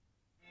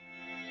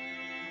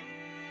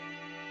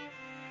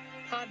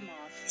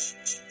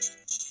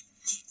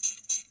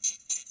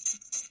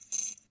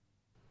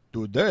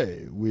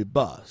Today we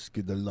bask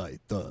in the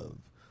light of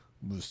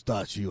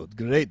mustachioed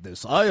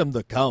greatness. I am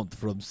the Count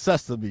from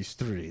Sesame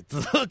Street.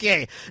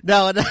 Okay,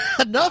 now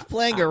enough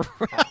playing around.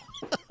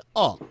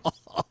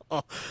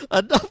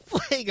 Enough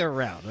playing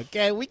around,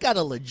 okay? We got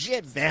a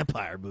legit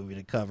vampire movie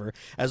to cover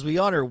as we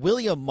honor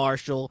William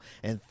Marshall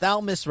and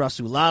Thalmus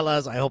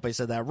Rasulala's, I hope I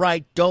said that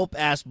right,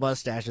 dope-ass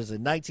mustaches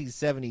in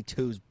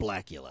 1972's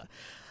Blacula.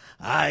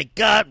 I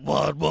got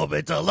one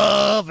woman to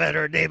love, and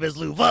her name is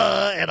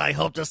Luva, and I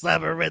hope to slam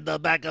her in the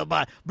back of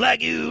my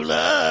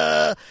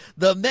Blacula.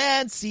 The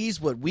man sees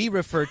what we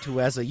refer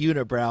to as a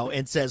unibrow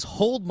and says,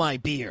 hold my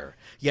beer.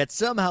 Yet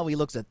somehow he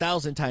looks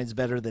 1,000 times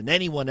better than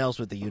anyone else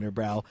with a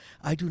unibrow.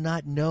 I do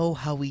not know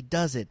how he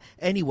does it.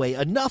 Anyway,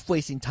 enough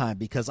wasting time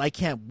because I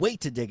can't wait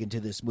to dig into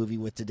this movie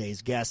with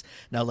today's guest.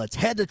 Now let's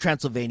head to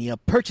Transylvania,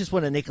 purchase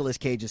one of Nicolas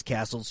Cage's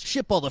castles,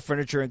 ship all the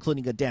furniture,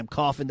 including a damn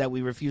coffin that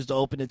we refuse to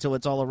open until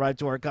it's all arrived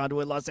to our condo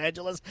in Los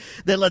Angeles.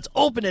 Then let's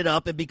open it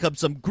up and become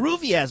some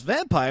groovy-ass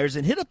vampires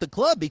and hit up the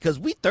club because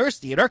we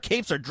thirsty and our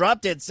capes are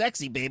drop-dead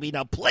sexy, baby.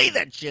 Now play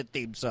that shit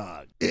theme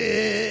song.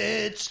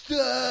 It's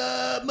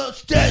the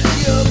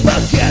Mustachio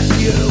Podcast,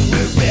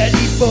 we're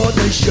ready for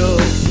the show.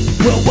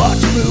 We'll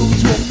watch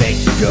movies, we'll make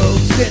some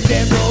jokes, and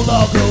then we'll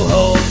all go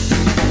home.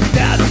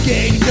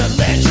 Navigating the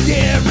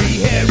legendary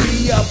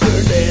hairy upper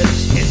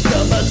lips. It's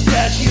the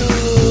Mustachio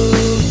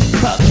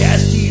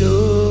Podcast.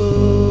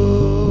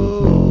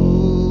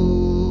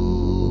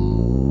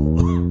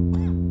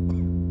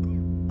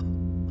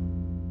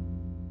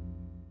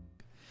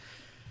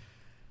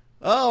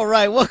 All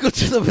right, welcome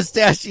to the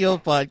Mustachio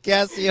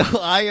Podcast.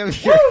 I am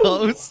your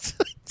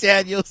host,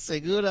 Daniel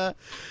Segura,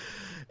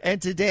 and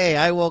today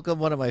I welcome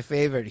one of my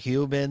favorite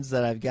humans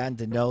that I've gotten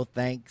to know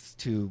thanks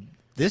to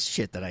this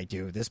shit that I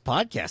do, this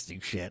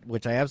podcasting shit,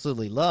 which I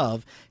absolutely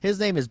love.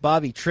 His name is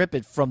Bobby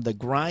Trippett from the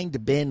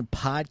Grind Bin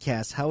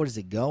Podcast. How is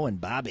it going,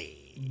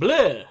 Bobby?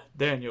 Bleh,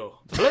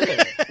 Daniel.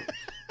 Bleh.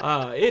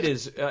 It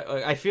is.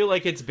 I feel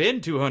like it's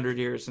been 200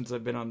 years since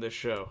I've been on this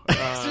show.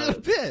 It's been a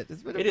bit.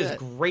 It is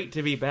great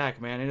to be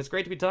back, man, and it's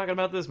great to be talking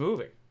about this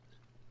movie.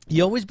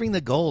 You always bring the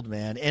gold,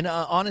 man. And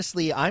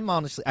honestly, I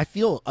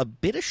feel a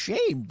bit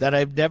ashamed that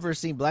I've never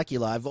seen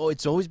Blacula.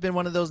 It's always been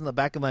one of those in the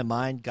back of my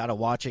mind. Gotta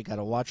watch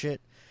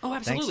it. Oh,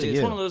 absolutely.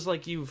 It's one of those,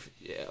 like,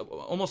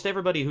 almost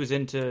everybody who's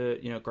into,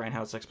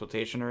 grindhouse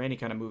exploitation or any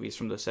kind of movies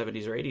from the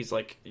 70s or 80s,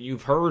 like,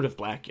 you've heard of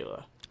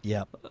Blacula.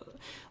 Yeah.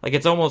 Like,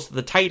 it's almost,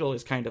 the title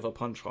is kind of a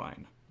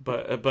punchline.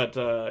 But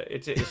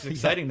it's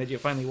exciting that you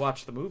finally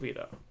watched the movie,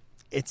 though.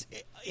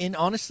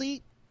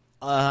 Honestly,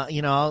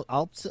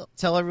 I'll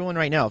tell everyone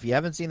right now, if you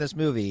haven't seen this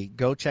movie,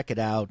 go check it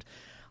out.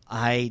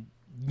 I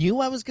knew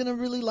I was going to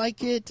really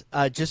like it,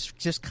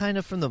 just kind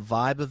of from the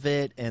vibe of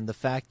it and the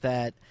fact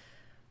that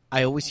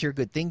I always hear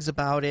good things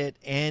about it,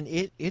 and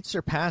it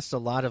surpassed a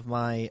lot of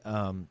my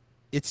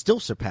it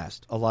still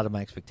surpassed a lot of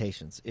my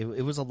expectations.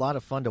 It was a lot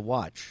of fun to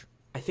watch.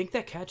 I think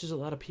that catches a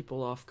lot of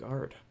people off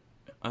guard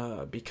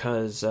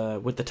because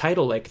with the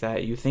title like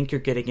that, you think you're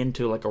getting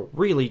into like a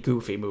really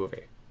goofy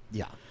movie.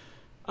 Yeah.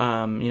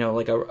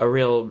 Like a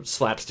real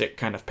slapstick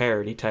kind of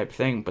parody type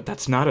thing, but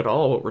that's not at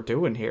all what we're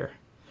doing here.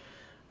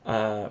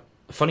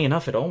 Funny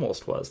enough, it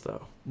almost was,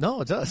 though.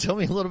 No, tell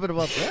me a little bit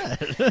about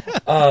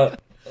that.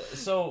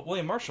 So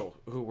William Marshall,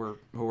 who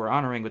we're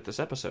honoring with this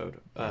episode,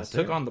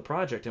 took on the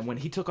project, and when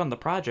he took on the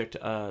project,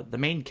 the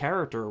main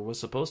character was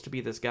supposed to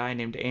be this guy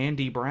named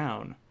Andy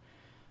Brown.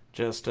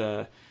 Just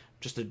a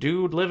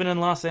dude living in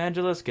Los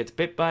Angeles, gets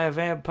bit by a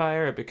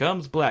vampire, it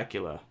becomes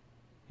Blacula.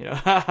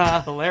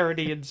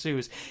 Hilarity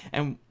ensues.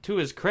 And to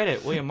his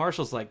credit, William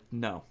Marshall's like,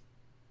 no,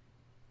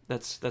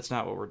 that's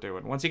not what we're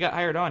doing. Once he got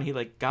hired on, he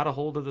got a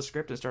hold of the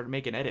script and started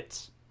making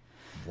edits.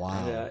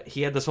 Wow. And,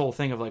 he had this whole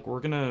thing of like, we're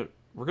gonna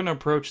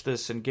approach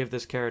this and give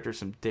this character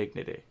some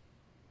dignity.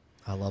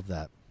 I love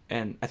that.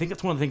 And I think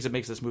that's one of the things that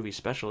makes this movie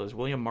special is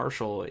William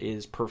Marshall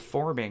is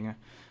performing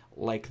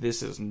like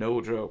this is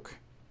no joke.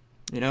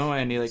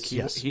 And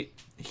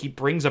he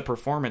brings a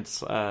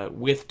performance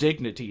with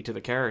dignity to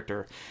the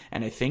character,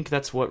 and I think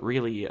that's what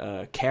really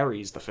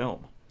carries the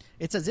film.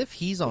 It's as if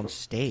he's on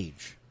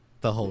stage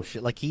the whole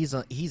shit, like he's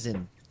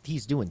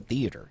doing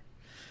theater.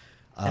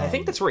 And I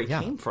think that's where he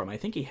came from. I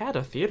think he had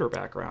a theater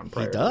background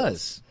prior. He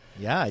does.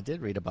 Yeah, I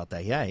did read about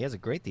that. Yeah, he has a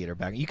great theater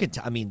background. You can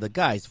the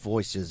guy's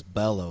voice just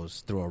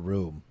bellows through a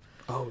room.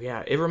 Oh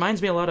yeah, it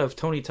reminds me a lot of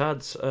Tony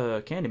Todd's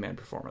Candyman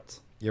performance.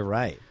 You're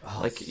right.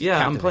 Oh,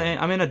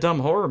 I'm in a dumb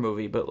horror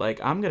movie, but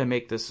I'm gonna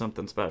make this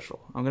something special.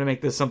 I'm gonna make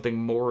this something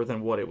more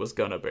than what it was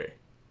gonna be.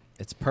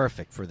 It's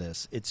perfect for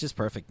this. It's just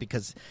perfect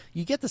because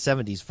you get the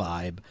 70s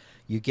vibe.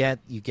 You get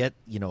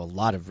a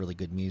lot of really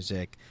good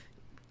music,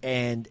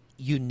 and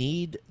you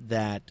need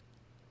that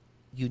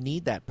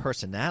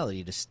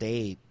personality to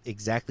stay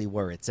exactly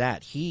where it's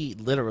at. He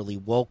literally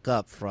woke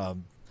up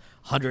from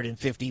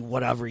 150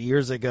 whatever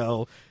years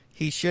ago,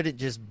 he shouldn't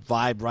just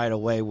vibe right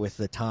away with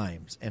the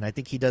times. And I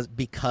think he does,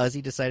 because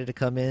he decided to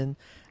come in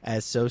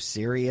as so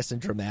serious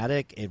and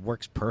dramatic. It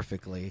works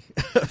perfectly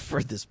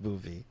for this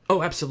movie.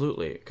 Oh,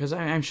 absolutely. Because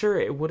I'm sure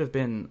it would have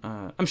been.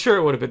 I'm sure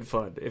it would have been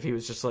fun if he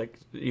was just like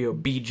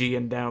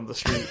BGing down the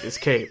street his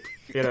cape,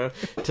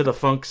 to the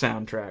funk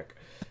soundtrack.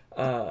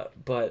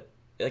 But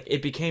like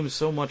it became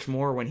so much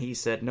more when he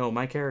said, "No,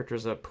 my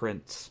character's a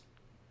prince.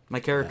 My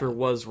character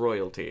was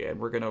royalty, and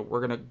we're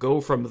gonna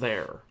go from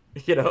there."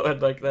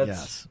 And like that's.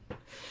 Yes.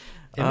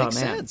 It makes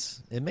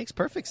sense. It makes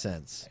perfect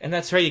sense. And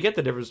that's how you get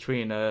the difference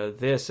between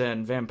this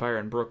and Vampire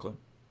in Brooklyn.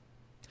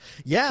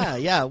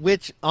 Yeah,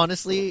 which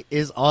honestly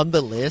is on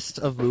the list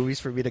of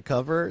movies for me to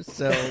cover,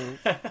 so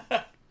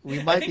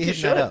we might be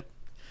hitting that up.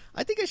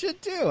 I think I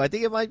should too. I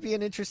think it might be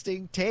an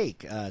interesting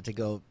take to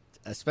go,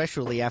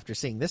 especially after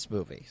seeing this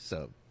movie.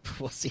 So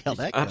we'll see how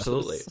that goes.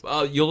 Absolutely.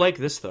 You'll like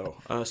this though.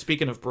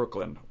 Speaking of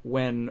Brooklyn,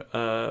 when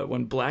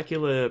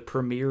Blacula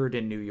premiered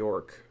in New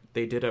York,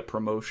 they did a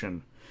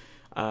promotion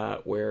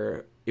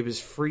where it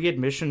was free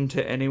admission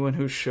to anyone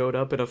who showed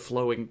up in a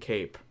flowing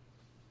cape.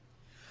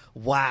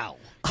 Wow.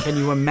 Can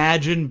you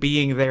imagine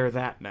being there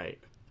that night?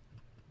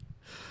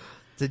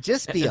 To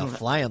just be a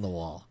fly on the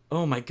wall.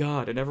 Oh my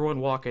god, and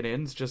everyone walking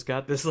in's just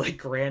got this like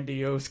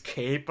grandiose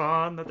cape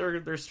on that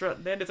they're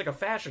strutting in. It's like a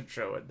fashion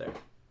show in there.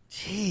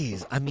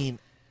 Jeez, I mean,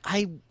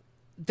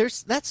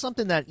 that's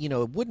something that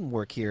it wouldn't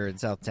work here in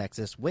South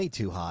Texas. Way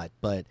too hot.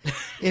 But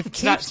if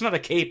it's not a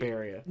cape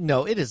area.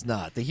 No, it is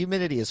not. The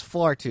humidity is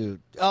far too.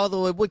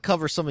 Although it would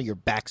cover some of your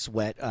back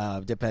sweat,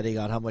 depending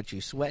on how much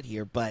you sweat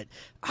here. But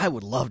I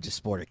would love to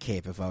sport a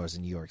cape if I was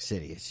in New York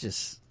City. It's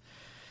just,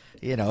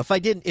 if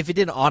it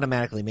didn't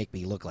automatically make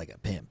me look like a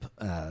pimp,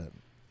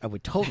 I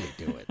would totally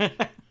do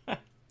it.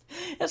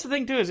 That's the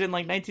thing too. Is in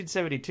like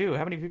 1972,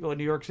 how many people in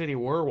New York City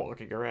were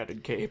walking around in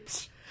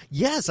capes?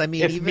 Yes, I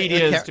mean, if even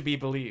media is to be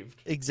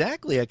believed.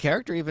 Exactly. A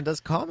character even does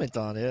comment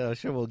on it. I'm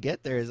sure we'll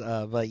get there.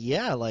 But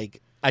yeah,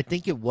 like, I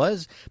think it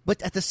was.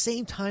 But at the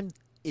same time,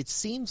 it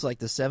seems like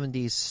the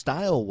 70s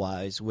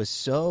style-wise was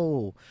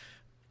so...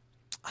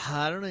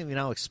 I don't even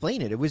know how to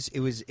explain it.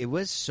 It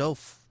was so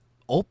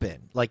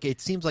open. Like,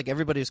 it seems like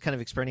everybody was kind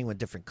of experimenting with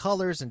different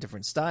colors and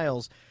different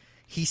styles.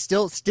 He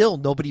still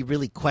nobody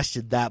really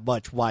questioned that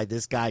much why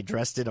this guy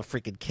dressed in a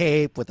freaking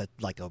cape with a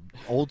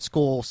old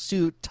school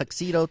suit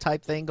tuxedo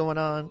type thing going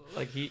on.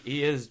 Like he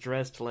is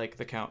dressed like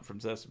the Count from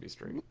Sesame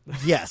Street.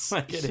 Yes,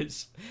 like it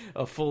is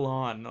a full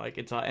on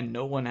and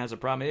no one has a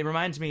problem. It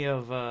reminds me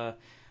of what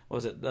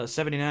was it, the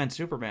 '79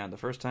 Superman? The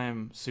first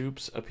time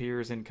Supes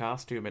appears in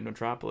costume in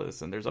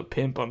Metropolis, and there's a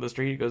pimp on the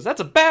street. He goes, "That's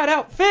a bad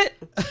outfit."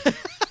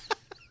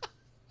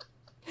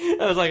 I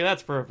was like,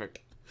 "That's perfect."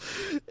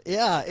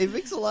 Yeah, it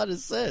makes a lot of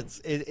sense.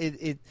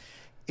 It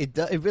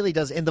really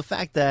does, and the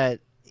fact that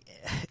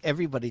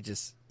everybody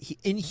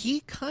he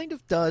kind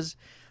of does.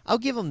 I'll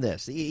give him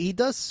this. He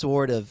does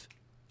sort of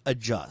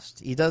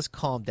adjust. He does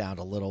calm down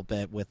a little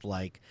bit with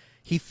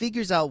he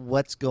figures out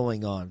what's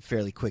going on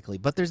fairly quickly.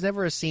 But there's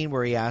never a scene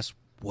where he asks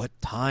what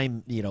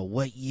time,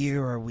 what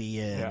year are we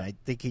in. Yeah. I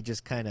think he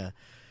just kind of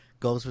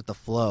goes with the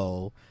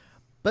flow.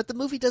 But the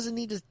movie doesn't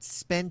need to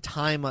spend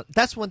time on...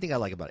 That's one thing I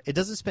like about it. It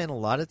doesn't spend a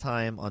lot of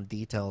time on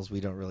details we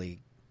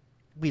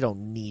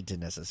don't need to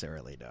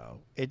necessarily know.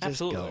 It just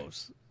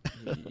goes.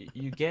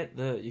 You get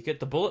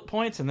the bullet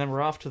points, and then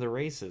we're off to the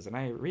races, and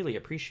I really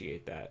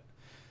appreciate that.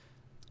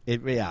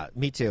 Yeah,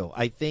 me too.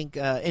 I think,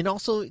 and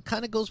also it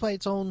kind of goes by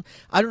its own...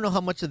 I don't know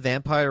how much the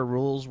vampire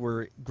rules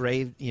were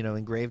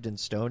engraved in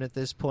stone at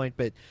this point,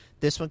 but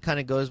this one kind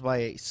of goes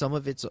by some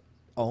of its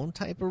own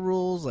type of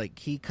rules. Like,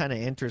 he kind of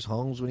enters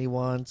homes when he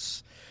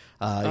wants.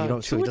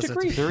 To a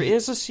degree, there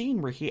is a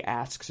scene where he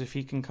asks if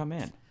he can come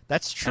in.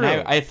 That's true.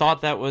 And I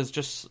thought that was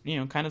just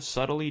kind of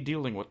subtly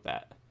dealing with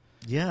that.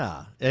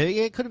 Yeah,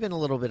 it could have been a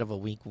little bit of a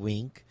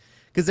wink,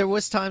 because there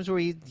was times where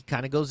he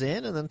kind of goes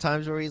in, and then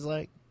times where he's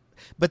like.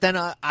 But then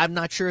I'm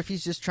not sure if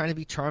he's just trying to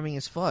be charming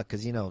as fuck,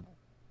 because charming.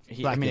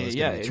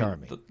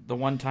 The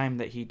one time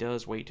that he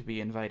does wait to be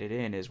invited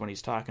in is when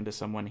he's talking to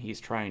someone he's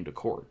trying to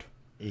court.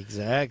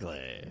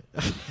 Exactly.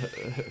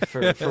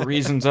 for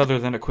reasons other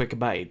than a quick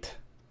bite.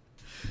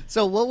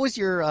 So what was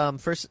your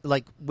first,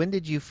 when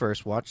did you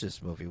first watch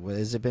this movie?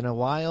 Has it been a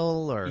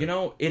while? Or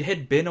it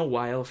had been a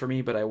while for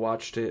me, but I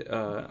watched it,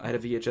 I had a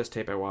VHS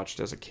tape I watched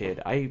as a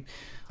kid.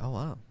 Oh,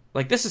 wow.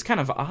 This is kind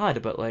of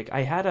odd, but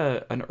I had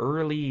an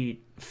early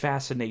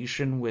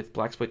fascination with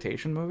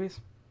blaxploitation movies.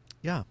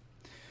 Yeah.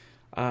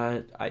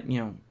 I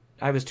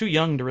was too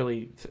young to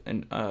really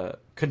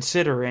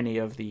consider any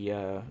of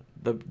the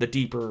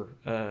deeper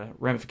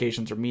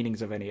ramifications or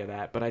meanings of any of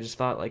that, but I just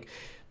thought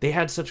they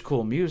had such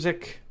cool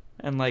music,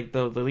 and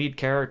the lead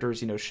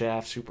characters,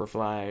 Shaft,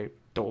 Superfly,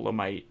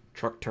 Dolomite,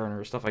 Truck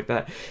Turner, stuff like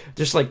that.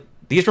 Just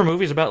these were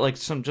movies about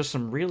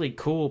some really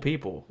cool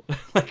people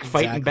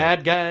fighting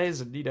bad guys,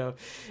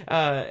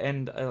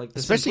 and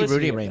especially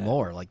Rudy Ray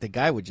Moore. The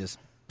guy would just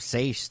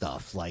say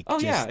stuff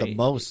the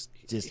most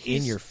just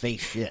in your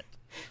face shit.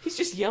 He's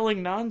just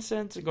yelling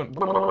nonsense and going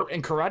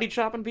and karate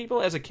chopping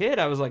people. As a kid,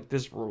 I was like,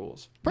 "This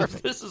rules.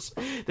 Perfect.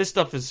 This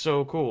stuff is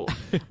so cool."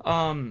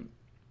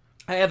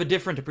 I have a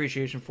different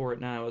appreciation for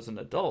it now as an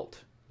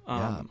adult,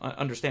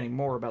 understanding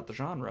more about the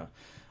genre.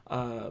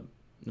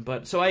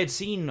 But so I had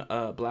seen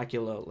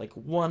Blacula like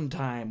one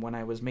time when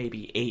I was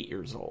maybe 8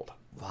 years old.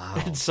 Wow.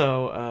 And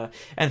so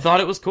and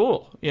thought it was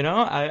cool. You know,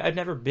 I've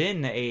never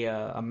been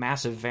a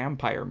massive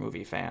vampire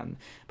movie fan,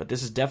 but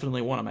this is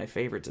definitely one of my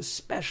favorites,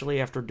 especially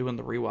after doing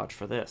the rewatch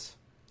for this.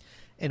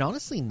 And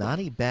honestly, not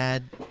a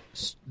bad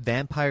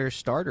vampire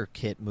starter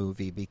kit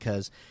movie,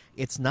 because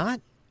it's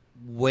not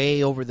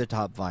way over the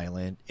top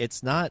violent.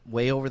 It's not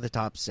way over the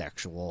top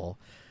sexual.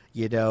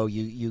 You know,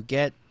 you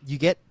get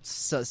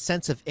a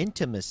sense of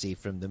intimacy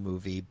from the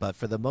movie, but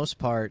for the most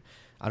part,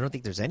 I don't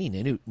think there's any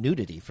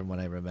nudity from what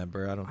I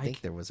remember. I don't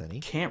think there was any.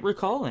 Can't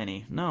recall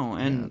any. No,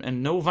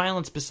 and no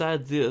violence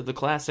besides the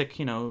classic,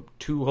 2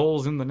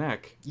 holes in the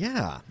neck.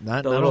 Yeah,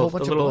 not a whole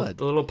bunch of blood.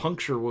 The little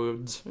puncture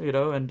wounds,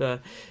 and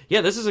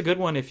this is a good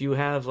one if you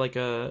have like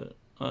an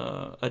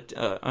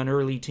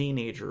early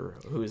teenager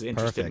who's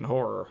interested in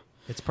horror.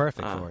 It's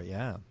perfect for it,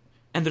 yeah.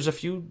 And there's a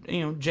few,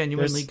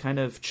 genuinely kind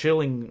of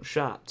chilling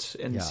shots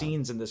and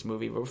scenes in this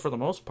movie, but for the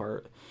most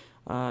part,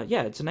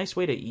 it's a nice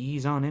way to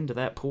ease on into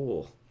that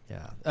pool.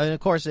 Yeah, and of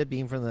course, it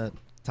being from the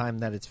time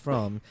that it's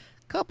from,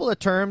 a couple of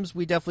terms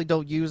we definitely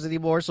don't use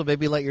anymore, so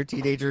maybe let your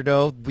teenager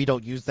know we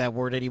don't use that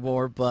word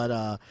anymore,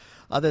 but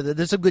other than,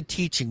 there's some good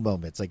teaching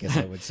moments, I guess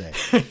I would say.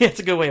 It's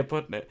a good way of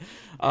putting it.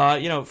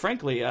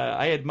 Frankly,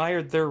 I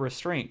admired their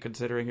restraint,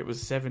 considering it was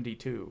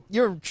 72.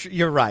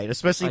 You're right,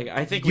 especially...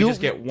 I think we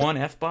just get one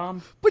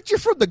F-bomb. But you're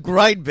from the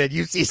grind bin.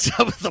 You see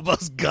some of the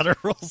most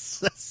guttural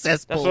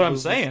cesspool That's what I'm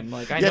saying.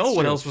 Like, I know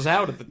what else was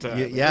out at the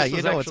time. Yeah,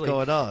 you know what's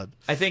going on.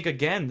 I think,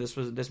 again,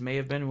 this may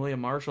have been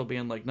William Marshall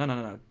being like,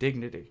 no,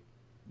 dignity.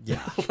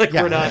 Yeah,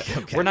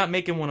 we're not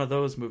making one of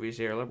those movies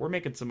here. Like, we're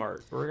making some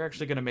art. We're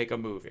actually going to make a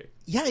movie.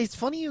 Yeah, it's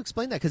funny you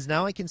explain that, because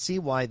now I can see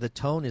why the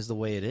tone is the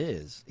way it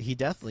is. He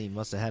definitely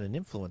must have had an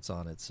influence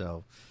on it.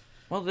 So,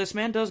 well, this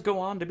man does go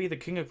on to be the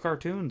king of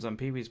cartoons on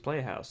Pee-wee's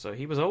Playhouse, so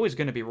he was always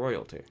going to be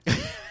royalty.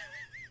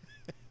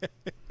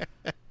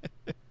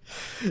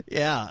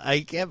 Yeah,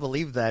 I can't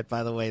believe that.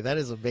 By the way, that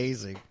is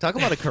amazing. Talk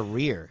about a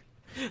career.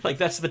 Like,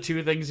 that's the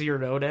two things you're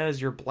known as.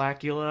 You're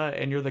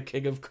Blacula, and you're the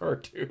king of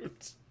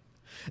cartoons.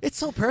 It's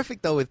so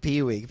perfect, though, with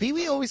Pee-wee.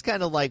 Pee-wee always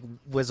kind of, like,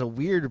 was a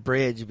weird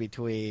bridge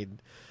between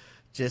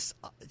just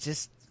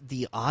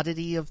the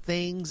oddity of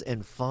things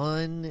and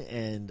fun,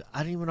 and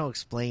I don't even know how to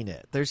explain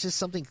it. There's just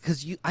something,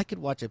 because I could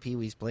watch a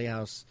Pee-wee's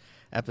Playhouse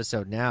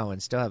episode now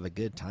and still have a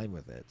good time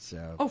with it.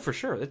 So. Oh, for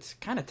sure. It's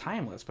kind of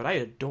timeless, but I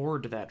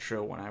adored that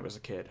show when I was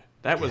a kid.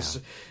 That was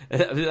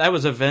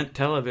event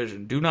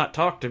television. Do not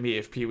talk to me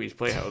if Pee-wee's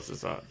Playhouse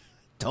is on.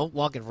 Don't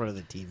walk in front of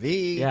the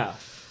TV. Yeah.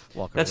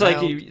 That's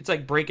around. It's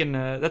like breaking.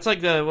 That's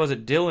like was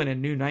it Dylan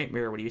in New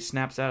Nightmare when he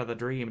snaps out of the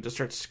dream and just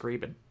starts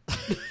screaming.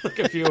 Like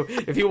if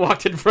you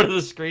walked in front of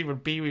the screen when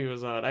Pee-wee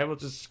was on, I will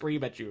just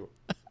scream at you.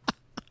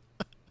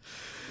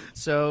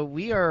 So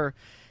we are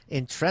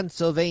in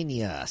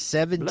Transylvania,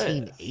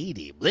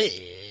 1780,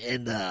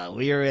 and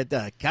we are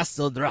at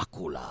Castle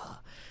Dracula.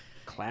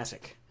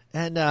 Classic.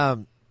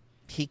 And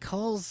he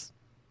calls.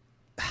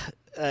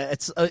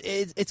 It's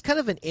kind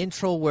of an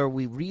intro where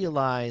we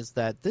realize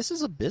that this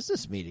is a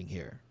business meeting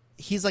here.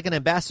 He's like an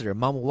ambassador,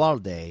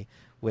 Mamuwalde,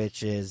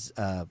 which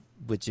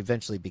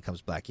eventually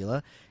becomes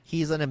Blacula.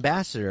 He's an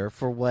ambassador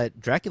for what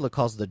Dracula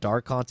calls the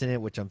Dark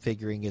Continent, which I'm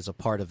figuring is a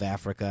part of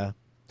Africa.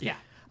 Yeah,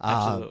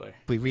 absolutely.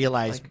 We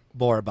realize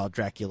more about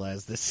Dracula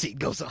as this scene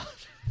goes on.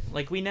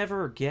 Like, we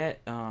never get,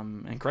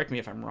 and correct me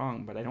if I'm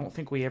wrong, but I don't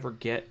think we ever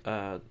get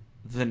the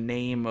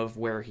name of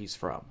where he's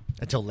from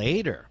until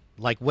later.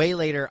 Like, way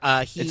later.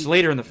 It's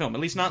later in the film,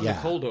 at least not in the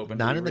cold open.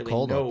 Not in the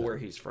cold open. Know where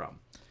he's from.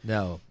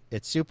 No,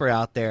 it's super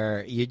out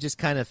there. You just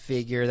kind of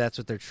figure that's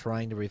what they're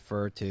trying to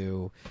refer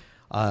to.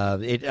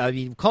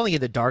 Calling it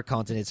the Dark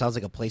Continent sounds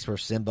like a place where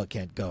Simba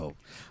can't go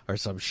or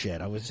some shit.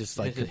 I was just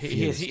like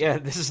confused.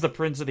 This is the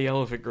Prince of the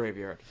Elephant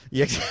Graveyard.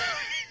 Yeah.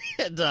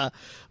 And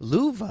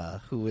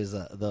Luva, who is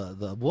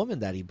the woman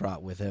that he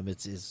brought with him,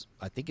 it's his,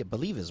 I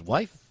believe his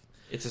wife.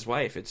 It's his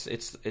wife.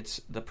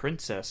 It's the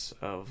princess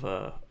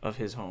of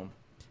his home.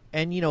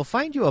 And,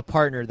 find you a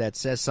partner that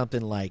says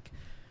something like,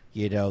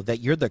 that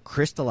you're the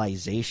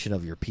crystallization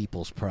of your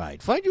people's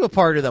pride. Find you a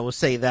partner that will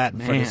say that in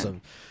front of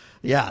some.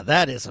 Yeah,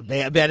 that is a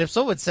man. If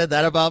someone said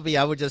that about me,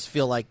 I would just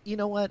feel like, you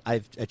know what?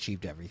 I've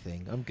achieved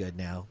everything. I'm good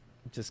now.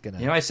 I'm just going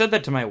to. I said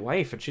that to my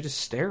wife, and she just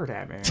stared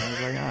at me. I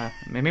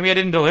was like, maybe I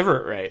didn't deliver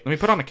it right. Let me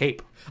put on a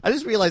cape. I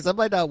just realized that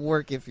might not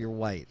work if you're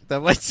white.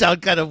 That might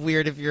sound kind of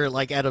weird if you're,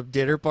 like, at a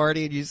dinner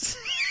party and you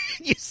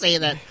say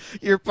that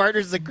your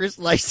partner's the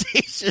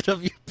crystallization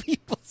of your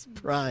people's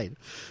pride.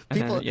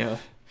 People, then,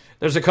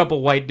 there's a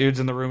couple white dudes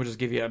in the room who just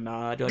give you a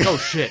nod. You're like, oh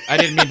shit, I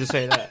didn't mean to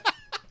say that.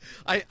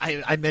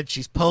 I meant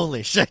she's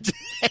Polish. I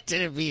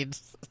didn't mean.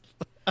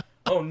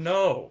 Oh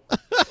no!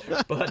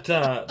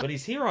 But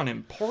he's here on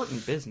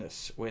important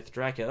business with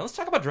Dracula. Let's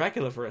talk about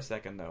Dracula for a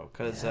second, though,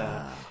 because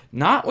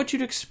not what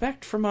you'd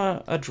expect from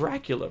a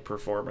Dracula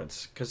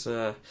performance. Because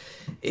I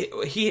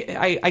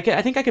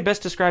think I could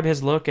best describe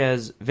his look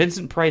as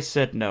Vincent Price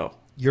said no.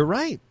 You're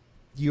right.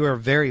 You are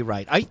very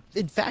right.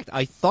 In fact,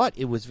 I thought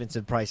it was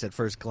Vincent Price at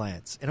first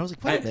glance, and I was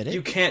like, "Wait a minute!"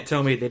 You can't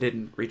tell me they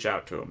didn't reach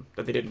out to him,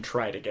 that they didn't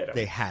try to get him.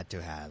 They had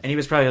to have. And he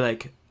was probably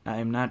like,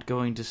 "I'm not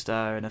going to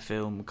star in a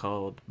film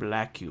called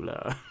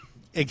Blacula."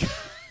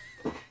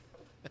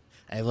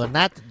 I will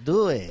not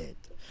do it.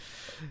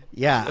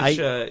 Yeah, Which,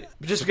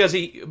 just because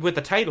with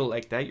a title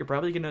like that, you're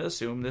probably going to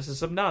assume this is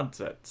some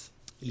nonsense.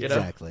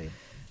 Exactly. Know?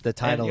 The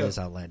title is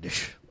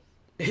outlandish.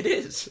 It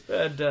is,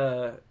 and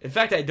in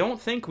fact, I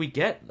don't think we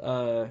get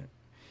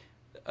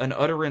an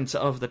utterance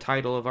of the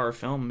title of our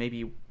film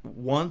maybe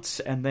once,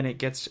 and then it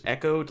gets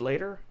echoed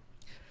later.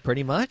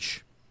 Pretty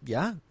much,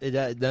 yeah.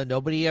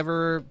 Nobody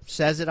ever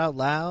says it out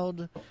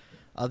loud,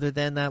 other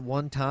than that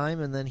one time,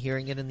 and then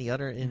hearing it in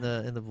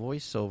the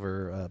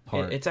voiceover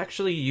part. It's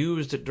actually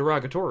used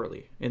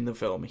derogatorily in the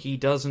film. He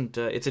doesn't.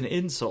 It's an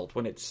insult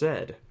when it's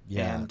said.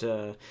 Yeah.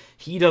 And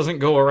he doesn't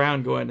go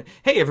around going,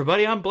 "Hey,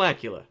 everybody, I'm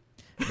Blacula."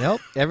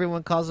 Nope.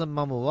 Everyone calls him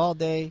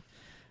Mamuwalde.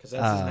 Because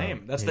that's his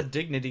name. That's the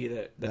dignity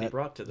that he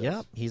brought to this.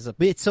 Yeah,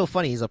 it's so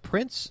funny. He's a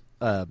prince,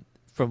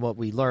 from what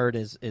we learned,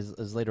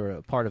 is later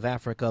a part of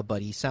Africa,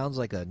 but he sounds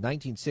like a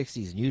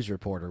 1960s news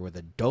reporter with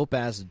a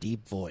dope-ass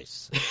deep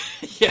voice.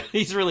 Yeah,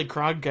 he's really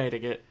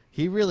Cronkiting it.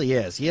 He really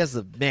is. He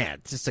has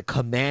just a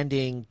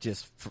commanding,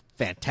 just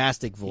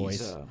fantastic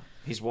voice.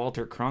 He's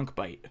Walter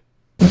Cronkbite.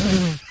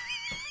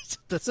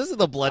 This isn't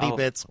the bloody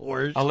bits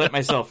horse. I'll let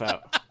myself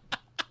out.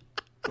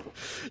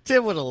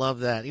 Tim would have loved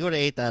that. He would have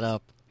ate that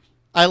up.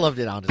 I loved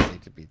it, honestly,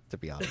 to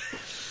be honest.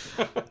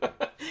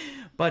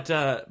 But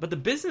the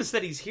business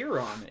that he's here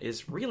on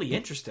is really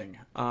interesting.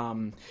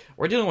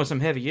 We're dealing with some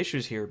heavy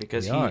issues here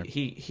because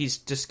he's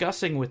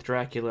discussing with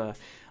Dracula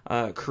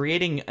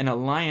creating an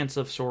alliance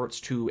of sorts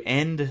to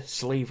end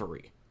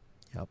slavery.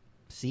 Yep,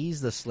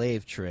 seize the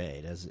slave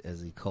trade,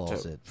 as he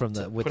calls it,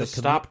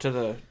 stop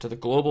to the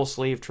global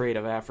slave trade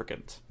of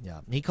Africans.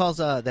 Yeah, he calls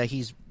that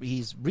he's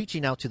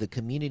reaching out to the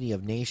community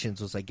of nations,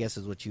 which I guess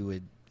is what you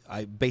would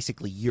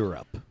basically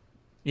Europe.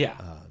 Yeah,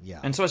 yeah.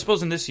 And so I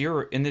suppose in this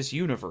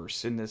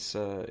universe, in this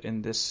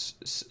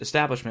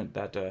establishment,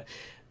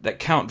 that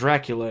Count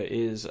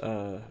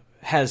Dracula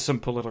has some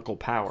political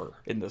power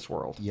in this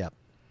world. Yep.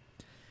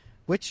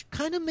 Which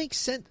kind of makes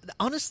sense.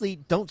 Honestly,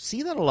 don't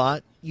see that a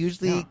lot.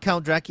 Usually,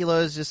 Count Dracula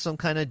is just some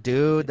kind of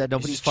dude that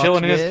nobody's just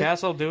chilling in his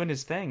castle doing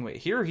his thing.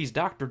 Here, he's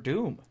Dr.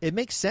 Doom. It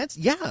makes sense.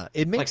 Yeah,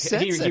 it makes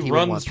sense. He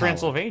runs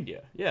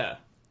Transylvania. Yeah.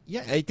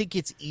 Yeah, I think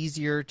it's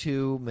easier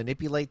to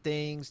manipulate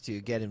things,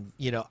 to get in,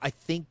 I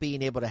think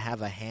being able to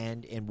have a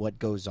hand in what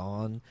goes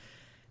on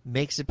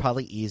makes it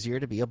probably easier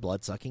to be a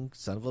blood-sucking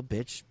son of a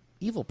bitch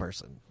evil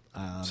person.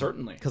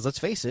 Certainly. Because let's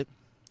face it,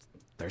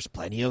 there's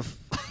plenty of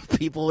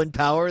people in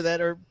power that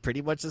are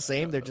pretty much the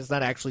same. They're just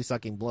not actually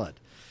sucking blood.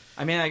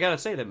 I mean, I gotta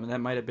say that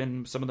might have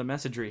been some of the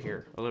messaging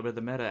here. A little bit of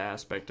the meta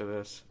aspect of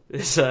this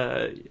is,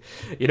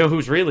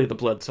 who's really the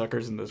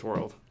bloodsuckers in this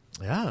world.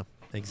 Yeah.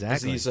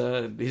 Exactly.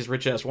 These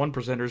rich ass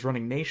 1%ers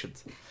running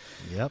nations.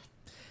 Yep.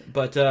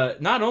 But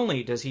not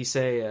only does he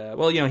say,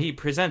 he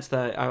presents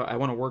that I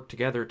want to work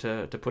together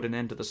to put an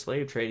end to the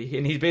slave trade,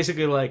 and he's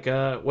basically like,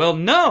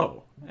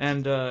 no,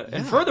 and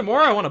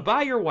furthermore, I want to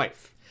buy your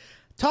wife.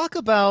 Talk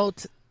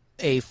about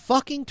a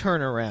fucking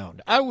turnaround.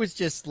 I was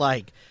just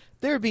like,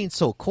 they're being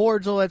so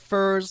cordial at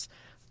first.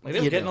 Like,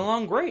 they were getting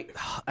along great.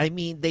 I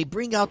mean, they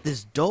bring out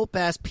this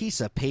dope-ass piece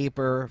of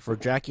paper for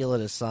Dracula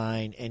to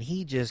sign, and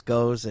he just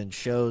goes and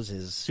shows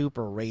his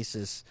super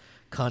racist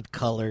cunt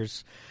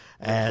colors.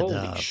 And,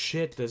 holy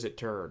shit, does it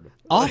turn.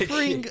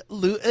 Offering...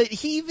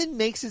 he even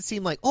makes it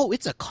seem like,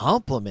 it's a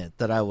compliment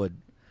that I would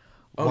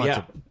want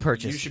to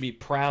purchase. You should be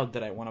proud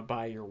that I want to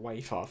buy your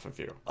wife off of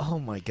you. Oh,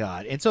 my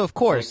God. And so, of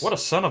course... what a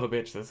son of a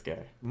bitch, this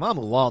guy.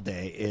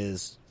 Mamuwalde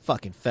is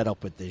fucking fed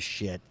up with this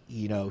shit.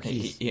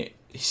 He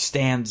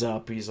stands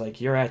up. He's like,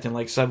 you're acting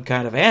like some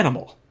kind of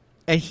animal.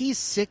 And he's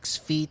 6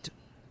 feet.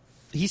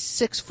 He's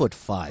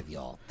 6'5",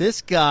 y'all.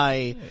 This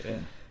guy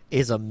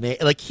is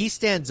amazing. Like, he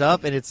stands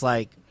up, and it's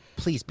like,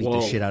 please beat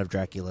the shit out of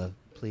Dracula,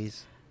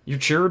 please. You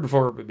cheered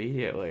for him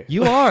immediately.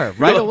 You are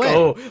right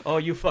away. Oh,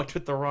 you fucked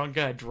with the wrong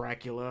guy,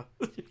 Dracula.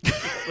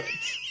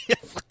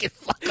 Fucking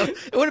fuck him.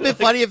 It would have been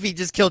funny if he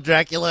just killed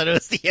Dracula and it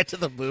was the end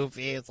of the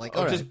movie. It's like,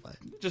 all right,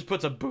 just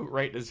puts a boot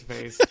right in his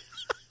face.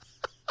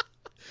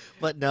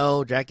 But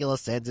no, Dracula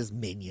sends his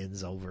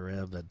minions over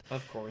him, and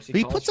of course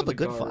he puts up a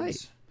good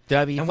fight.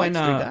 He fights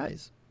 3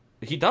 guys.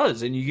 He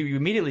does, and you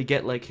immediately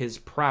get like his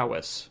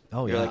prowess.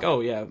 Oh, You're like,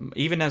 oh yeah,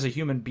 even as a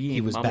human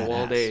being,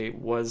 Mamuwalde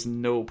was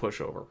no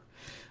pushover.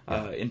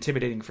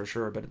 Intimidating for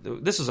sure,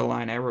 but this is a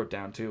line I wrote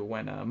down too.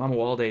 When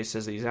Mamuwalde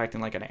says that he's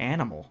acting like an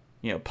animal,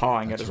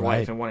 pawing at his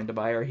wife and wanting to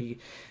buy her,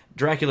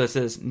 Dracula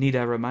says, "Need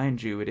I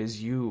remind you, it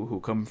is you who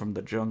come from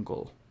the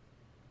jungle."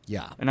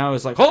 Yeah, and I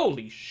was like,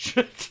 "Holy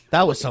shit!"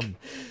 That was some.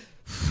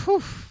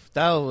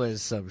 That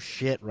was some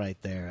shit right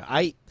there.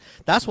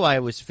 That's why I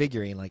was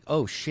figuring, like,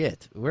 oh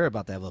shit, we're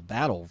about to have a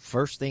battle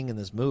first thing in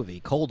this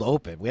movie, cold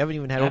open. We haven't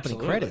even had opening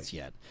credits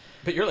yet.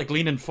 But you're like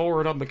leaning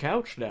forward on the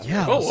couch now.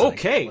 Yeah. Oh,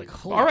 okay.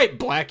 All right,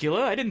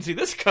 Blacula. I didn't see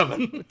this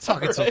coming.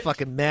 Talking some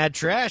fucking mad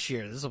trash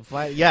here. This is some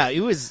fight. Yeah, it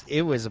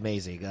was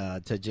amazing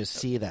to just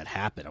see that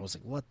happen. I was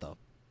like, what the.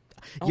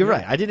 You're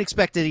right. I didn't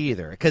expect it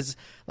either. Because,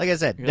 like I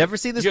said, never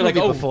seen this movie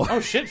before. Oh,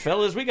 shit,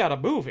 fellas, we got a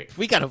movie.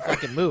 We got a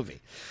fucking movie.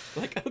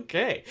 Like,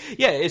 okay.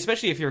 Yeah,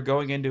 especially if you're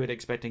going into it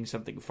expecting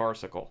something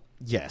farcical.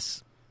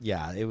 Yes.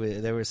 Yeah,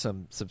 there were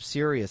some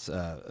serious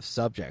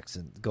subjects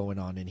going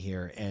on in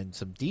here and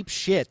some deep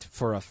shit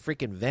for a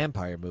freaking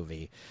vampire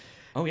movie.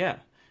 Oh, yeah.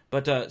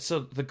 But,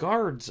 so the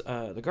guards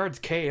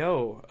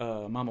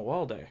KO Mama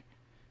Walde.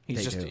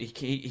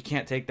 He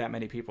can't take that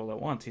many people at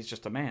once. He's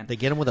just a man. They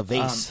get him with a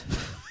vase.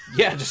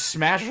 Yeah, just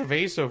smash a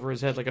vase over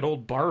his head like an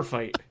old bar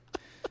fight,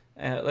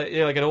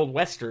 like an old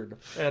western.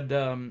 And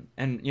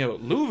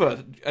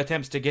Luva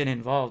attempts to get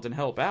involved and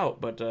help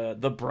out, but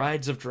the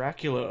brides of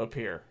Dracula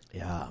appear.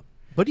 Yeah.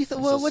 What do you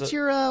think? Well, what's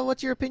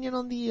your opinion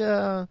on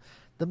the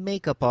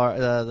makeup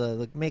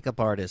the makeup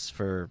artists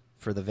for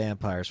the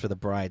vampires, for the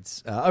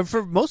brides,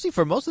 for most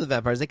of the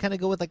vampires? They kind of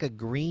go with like a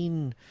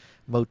green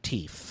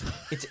motif.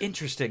 It's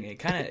interesting. It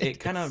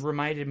kind of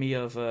reminded me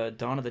of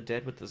Dawn of the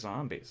Dead with the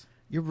zombies.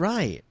 You're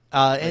right.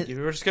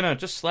 We're just gonna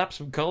slap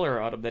some color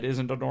on them that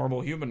isn't a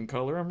normal human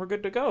color, and we're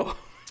good to go.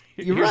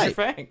 You're right. Your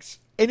fangs.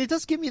 And it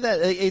does give me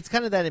that. It's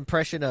kind of that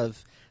impression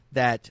of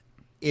that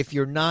if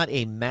you're not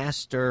a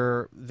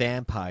master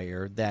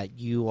vampire, that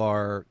you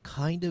are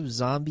kind of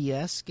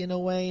zombie-esque in a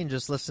way, and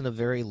just listen to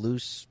very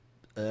loose.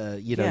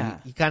 You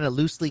kind of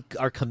loosely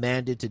are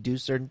commanded to do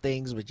certain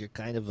things, but you're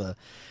kind of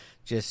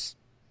just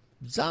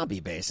zombie,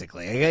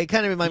 basically. It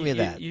kind of reminds me of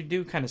that. You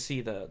do kind of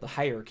see the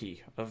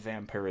hierarchy of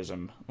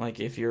vampirism.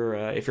 Like if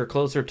you're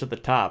closer to the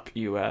top,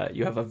 you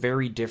have a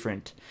very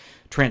different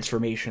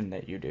transformation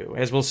that you do,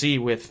 as we'll see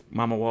with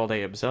Mama Walde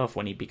himself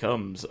when he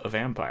becomes a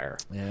vampire.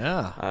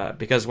 Yeah.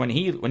 Because when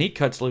he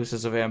cuts loose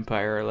as a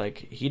vampire,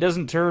 like he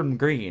doesn't turn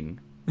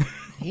green.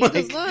 He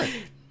does not.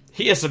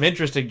 He has some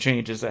interesting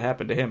changes that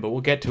happen to him, but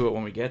we'll get to it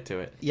when we get to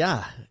it.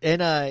 Yeah,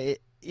 and I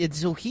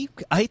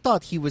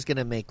thought he was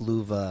gonna make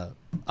Luva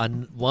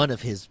one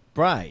of his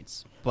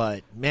brides,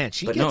 but man,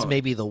 she gets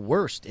maybe the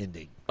worst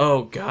ending.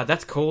 Oh god,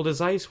 that's cold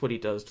as ice what he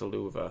does to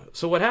Luva.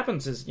 So what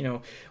happens is,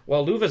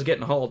 while Luva's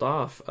getting hauled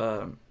off,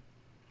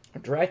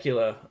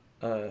 Dracula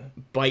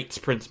bites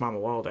Prince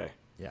Mamuwalde.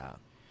 Yeah.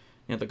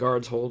 The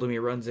guards hold him. He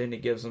runs in. He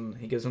gives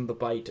him the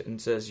bite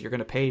and says, "You're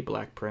gonna pay,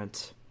 Black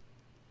Prince."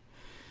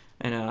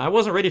 And I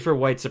wasn't ready for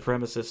white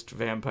supremacist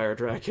vampire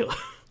Dracula.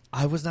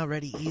 I was not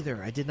ready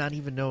either. I did not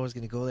even know it was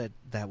going to go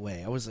that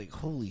way. I was like,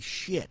 holy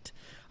shit.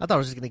 I thought I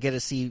was just going to get to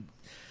see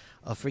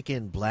a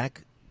freaking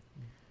black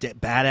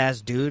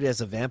badass dude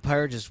as a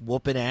vampire just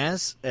whooping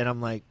ass. And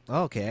I'm like,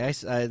 okay,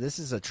 this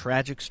is a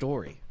tragic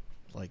story.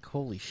 Like,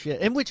 holy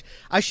shit. In which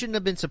I shouldn't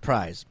have been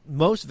surprised.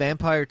 Most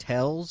vampire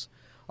tales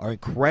are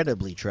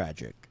incredibly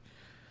tragic.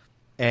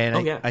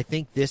 And I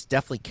think this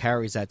definitely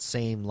carries that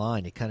same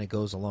line. It kind of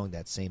goes along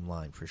that same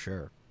line for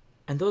sure.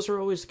 And those are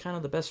always kind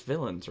of the best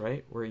villains,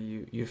 right? Where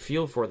you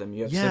feel for them,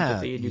 you have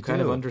sympathy, and you kind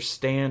of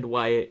understand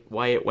why it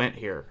went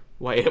here,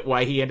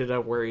 why he ended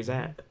up where he's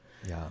at.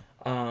 Yeah.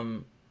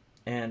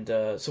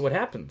 So what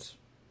happens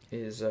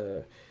is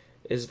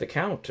the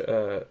Count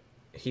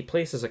he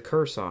places a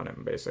curse on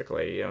him.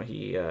 Basically,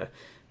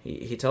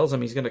 he tells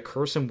him he's going to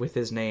curse him with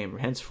his name.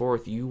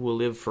 Henceforth, you will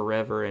live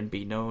forever and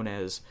be known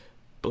as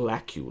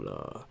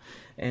Blacula.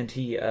 And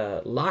he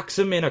locks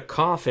him in a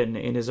coffin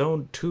in his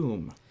own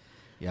tomb.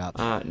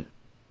 Yeah.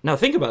 Now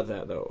think about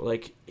that though.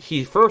 Like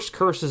he first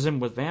curses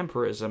him with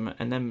vampirism,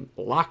 and then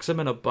locks him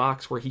in a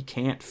box where he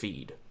can't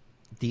feed.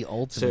 The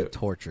ultimate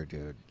torture,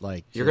 dude.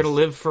 Like you're gonna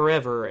live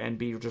forever and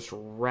be just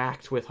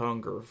racked with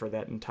hunger for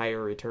that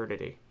entire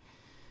eternity.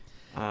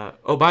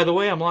 By the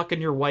way, I'm locking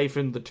your wife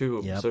in the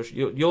tomb, so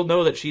you'll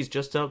know that she's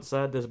just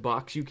outside this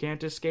box you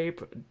can't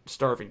escape,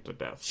 starving to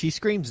death. She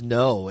screams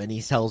no, and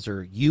he tells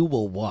her, "You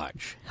will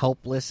watch,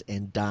 helpless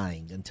and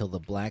dying, until the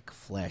black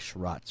flesh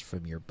rots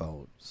from your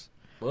bones."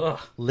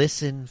 Ugh.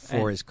 Listen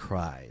for his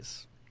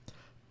cries.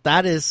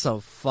 That is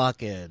some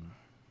fucking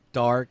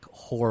dark,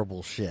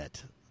 horrible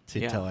shit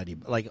to tell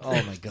anybody. Like,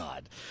 oh my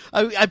god.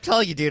 I'm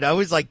telling you, dude, I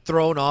was like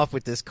thrown off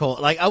with this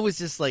cold. Like, I was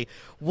just like,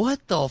 what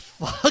the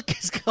fuck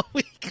is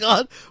going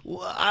on?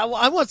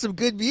 I want some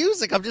good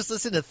music. I'm just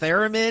listening to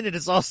Theremin and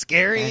it's all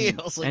scary.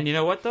 And you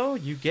know what, though?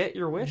 You get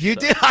your wish. You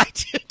did. I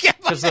did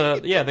get my wish.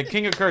 Because, the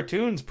King of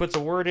Cartoons puts a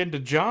word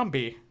into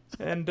Zombie.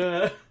 And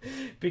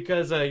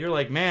because you're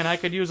like, man, I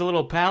could use a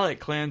little palate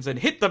cleanse and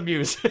hit the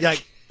music. You're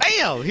like,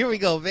 bam, here we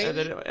go,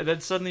 baby. And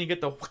then suddenly you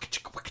get the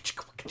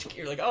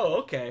you're like, oh,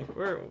 okay,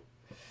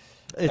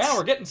 now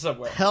we're getting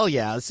somewhere. Hell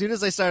yeah. As soon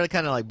as I started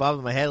kind of like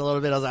bobbing my head a little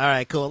bit, I was like, all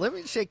right, cool. Let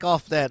me shake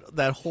off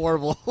that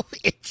horrible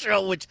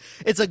intro, which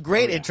it's a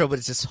great intro, but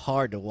it's just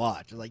hard to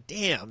watch. Like,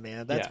 damn,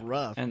 man, that's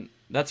rough. And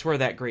that's where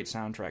that great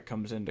soundtrack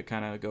comes in to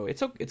kind of go,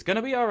 it's going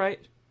to be all right.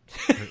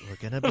 We're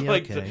going to be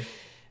okay.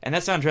 And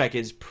that soundtrack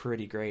is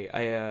pretty great.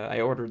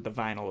 I ordered the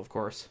vinyl, of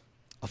course.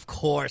 Of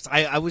course.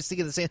 I was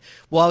thinking the same.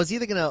 Well, I was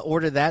either going to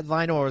order that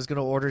vinyl or I was going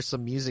to order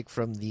some music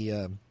from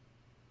the,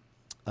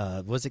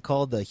 what's it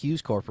called? The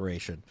Hughes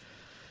Corporation.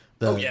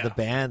 The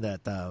band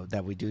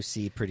that we do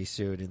see pretty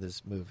soon in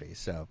this movie.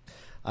 So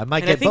I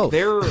might get both.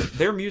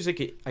 Their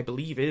music, I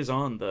believe, is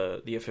on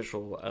the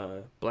official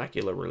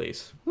Blacula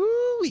release.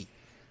 Woo-wee.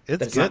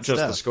 It's not just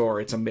stuff. the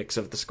score; it's a mix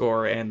of the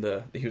score and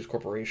the Hughes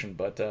Corporation.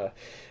 But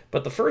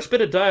the first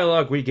bit of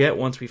dialogue we get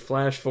once we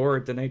flash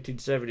forward to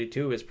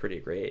 1972 is pretty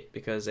great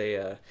because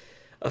a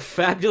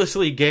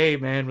fabulously gay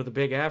man with a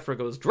big afro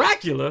goes,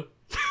 "Dracula."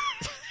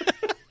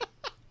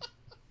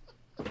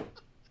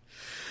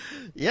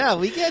 Yeah,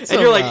 we get some...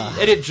 And you're like,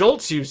 and it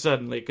jolts you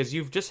suddenly because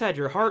you've just had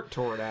your heart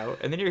torn out,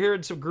 and then you're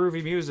hearing some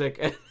groovy music,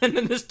 and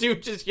then this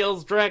dude just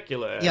yells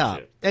Dracula at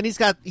you. And he's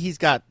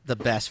got the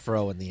best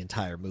fro in the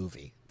entire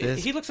movie.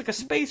 He looks like a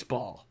space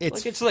ball.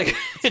 It's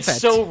fantastic.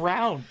 So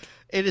round.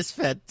 It is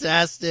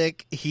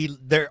fantastic.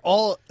 They're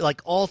all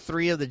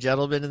three of the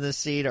gentlemen in this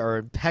scene are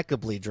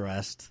impeccably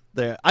dressed.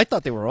 I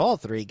thought they were all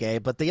three gay,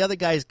 but the other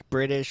guy's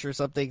British or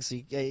something. So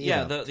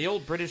the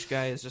old British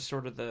guy is just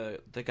sort of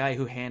the guy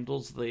who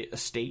handles the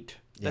estate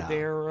that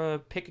they're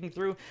picking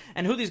through.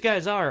 And who these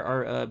guys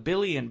are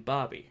Billy and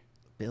Bobby.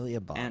 Billy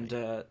and Bobby.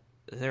 And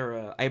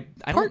they're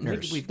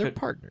partners. They're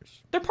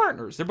partners. They're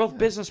partners. They're both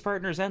business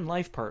partners and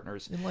life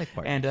partners.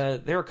 And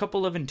they're a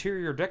couple of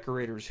interior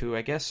decorators who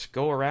I guess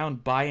go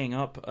around buying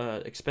up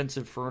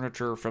expensive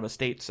furniture from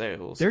estate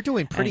sales. They're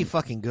doing pretty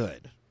fucking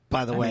good,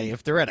 by the way.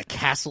 If they're at a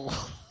castle,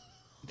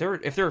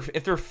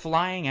 if they're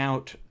flying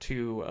out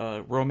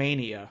to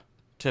Romania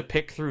to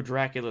pick through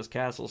Dracula's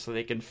castle so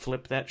they can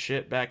flip that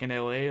shit back in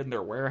LA in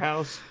their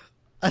warehouse.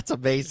 That's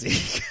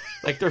amazing.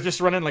 Like they're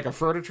just running like a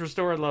furniture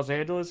store in Los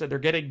Angeles and they're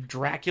getting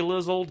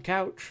Dracula's old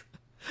couch.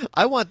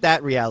 I want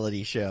that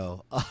reality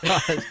show.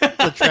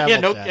 The Travel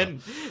Channel.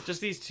 Kidding. Just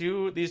these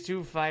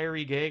two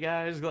fiery gay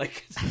guys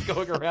like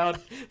going around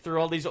through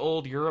all these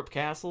old Europe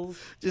castles,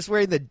 just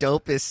wearing the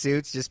dopest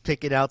suits, just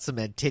picking out some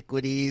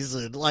antiquities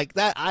and like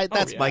that.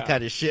 That's my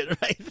kind of shit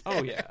right there.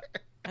 Oh yeah.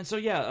 And so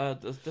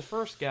the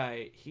first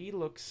guy, he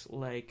looks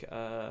like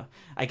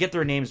I get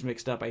their names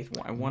mixed up.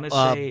 I want to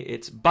say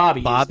it's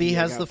Bobby. Bobby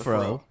has the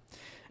fro.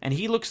 And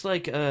he looks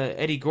like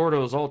Eddie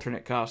Gordo's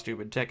alternate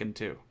costume in Tekken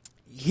 2.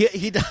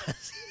 He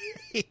does.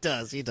 He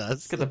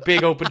does. Got the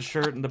big open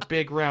shirt and the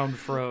big round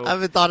fro. I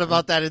haven't thought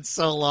about that in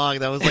so long.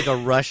 That was like a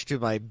rush to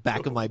my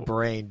back of my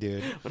brain,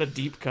 dude. What a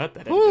deep cut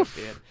that ended up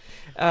being.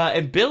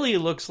 And Billy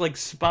looks like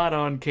spot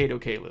on Kato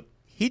Kalin.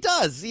 He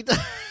does.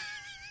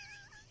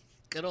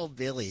 Good old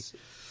Billy.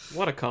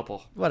 What a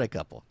couple.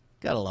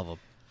 Gotta love them.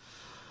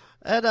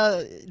 And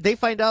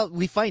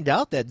we find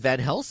out that Van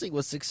Helsing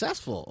was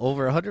successful.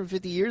 Over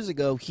 150 years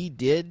ago, he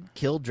did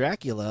kill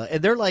Dracula.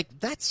 And they're like,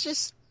 that's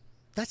just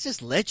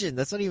legend.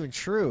 That's not even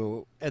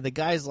true. And the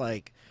guy's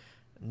like,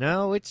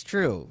 no, it's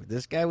true.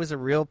 This guy was a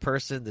real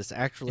person. This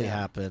actually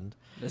happened.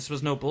 This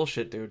was no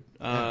bullshit, dude.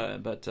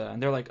 But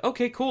and they're like,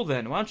 okay, cool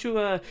then. Why don't you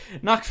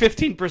knock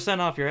 15%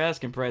 off your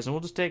asking price and we'll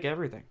just take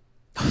everything.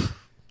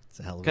 It's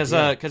a hell of a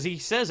deal. Because he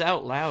says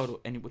out loud,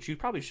 and which you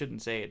probably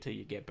shouldn't say until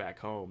you get back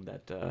home,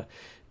 that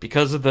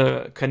because of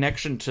the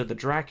connection to the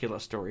Dracula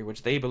story,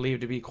 which they believe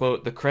to be,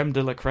 quote, the creme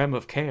de la creme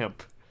of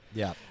camp.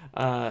 Yeah.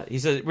 He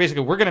says,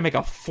 basically, we're going to make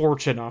a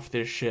fortune off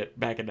this shit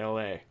back in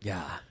L.A.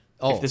 Yeah.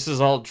 If this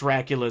is all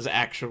Dracula's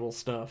actual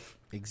stuff.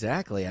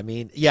 Exactly. I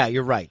mean, yeah,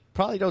 you're right.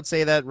 Probably don't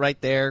say that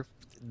right there.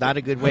 Not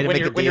a good way to make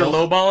a deal. When you're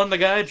lowballing the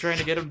guy, trying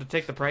to get him to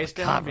take the price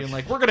down, being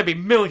like, we're going to be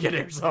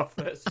millionaires off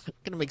this.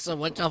 Going to make so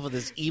much off of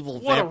this evil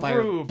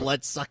vampire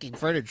blood-sucking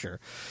furniture.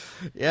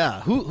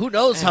 Yeah, who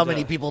knows how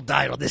many people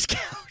died on this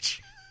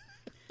couch.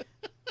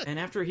 And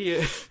after he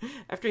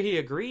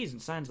agrees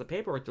and signs the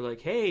paperwork, they're like,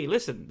 hey,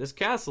 listen, this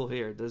castle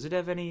here, does it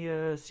have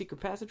any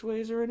secret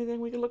passageways or anything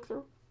we can look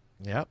through?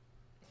 Yep.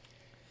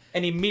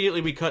 And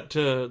immediately we cut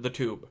to the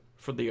tube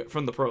from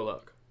the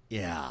prologue.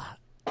 Yeah.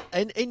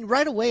 And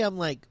right away I'm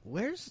like,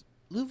 where's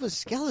Luva's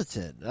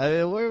skeleton? I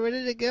mean, where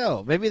did it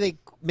go?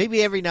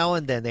 Maybe every now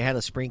and then they had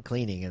a spring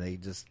cleaning and they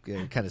just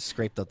kind of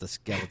scraped out the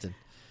skeleton.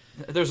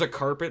 There's a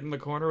carpet in the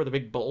corner with a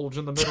big bulge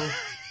in the middle.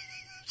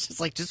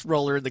 just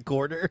roll her in the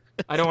corner.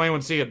 I don't want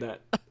anyone seeing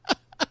that.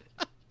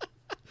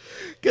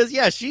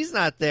 Because, she's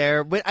not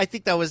there. But I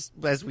think that was,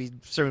 as we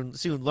soon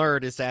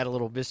learned, is to add a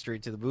little mystery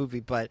to the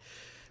movie. But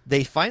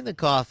they find the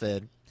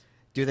coffin.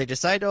 Do they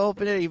decide to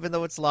open it even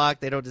though it's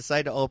locked? They don't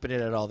decide to open it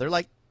at all. They're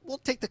like, we'll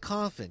take the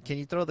coffin. Can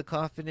you throw the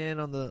coffin in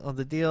on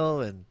the deal?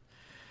 And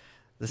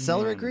the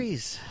seller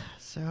agrees.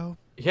 So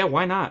yeah,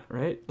 why not,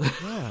 right?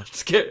 Yeah.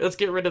 let's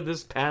get rid of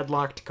this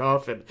padlocked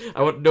coffin.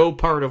 I want no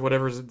part of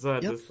whatever's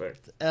inside this thing.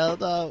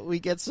 And we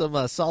get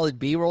some solid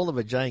B-roll of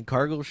a giant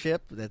cargo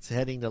ship that's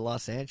heading to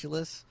Los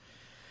Angeles.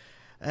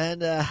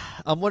 And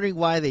I'm wondering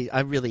why I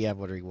really am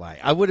wondering why.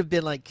 I would have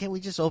been like, can we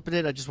just open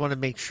it? I just want to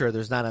make sure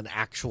there's not an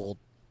actual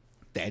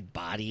dead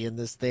body in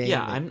this thing.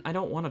 Yeah, I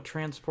don't want to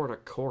transport a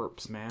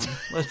corpse, man.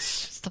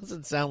 This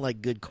doesn't sound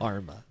like good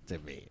karma to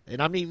me.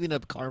 And I'm not even a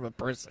karma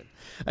person.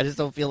 I just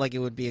don't feel like it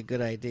would be a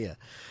good idea.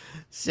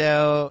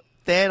 So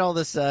then all of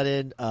a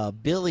sudden,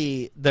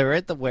 Billy, they're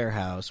at the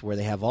warehouse where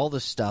they have all the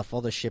stuff,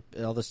 all the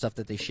stuff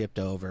that they shipped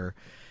over.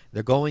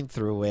 They're going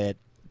through it.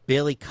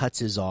 Billy cuts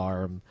his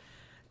arm.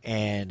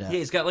 And yeah,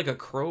 he's got like a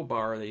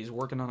crowbar that he's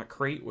working on a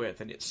crate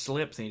with, and it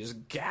slips, and he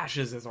just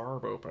gashes his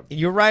arm open. And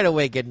you're right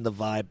away getting the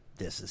vibe.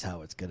 This is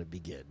how it's gonna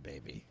begin,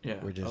 baby. Yeah.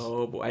 We're just,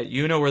 oh boy,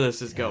 you know where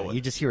this is going.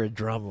 You just hear a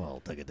drum roll.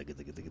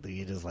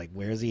 You're just like,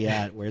 where's he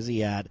at? Where's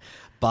he at?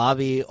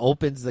 Bobby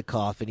opens the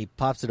coffin. He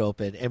pops it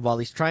open, and while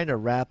he's trying to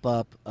wrap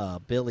up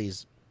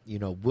Billy's,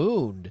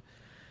 wound,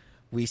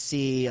 we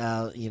see,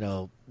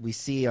 we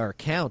see our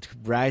Count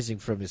rising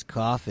from his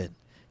coffin.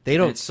 They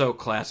don't. It's so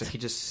classic. He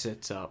just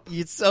sits up.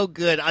 It's so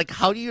good. Like,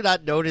 how do you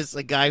not notice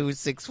a guy who's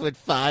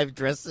 6'5"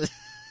 dressed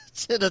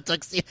in a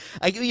tuxedo?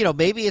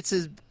 Maybe it's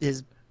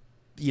his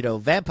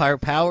vampire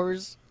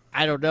powers.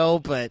 I don't know,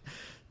 but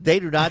they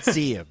do not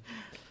see him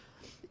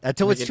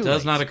until it's too late. It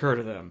does not occur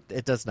to them.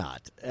 It does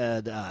not.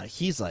 And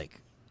he's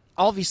like,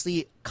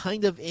 obviously,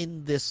 kind of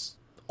in this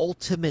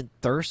ultimate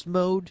thirst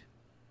mode.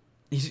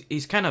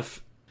 He's kind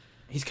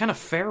of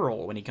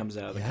feral when he comes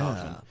out of the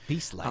coffin.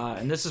 Beast-like.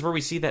 And this is where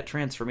we see that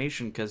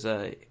transformation, because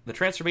the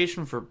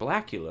transformation for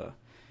Blacula,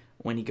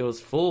 when he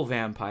goes full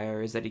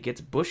vampire, is that he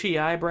gets bushy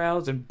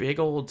eyebrows and big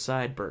old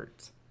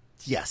sideburns.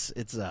 Yes,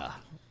 it's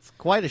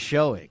quite a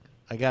showing,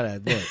 I gotta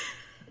admit.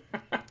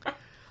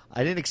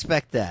 I didn't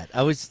expect that.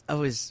 I was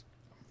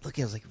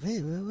looking, I was like,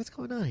 wait, what's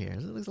going on here?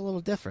 It looks a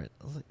little different.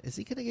 I was like, is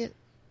he gonna get...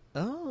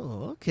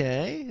 Oh,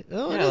 okay.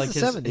 Oh, yeah, it is the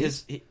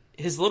 70s.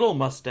 His little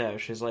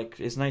mustache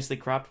is nicely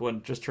cropped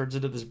one, just turns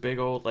into this big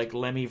old like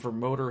Lemmy from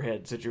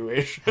Motorhead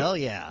situation. Hell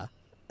yeah.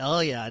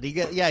 And he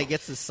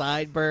gets the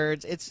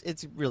sideburns.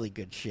 It's really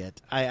good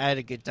shit. I had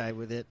a good time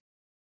with it.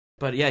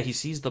 But yeah, he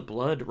sees the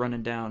blood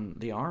running down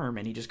the arm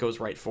and he just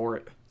goes right for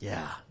it.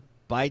 Yeah.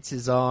 Bites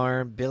his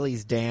arm,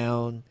 Billy's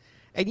down.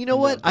 And you know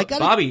what?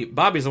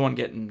 Bobby's the one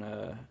getting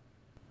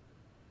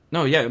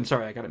No, yeah, I'm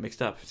sorry, I got it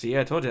mixed up. See,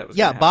 I told you that was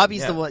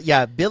Bobby's the one.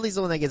 Yeah, Billy's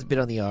the one that gets bit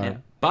on the arm. Yeah.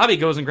 Bobby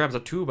goes and grabs a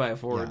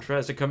 2x4 and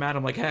tries to come at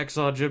him like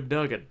Hacksaw Jim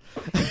Duggan.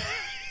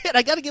 And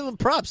I got to give him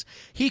props.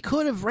 He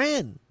could have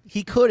ran.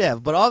 He could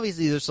have, but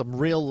obviously there's some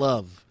real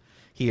love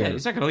here. Yeah,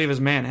 he's not going to leave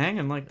his man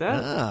hanging like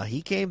that.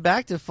 He came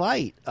back to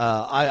fight.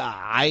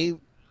 I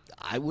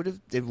would have.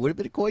 It would have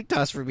been a coin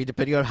toss for me,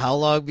 depending on how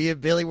long me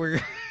and Billy were.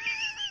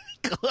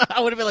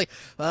 I would have been like,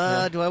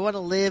 do I want to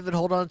live and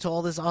hold on to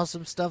all this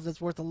awesome stuff that's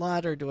worth a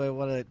lot, or do I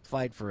want to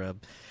fight for him?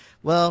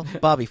 Well,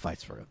 Bobby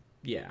fights for him.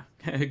 Yeah.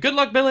 Good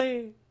luck,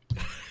 Billy.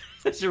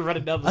 As you're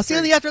running down the I'll see you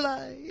in the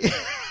afterlife.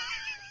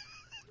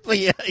 But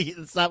yeah,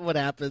 it's not what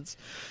happens.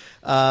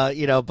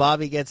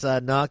 Bobby gets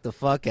knocked the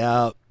fuck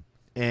out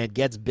and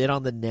gets bit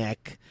on the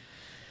neck.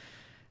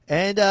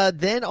 And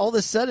then all of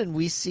a sudden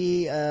we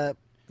see...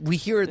 we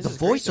hear the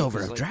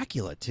voiceover of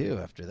Dracula, too,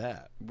 after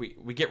that.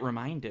 We get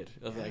reminded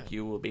of,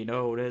 you will be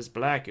known as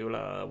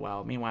Blacula.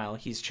 While meanwhile,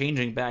 he's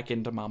changing back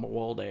into Mama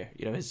Walde.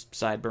 His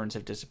sideburns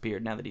have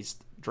disappeared now that he's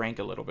drank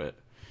a little bit.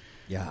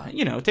 Yeah.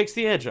 It takes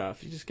the edge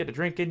off. You just get a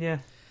drink in you.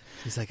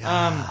 He's like,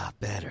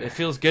 better. It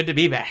feels good to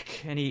be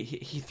back. And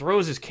he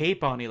throws his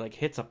cape on. He,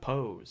 hits a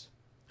pose.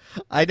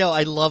 I know.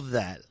 I love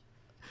that.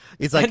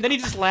 He's like, and then he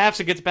just laughs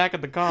and gets back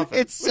in the coffin.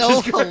 It's so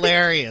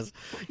hilarious.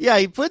 Yeah,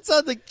 he puts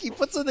on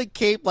the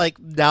cape like,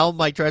 now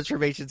my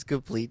transformation's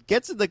complete.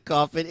 Gets in the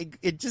coffin.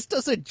 It just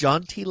does a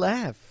jaunty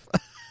laugh.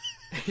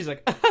 He's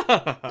like,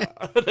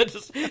 then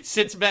just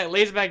sits back,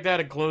 lays back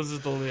down, and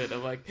closes the lid.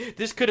 I'm like,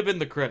 this could have been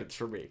the credits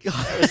for me.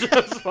 I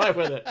was fine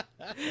with it.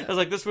 I was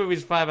like, this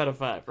movie's 5 out of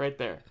 5 right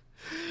there.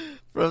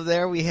 From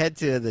there, we head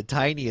to the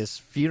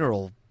tiniest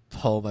funeral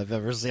home I've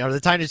ever seen, or the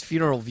tiniest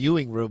funeral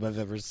viewing room I've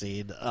ever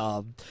seen.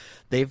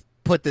 They've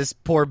put this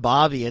poor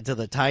Bobby into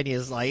the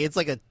tiniest, it's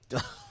like a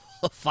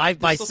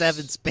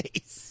 5x7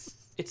 space.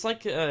 It's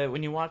like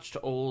when you watched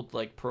old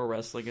pro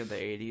wrestling in the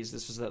 80s.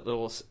 This was that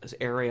little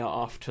area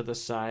off to the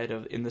side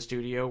in the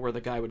studio where the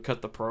guy would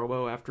cut the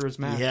promo after his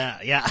match.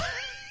 Yeah.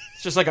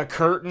 It's just like a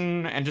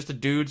curtain and just a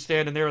dude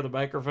standing there with a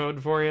microphone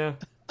for you.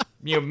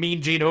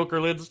 Mean Gene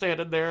Okerlund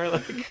standing there.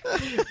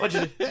 Why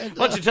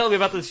don't you tell me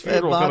about this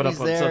funeral coming up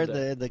on there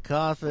Sunday? in the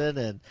coffin,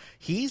 and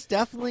he's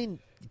definitely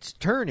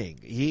turning.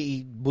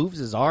 He moves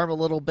his arm a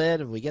little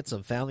bit, and we get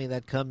some family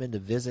that come in to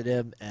visit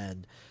him,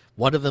 and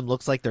one of them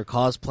looks like they're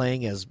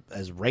cosplaying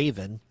as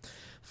Raven.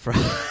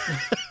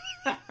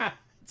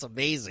 It's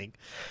amazing.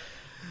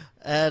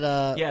 And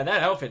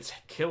that outfit's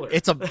killer.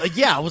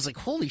 I was like,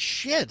 holy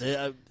shit!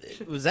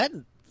 Was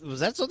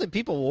that something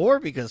people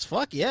wore? Because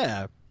fuck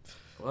yeah.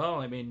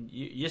 Well, I mean,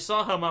 you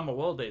saw how Mama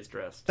Walde's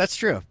dressed. That's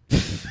true.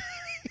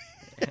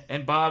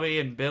 And Bobby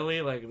and Billy,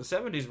 the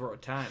 70s were a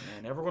time,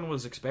 man. Everyone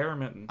was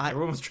experimenting.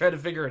 Everyone was trying to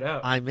figure it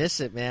out. I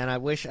miss it, man. I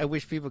wish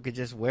people could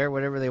just wear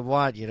whatever they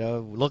want,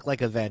 look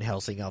like a Van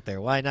Helsing out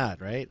there. Why not,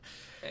 right?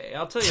 Hey,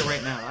 I'll tell you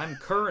right now, I'm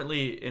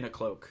currently in a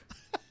cloak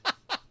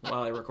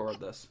while I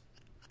record this.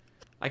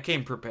 I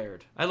came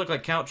prepared. I look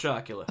like Count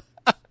Chocula.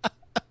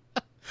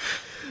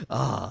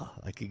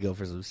 I could go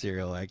for some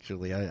cereal,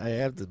 actually. I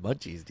have the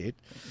munchies, dude.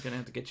 I'm going to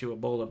have to get you a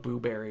bowl of Boo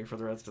Berry for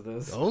the rest of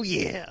this. Oh,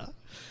 yeah.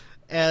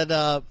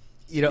 And,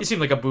 You seem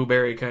like a Boo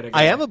Berry kind of guy.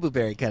 I am a Boo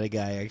Berry kind of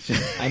guy, actually.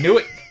 I knew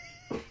it.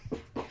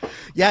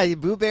 Yeah,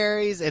 Boo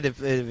Berries, and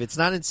if it's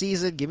not in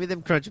season, give me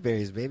them Crunch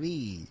Berries,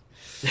 baby.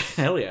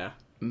 Hell yeah.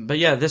 But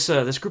yeah,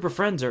 this group of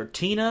friends are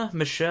Tina,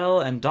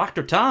 Michelle, and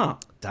Dr. Tom.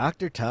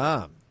 Dr.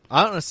 Tom.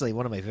 Honestly,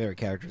 one of my favorite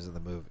characters in the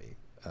movie.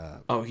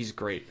 He's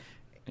great.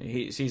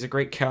 He's a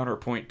great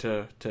counterpoint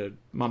to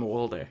Mama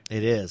Walde.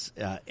 It is.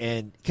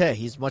 And okay,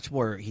 he's much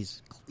more,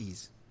 he's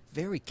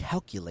very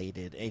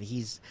calculated, and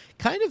he's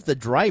kind of the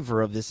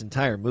driver of this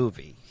entire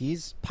movie.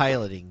 He's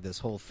piloting this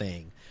whole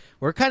thing.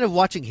 We're kind of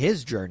watching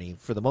his journey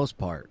for the most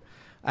part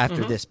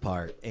after this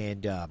part.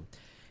 And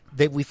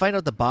we find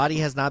out the body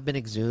has not been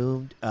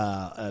exhumed,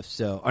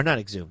 or not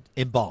exhumed,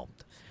 embalmed.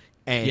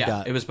 And,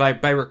 yeah, it was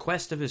by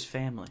request of his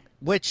family.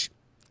 Which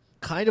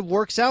kind of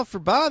works out for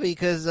Bobby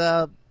because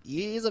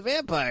he's a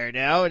vampire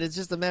now, and it's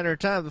just a matter of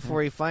time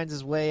before he finds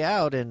his way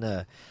out. And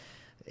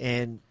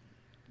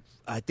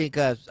I think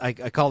I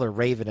call her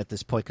Raven at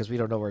this point because we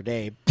don't know her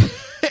name.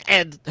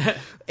 And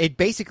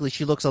basically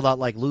she looks a lot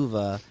like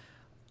Luva.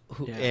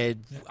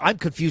 And I'm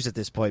confused at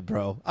this point,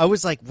 bro. I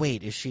was like,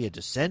 wait, is she a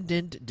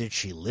descendant? Did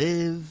she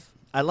live?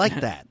 I like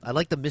that. I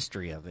like the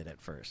mystery of it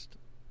at first.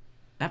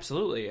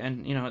 Absolutely.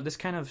 And, this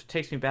kind of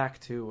takes me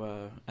back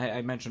to,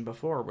 I mentioned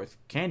before with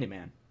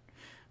Candyman,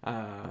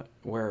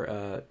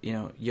 where,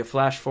 you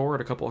flash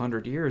forward a couple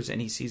hundred years and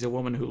he sees a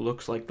woman who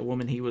looks like the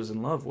woman he was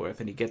in love with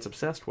and he gets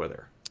obsessed with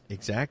her.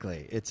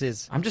 Exactly. It's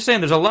his. I'm just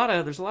saying there's a lot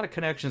of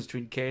connections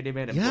between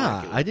Candyman and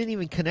Blacula. Blacula. I didn't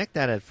even connect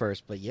that at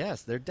first, but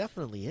yes, there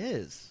definitely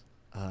is.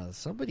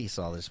 Somebody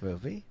saw this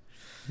movie.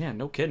 Yeah,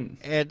 no kidding.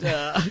 And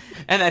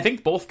and I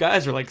think both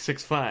guys are like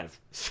 6'5".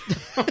 So,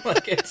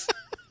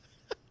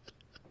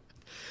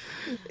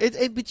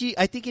 it's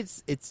I think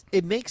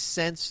it makes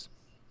sense,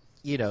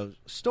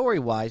 story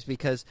wise,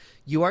 because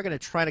you are going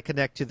to try to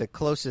connect to the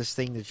closest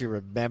thing that you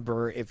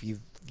remember if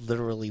you've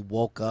literally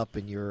woke up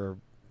and you're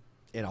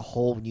in a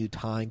whole new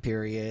time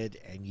period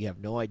and you have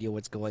no idea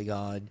what's going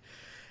on.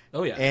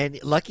 Oh yeah.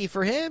 And lucky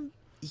for him,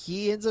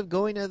 he ends up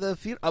going to the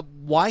funeral.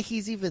 Why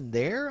he's even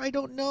there, I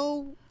don't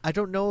know. I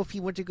don't know if he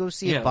went to go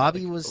see if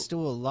Bobby was still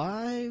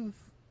alive.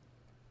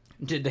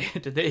 Did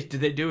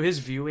they do his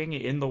viewing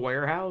in the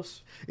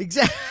warehouse?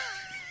 Exactly.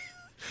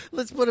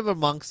 Let's put him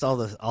amongst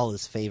all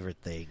his favorite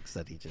things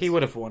that he just. He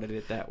would have wanted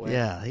it that way.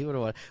 Yeah, he would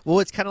have wanted. Well,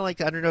 it's kind of like,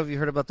 I don't know if you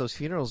heard about those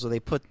funerals where they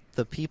put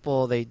the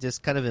people, they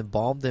just kind of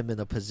embalm them in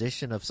a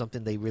position of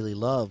something they really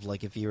love.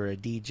 Like if you're a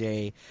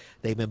DJ,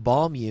 they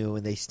embalm you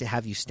and they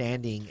have you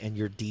standing and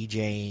you're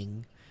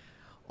DJing,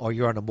 or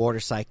you're on a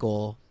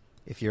motorcycle.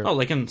 If you're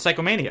like in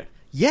Psychomania.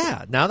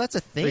 Yeah, now that's a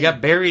thing. He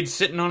got buried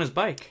sitting on his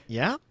bike.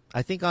 Yeah,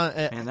 I think on.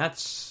 And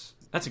that's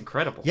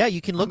incredible. Yeah,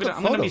 you can look up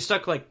I'm going to be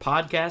stuck like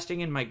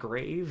podcasting in my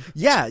grave.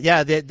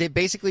 Yeah. They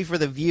basically, for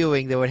the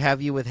viewing, they would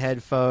have you with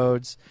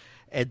headphones,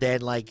 and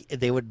then like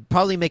they would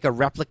probably make a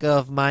replica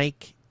of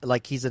Mike,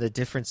 like he's in a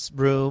different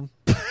room.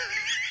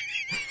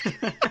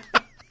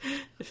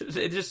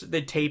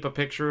 They tape a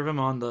picture of him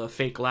on the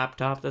fake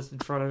laptop that's in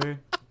front of you.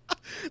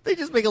 They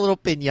just make a little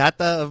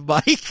piñata of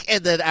Mike,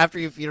 and then after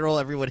your funeral,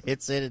 everyone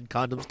hits it and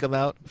condoms come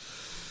out.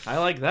 I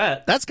like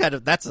that. That's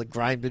a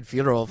grinded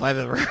funeral if I've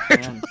ever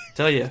heard. Man,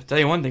 tell you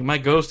one thing, my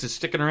ghost is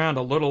sticking around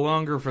a little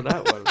longer for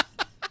that one.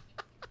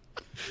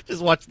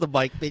 Just watch the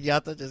Mike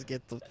piñata just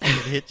get the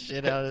hit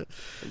shit out of it.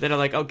 Then I'm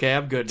like, okay,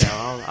 I'm good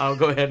now. I'll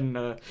go ahead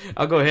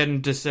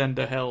and descend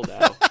to hell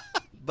now.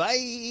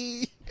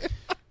 Bye.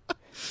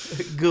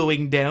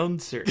 Going down,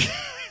 sir.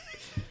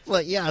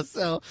 But yeah,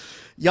 so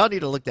y'all need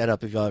to look that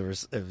up if y'all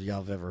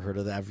have ever heard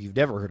of that. If you've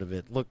never heard of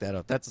it, look that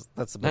up. That's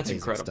amazing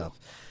incredible stuff.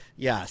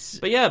 Yes.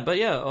 But yeah,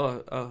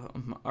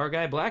 our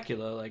guy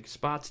Blacula like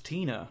spots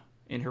Tina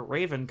in her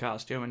Raven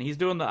costume, and he's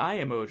doing the eye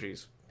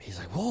emojis. He's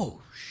like,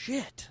 "Whoa,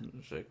 shit!"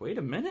 He's like, "Wait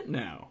a minute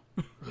now,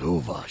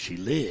 Luva, she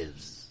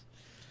lives."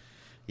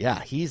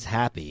 Yeah, he's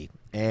happy,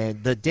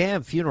 and the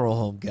damn funeral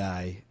home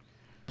guy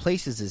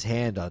places his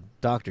hand on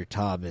Dr.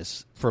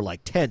 Thomas for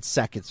like 10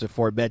 seconds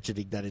before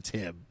mentioning that it's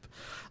him.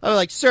 I'm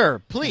like,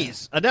 "Sir,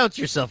 please announce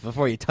yourself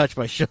before you touch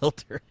my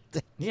shoulder."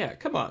 Yeah,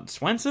 come on,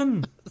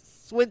 Swenson.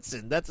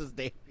 Swinson, that's his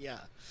name. Yeah.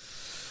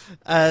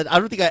 I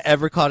don't think I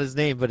ever caught his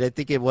name, but I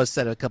think it was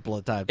said a couple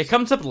of times. It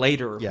comes up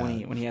later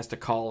when he has to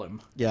call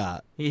him. Yeah.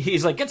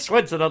 He's like, get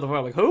Swenson on the phone.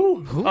 I'm like,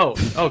 who?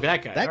 Oh,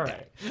 that guy. That All guy.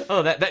 right.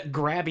 Oh, that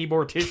grabby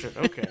mortician.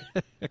 Okay.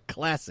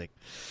 Classic.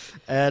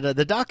 And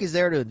the doc is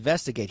there to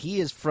investigate.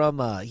 He is from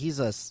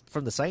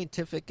from the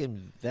Scientific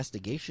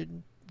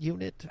Investigation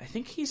Unit. I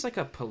think he's like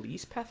a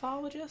police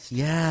pathologist.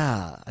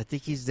 Yeah. I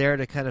think he's there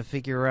to kind of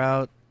figure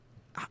out.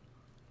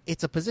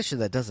 It's a position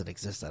that doesn't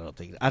exist, I don't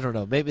think. I don't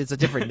know. Maybe it's a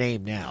different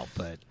name now,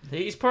 but...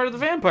 He's part of the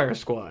vampire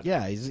squad.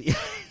 Yeah, he's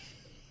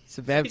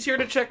He's here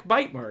to check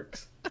bite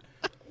marks.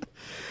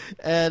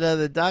 And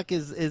the doc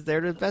is there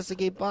to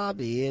investigate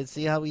Bobby and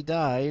see how he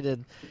died.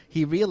 And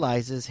he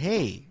realizes,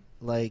 hey,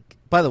 Like,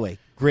 by the way,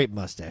 great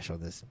mustache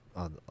on this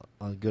on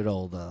good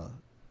old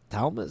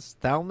Thalmus.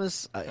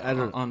 I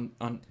don't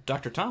on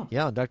Dr. Tom.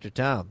 Yeah, on Dr.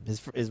 Tom.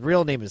 His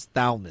real name is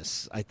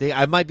Thalmus. I think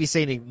I might be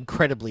saying it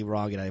incredibly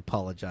wrong, and I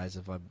apologize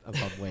if I'm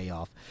way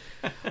off.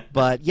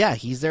 But yeah,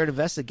 he's there to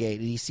investigate,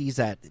 and he sees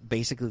that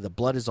basically the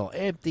blood is all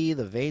empty,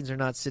 the veins are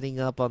not sitting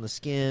up on the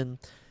skin.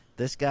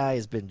 This guy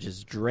has been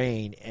just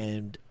drained,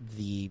 and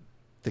the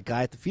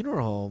guy at the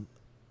funeral home,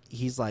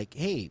 he's like,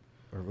 "Hey,"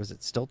 or was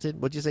it Stilton?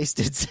 What'd you say,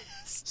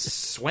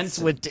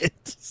 Swenson?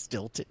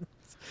 Stilton.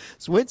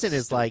 Swinson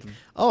is like,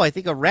 "Oh, I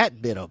think a rat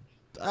bit him.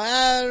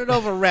 I don't know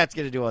if a rat's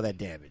going to do all that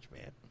damage,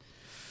 man."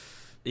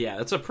 Yeah,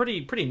 that's a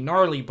pretty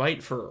gnarly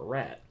bite for a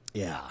rat.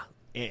 Yeah,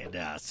 and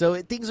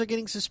so things are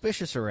getting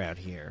suspicious around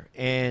here.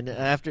 And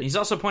after he's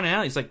also pointing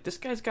out, he's like, "This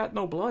guy's got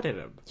no blood in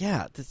him."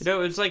 Yeah, you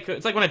know, it's like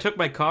when I took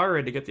my car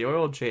in to get the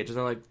oil change, and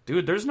they're like,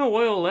 "Dude, there's no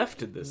oil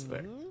left in this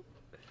thing."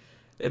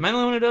 Am I the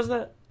one who does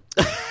that?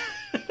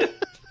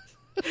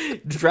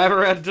 Drive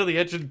around until the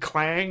engine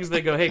clangs.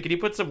 They go, "Hey, can you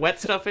put some wet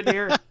stuff in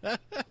here?"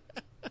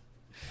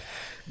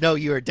 No,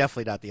 you are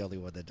definitely not the only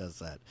one that does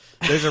that.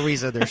 There's a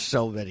reason there's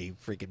so many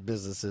freaking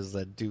businesses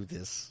that do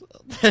this.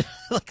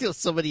 Like there's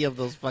so many of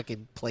those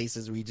fucking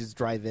places where you just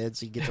drive in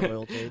so you get your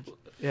oil change.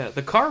 Yeah,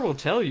 the car will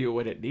tell you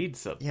when it needs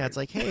something. Yeah, it's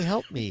like, "Hey,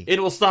 help me."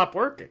 It will stop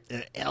working.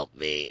 Help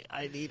me.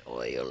 I need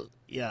oil.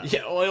 Yeah.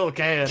 Yeah, oil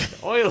can.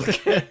 Oil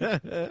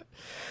can.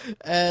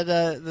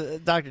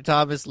 And Dr.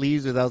 Thomas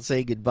leaves without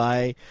saying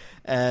goodbye.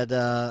 And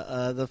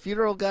the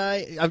funeral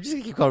guy, I'm just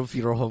going to keep calling him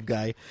funeral home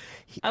guy.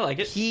 I like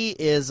it. He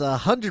is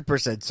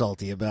 100%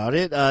 salty about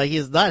it. He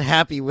is not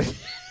happy with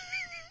him.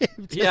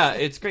 Yeah,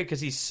 it's great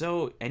because he's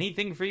so,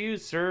 "Anything for you,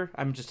 sir.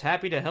 I'm just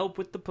happy to help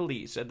with the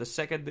police." And the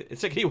second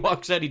he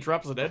walks in, he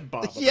drops an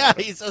N-bomb. Yeah,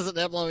 he says an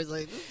N-bomb. He's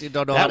like, "This dude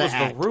don't know how to act."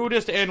 That was the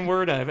rudest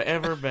N-word I've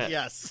ever met.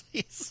 Yes.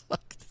 He's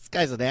like, this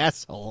guy's an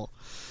asshole.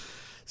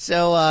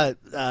 So,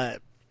 not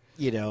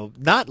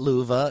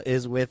Luva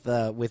is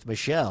with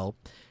Michelle,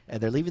 and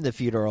they're leaving the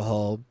funeral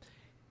home,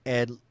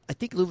 and I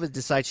think Luva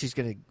decides she's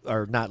going to,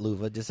 or not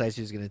Luva, decides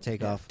she's going to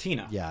take off.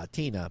 Tina. Yeah,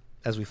 Tina,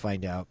 as we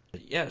find out.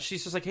 Yeah,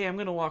 she's just like, "Hey, I'm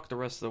going to walk the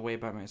rest of the way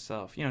by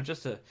myself. You know,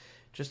 just a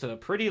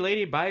pretty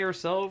lady by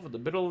herself in the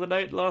middle of the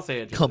night in Los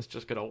Angeles.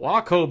 Just going to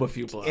walk home a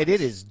few blocks." And it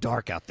is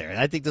dark out there. And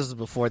I think this is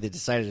before they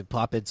decided to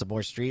pop in some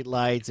more street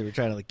lights. They were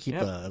trying to keep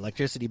the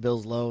electricity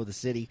bills low in the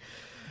city.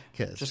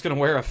 Just going to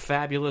wear a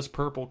fabulous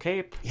purple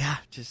cape. Yeah,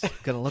 just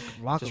going to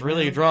walk just around.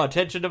 Really draw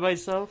attention to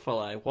myself while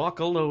I walk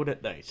alone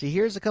at night. She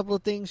hears a couple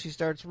of things. She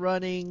starts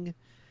running,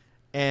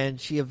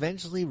 and she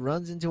eventually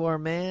runs into our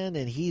man,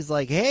 and he's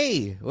like,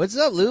 "Hey, what's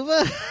up,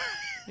 Luva?"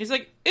 He's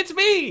like, "It's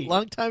me!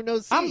 Long time no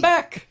see. I'm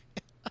back!"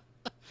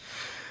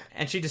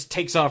 And she just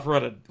takes off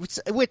running.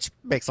 Which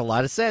makes a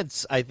lot of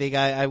sense. I think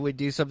I would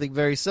do something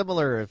very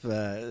similar if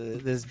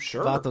this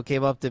Vato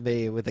came up to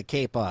me with a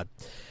cape on.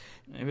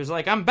 He was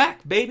like, "I'm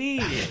back, baby."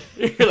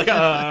 You're like,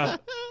 I'm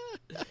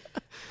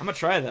gonna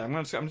try that.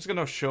 I'm just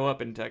gonna show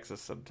up in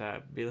Texas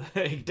sometime. Be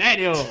like,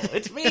 "Daniel,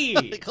 it's me."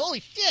 Like,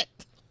 holy shit.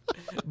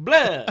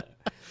 Blah.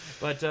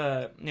 But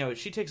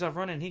she takes off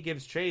running. He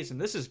gives chase,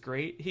 and this is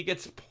great. He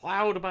gets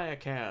plowed by a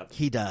cab.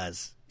 He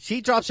does.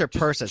 She drops her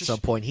purse at some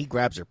point. He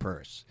grabs her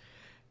purse.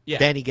 Yeah.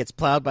 Then he gets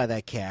plowed by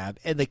that cab,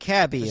 and the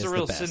cabbie is the best.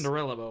 It's a real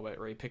Cinderella moment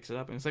where he picks it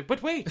up and he's like,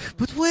 "But wait,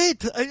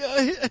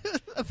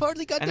 I've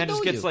hardly got to know you." And then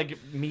just gets like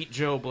Meet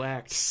Joe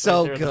Black.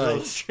 So right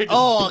good.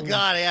 Oh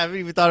God, I haven't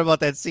even thought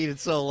about that scene in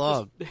so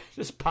long.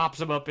 Just pops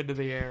him up into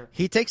the air.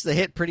 He takes the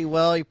hit pretty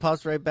well. He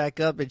pops right back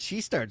up, and she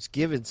starts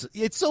giving.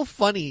 It's so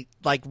funny,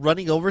 like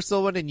running over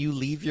someone and you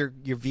leave your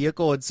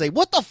vehicle and say,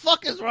 "What the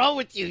fuck is wrong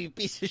with you, you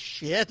piece of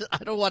shit? I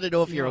don't want to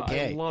know if you're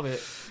okay." I love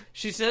it.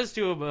 She says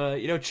to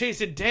him,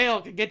 "Chasing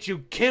Dale can get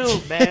you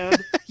killed, man."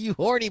 You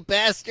horny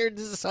bastard.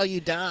 This is how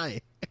you die.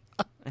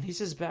 And he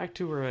says back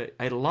to her,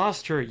 "I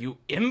lost her, you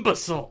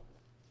imbecile."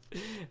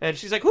 And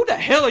she's like, "Who the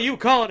hell are you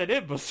calling an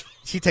imbecile?"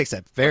 She takes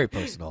that very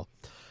personal.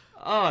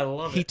 Oh, I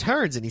love it. He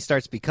turns and he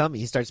starts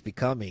becoming,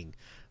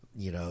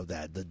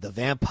 that the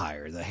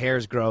vampire. The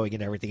hair's growing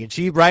and everything. And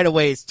she right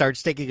away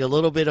starts taking a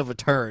little bit of a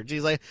turn.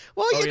 She's like,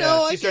 "Well, I get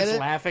it." She starts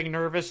laughing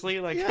nervously,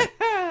 like,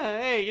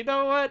 "Hey, you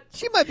know what?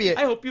 She might be.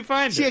 I hope you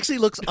find her." She actually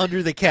looks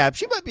under the cab.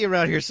 She might be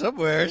around here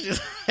somewhere. She's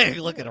like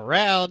looking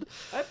around.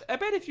 I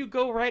bet if you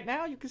go right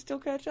now, you can still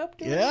catch up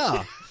to her.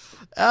 Yeah.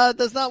 It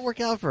does not work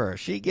out for her.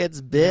 She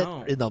gets bit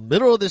in the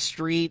middle of the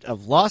street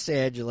of Los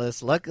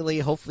Angeles. Luckily,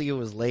 hopefully it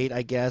was late,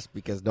 I guess,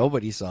 because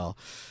nobody saw.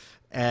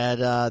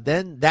 And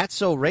then That's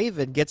So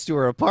Raven gets to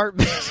her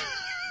apartment.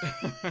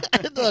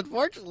 And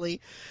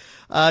unfortunately,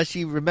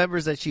 she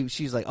remembers that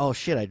she's like, "Oh,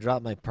 shit, I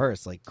dropped my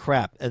purse. Like,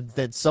 crap." And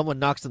then someone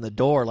knocks on the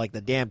door like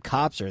the damn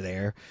cops are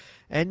there.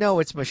 And no,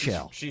 it's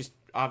Michelle. She's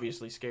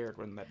obviously scared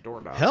when that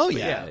door knocks. Hell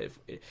yeah.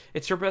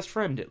 It's her best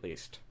friend, at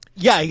least.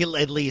 Yeah,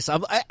 at least.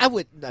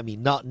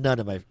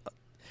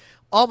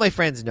 All my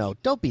friends know,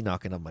 don't be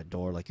knocking on my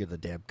door like you're the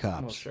damn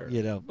cops. Well, sure.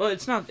 You know. Well,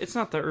 it's not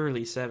the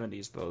early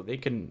 70s though. They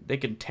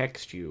can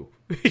text you.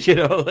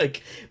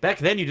 Like back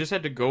then you just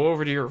had to go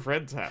over to your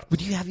friend's house. But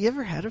have you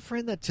ever had a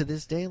friend that to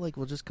this day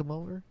will just come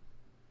over?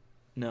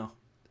 No.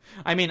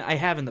 I mean, I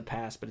have in the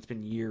past, but it's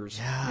been years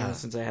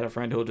since I had a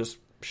friend who'll just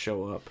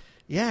show up.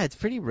 Yeah, it's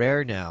pretty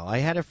rare now. I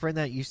had a friend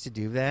that used to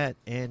do that,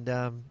 and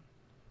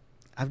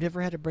I've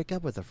never had to break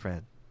up with a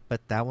friend,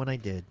 but that one I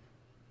did.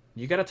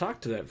 You got to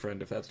talk to that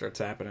friend if that starts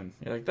happening.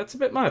 You're like, that's a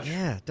bit much.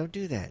 Yeah, don't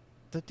do that.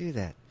 Don't do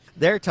that.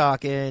 They're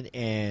talking,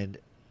 and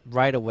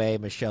right away,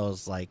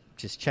 Michelle's like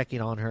just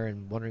checking on her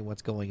and wondering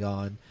what's going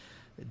on.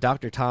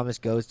 Dr. Thomas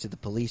goes to the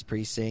police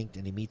precinct,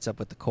 and he meets up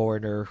with the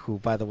coroner, who,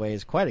 by the way,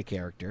 is quite a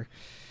character.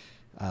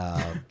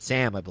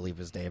 Sam, I believe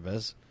his name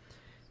is.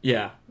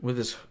 Yeah,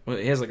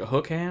 he has like a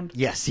hook hand.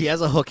 Yes, he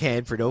has a hook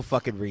hand for no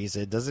fucking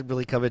reason. Doesn't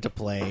really come into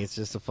play. It's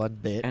just a fun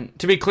bit. And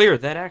to be clear,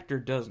 that actor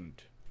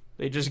doesn't.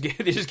 I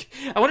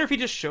wonder if he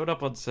just showed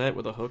up on set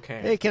with a hook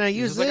hand. Hey, can I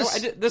use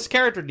this? Like, this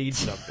character needs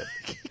something.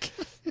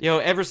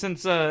 Ever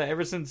since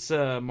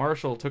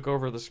Marshall took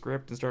over the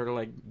script and started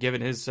like giving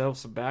himself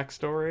some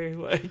backstory,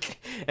 like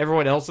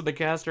everyone else in the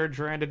cast are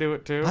trying to do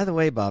it too. By the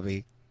way,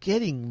 Bobby,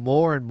 getting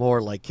more and more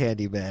like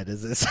Candyman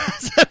is this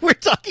we're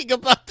talking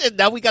about this.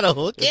 Now we got a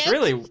hook hand?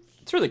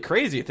 It's really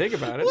crazy. Think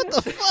about it. What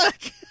the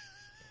fuck?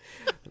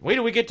 Wait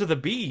till we get to the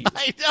bees.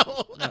 I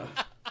know.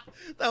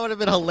 That would have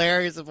been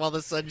hilarious if all of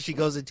a sudden she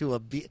goes into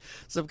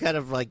some kind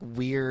of like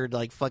weird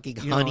like fucking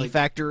honey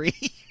factory.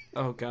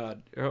 Oh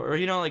god. Or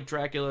like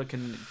Dracula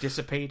can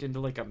dissipate into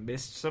like a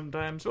mist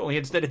sometimes. Only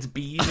instead it's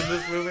bees in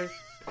this movie.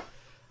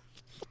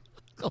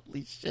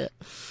 Holy shit.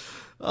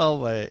 Oh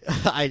my.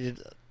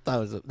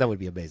 That would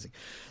be amazing.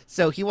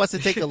 So he wants to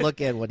take a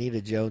look at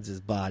Juanita Jones's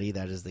body.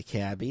 That is the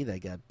cabbie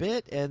that got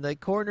bit. And the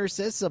coroner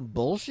says some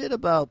bullshit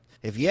about,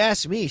 if you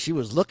ask me, she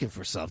was looking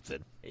for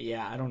something.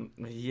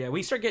 Yeah,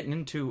 we start getting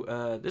into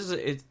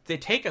they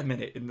take a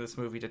minute in this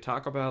movie to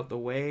talk about the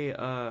way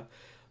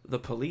the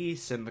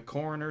police and the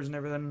coroners and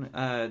everything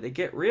they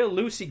get real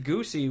loosey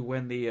goosey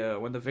when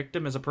the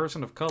victim is a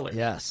person of color.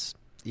 Yes.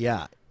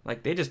 Yeah.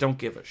 Like they just don't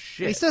give a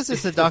shit. He says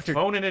this to Dr.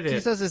 Phoning it in.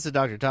 He says this to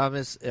Dr.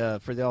 Thomas.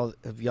 For all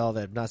of y'all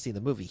that have not seen the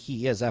movie,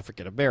 he is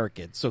African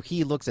American, so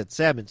he looks at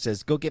Sam and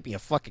says, "Go get me a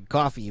fucking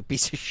coffee, you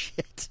piece of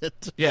shit."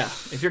 Yeah,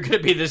 if you're gonna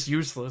be this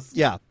useless.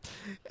 Yeah,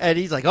 and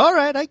he's like, "All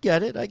right, I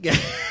get it."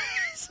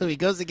 So he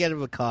goes to get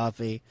him a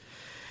coffee,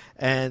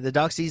 and the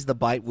doc sees the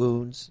bite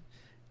wounds,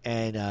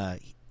 and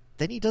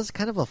then he does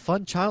kind of a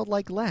fun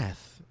childlike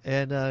laugh.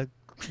 And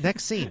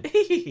next scene,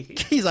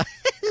 he's like,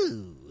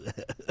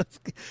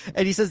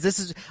 and he says, "This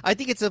is." I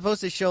think it's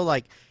supposed to show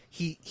like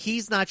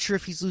he's not sure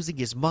if he's losing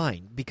his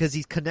mind because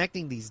he's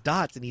connecting these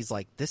dots, and he's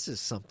like, "This is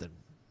something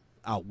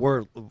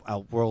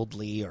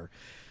outworldly or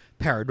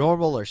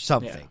paranormal or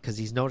something," because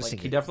he's noticing.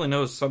 Like he definitely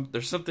knows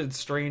there's something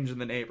strange in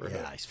the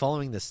neighborhood. Yeah, he's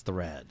following this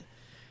thread.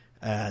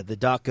 The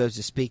doc goes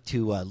to speak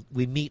to.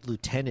 We meet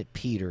Lieutenant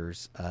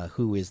Peters,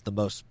 who is the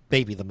most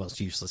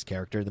useless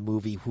character in the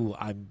movie. Who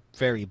I'm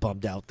very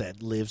bummed out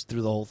that lives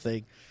through the whole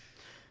thing.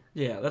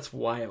 Yeah, that's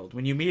wild.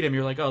 When you meet him,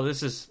 you're like, "Oh,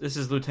 this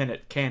is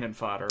Lieutenant Cannon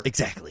fodder."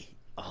 Exactly.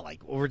 Oh,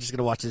 we're just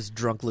gonna watch this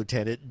drunk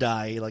lieutenant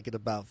die like in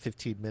about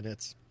 15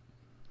 minutes.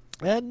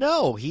 And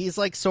no, he's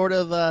like sort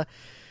of.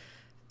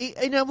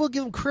 And I will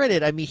give him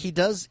credit. I mean, he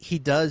does.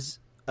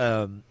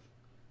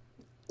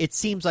 It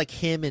seems like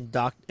him and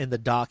the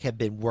doc have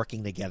been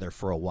working together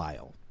for a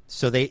while.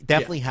 So they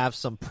definitely have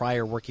some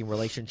prior working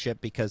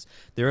relationship because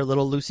they're a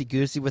little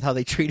loosey-goosey with how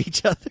they treat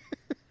each other.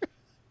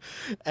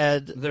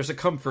 And there's a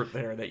comfort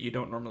there that you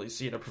don't normally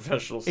see in a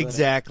professional setting.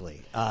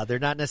 Exactly. They're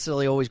not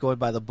necessarily always going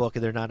by the book,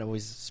 and they're not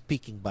always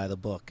speaking by the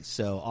book.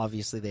 So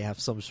obviously they have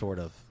some sort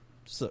of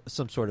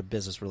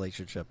business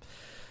relationship.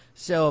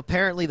 So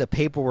apparently the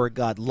paperwork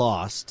got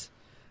lost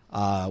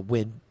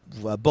when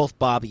both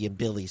Bobby and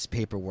Billy's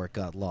paperwork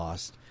got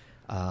lost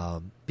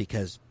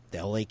because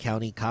the LA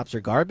County cops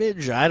are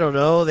garbage. I don't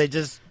know. They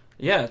just...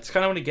 Yeah, it's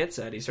kind of what he gets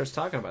at. He starts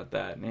talking about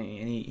that, and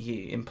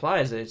he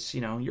implies that it's,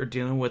 you're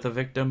dealing with a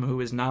victim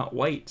who is not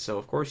white, so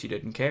of course you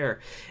didn't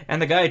care.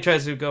 And the guy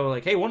tries to go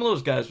like, hey, one of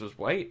those guys was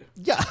white.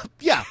 Yeah.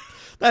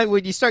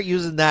 When you start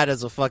using that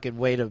as a fucking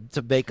way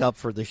to make up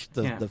for the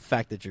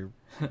fact that you're...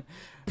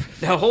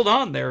 Now, hold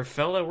on there,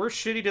 fella. We're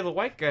shitty to the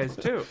white guys,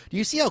 too. Do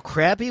you see how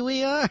crappy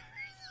we are?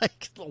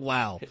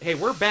 Wow. Hey,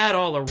 we're bad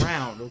all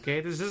around,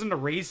 okay? This isn't a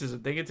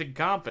racism thing, it's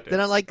incompetence.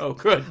 Then oh,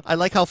 good. I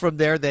like how from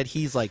there that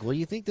he's like, well,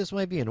 you think this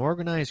might be an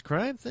organized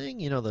crime thing?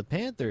 The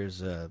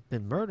Panthers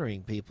been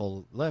murdering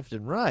people left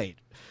and right.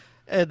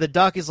 And the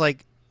doc is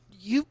like,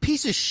 you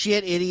piece of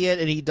shit, idiot.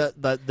 And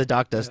the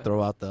doc does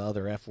throw out the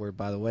other F word,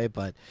 by the way,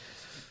 but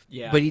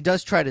he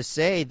does try to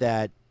say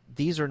that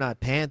these are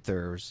not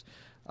Panthers.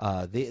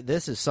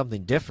 This is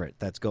something different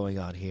that's going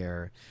on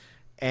here.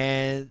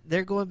 And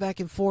they're going back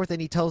and forth, and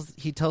he tells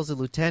the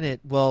lieutenant,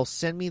 well,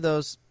 send me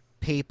those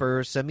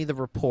papers, send me the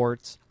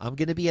reports. I'm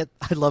going to be at...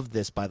 I love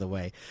this, by the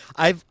way.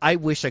 I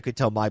wish I could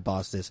tell my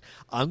boss this.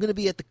 I'm going to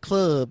be at the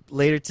club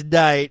later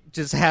tonight.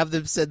 Just have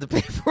them send the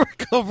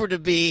paperwork over to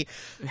me.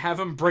 Have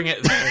them bring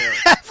it there.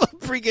 Have them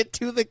bring it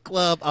to the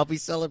club. I'll be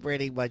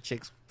celebrating my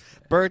chick's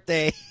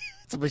birthday.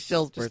 It's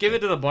Michelle's birthday. Just give it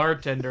to the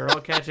bartender.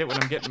 I'll catch it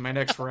when I'm getting my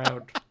next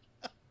round.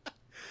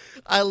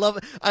 I love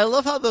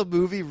how the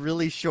movie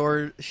really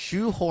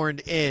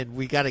shoehorned in.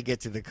 We got to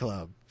get to the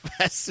club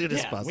as soon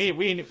as possible.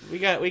 We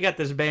got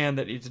this band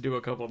that needs to do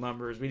a couple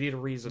numbers. We need a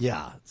reason.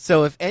 Yeah.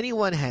 So if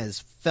anyone has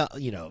felt,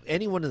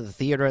 anyone in the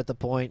theater at the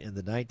point in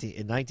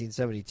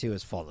 1972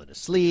 has fallen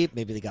asleep,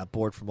 maybe they got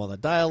bored from all the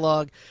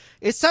dialogue,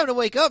 it's time to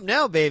wake up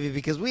now, baby,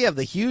 because we have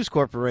the Hughes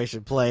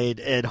Corporation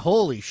played, and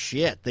holy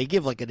shit, they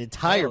give like an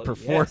entire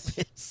performance.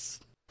 Yes.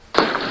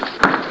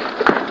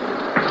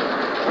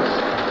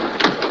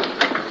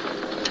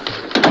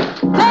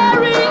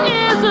 There he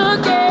is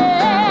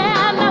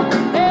again,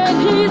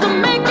 and he's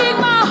making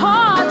my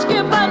heart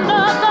skip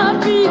another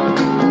beat.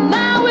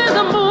 Now is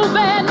a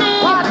moving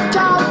in. Watch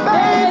out,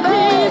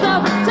 baby. He's a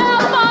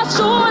Thalmus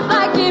short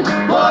like it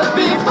was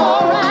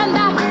before, and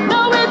I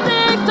know he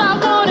thinks I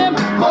want him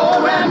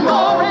more and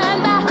more,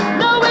 and I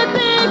know he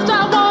thinks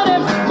I want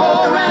him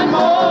more and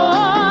more.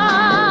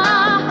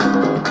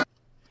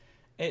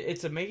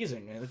 It's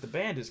amazing. The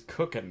band is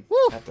cooking Woo.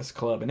 at this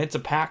club, and it's a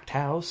packed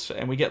house,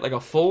 and we get like a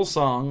full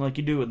song like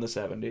you do in the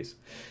 70s.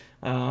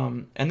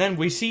 And then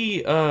we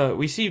see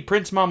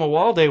Prince Mama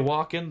Walde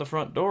walk in the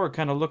front door,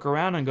 kind of look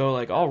around and go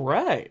like, all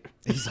right.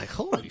 He's like,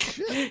 holy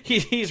shit.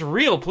 He's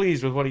real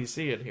pleased with what he's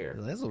seeing here.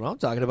 That's what I'm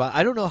talking about.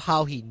 I don't know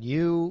how he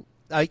knew.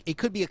 It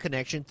could be a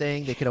connection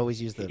thing. They could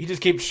always use He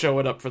just keeps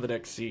showing up for the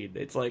next scene.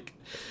 It's like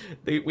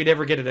we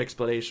never get an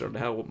explanation on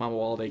how Mama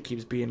Walde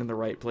keeps being in the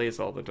right place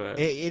all the time.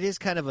 It is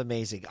kind of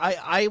amazing.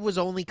 I was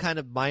only kind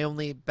of, my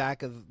only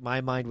back of my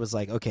mind was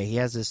like, okay, he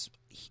has this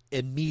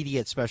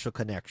immediate special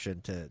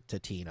connection to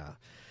Tina.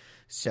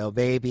 So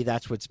maybe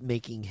that's what's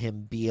making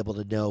him be able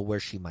to know where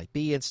she might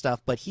be and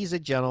stuff. But he's a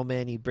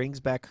gentleman. He brings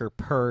back her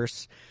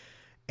purse,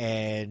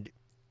 and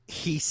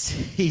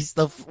he's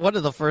one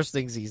of the first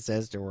things he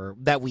says to her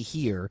that we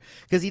hear,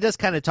 because he does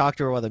kind of talk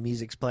to her while the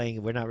music's playing,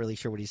 and we're not really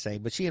sure what he's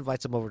saying. But she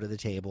invites him over to the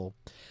table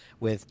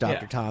with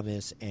Dr.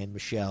 Thalmus and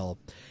Michelle,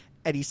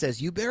 and he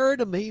says, "You bear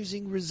an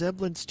amazing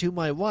resemblance to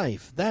my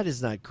wife. That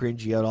is not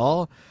cringy at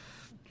all."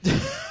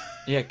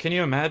 Yeah, can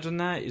you imagine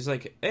that? He's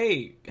like,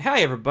 "Hey,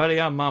 hi everybody,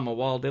 I'm Mama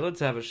Walde. Let's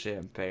have a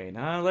champagne.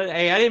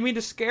 Hey, I didn't mean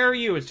to scare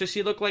you. It's just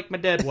you look like my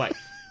dead wife."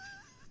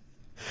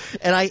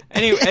 And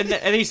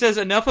he says,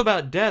 "Enough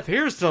about death.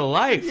 Here's to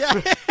life." Yeah.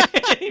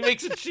 He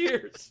makes a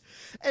cheers.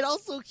 And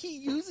also, he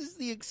uses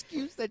the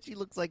excuse that she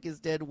looks like his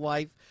dead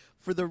wife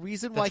for the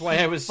reason why I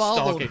he was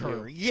followed stalking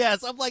her. you.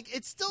 Yes, I'm like,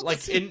 it's still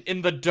Like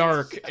in the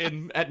dark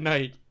at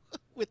night.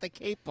 with a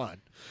cape on.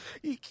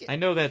 I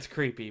know that's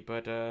creepy,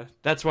 but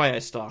that's why I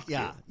stalked you.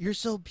 Yeah, you're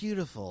so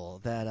beautiful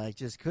that I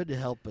just couldn't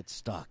help but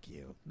stalk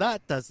you.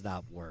 That does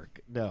not work.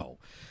 No.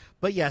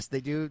 But yes,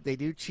 they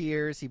do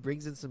cheers. He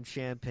brings in some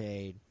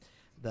champagne.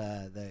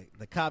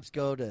 The cops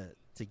go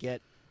to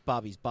get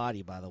Bobby's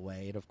body, by the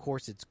way, and of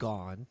course it's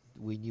gone.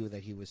 We knew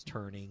that he was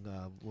turning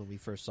when we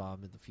first saw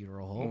him at the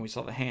funeral home. When we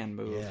saw the hand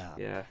move.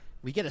 Yeah.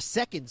 We get a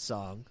second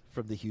song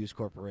from the Hughes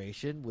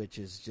Corporation, which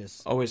is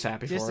just always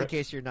happy for it. Just in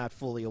case you're not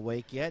fully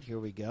awake yet, here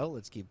we go.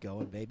 Let's keep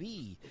going,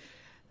 baby.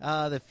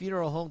 The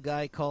funeral home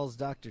guy calls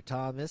Dr.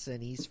 Thalmus,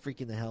 and he's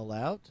freaking the hell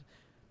out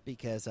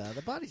because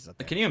the body's not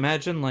there. Can you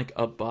imagine, like,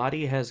 a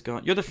body has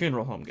gone... You're the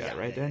funeral home guy,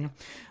 right, yeah.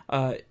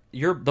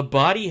 Daniel? The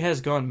body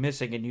has gone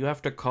missing, and you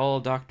have to call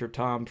Dr.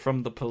 Tom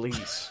from the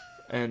police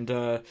and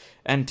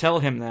tell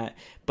him that.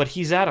 But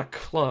he's at a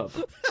club.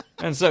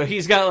 And so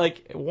he's got,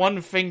 like,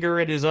 one finger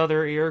in his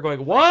other ear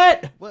going,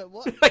 "What?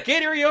 What? I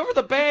can't hear you over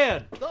the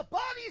band." The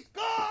body's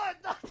gone!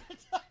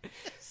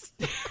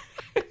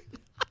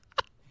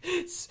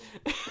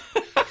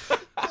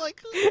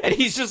 And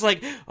he's just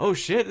like, "Oh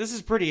shit, this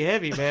is pretty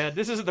heavy, man.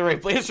 This isn't the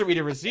right place for me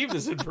to receive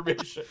this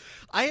information."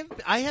 I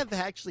have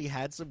actually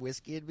had some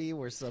whiskey in me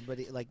where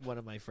somebody, like one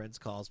of my friends,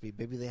 calls me.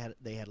 Maybe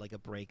they had like a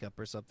breakup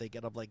or something,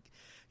 and I'm like,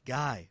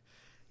 "Guy,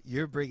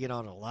 you're bringing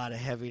on a lot of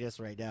heaviness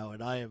right now,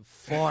 and I am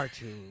far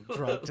too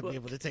drunk to be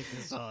able to take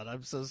this on.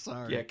 I'm so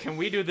sorry." Yeah, can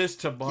we do this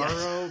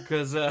tomorrow?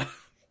 Because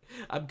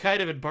I'm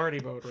kind of in party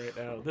mode right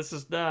now. This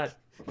is not...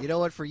 You know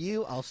what? For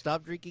you, I'll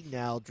stop drinking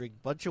now, drink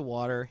a bunch of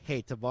water.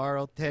 Hey,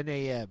 tomorrow, 10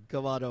 a.m.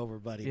 Come on over,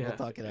 buddy. Yeah, we'll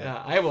talk it out.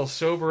 Yeah, I will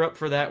sober up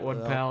for that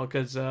one, pal,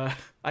 because I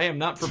am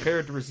not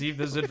prepared to receive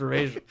this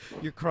information.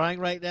 You're crying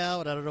right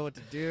now, and I don't know what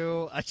to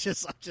do. I'm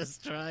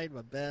just trying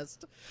my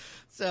best.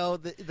 So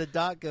the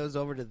doc goes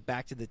over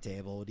back to the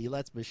table, and he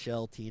lets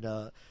Michelle,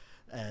 Tina,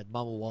 and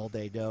Mama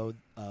Walde know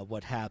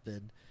what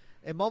happened.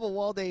 And Mama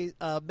Walde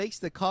makes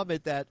the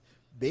comment that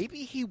maybe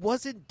he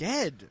wasn't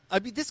dead. I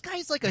mean, this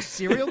guy's like a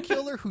serial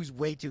killer who's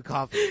way too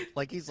confident.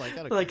 Like, he's like,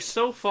 I don't like,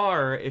 so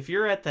far, if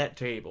you're at that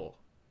table,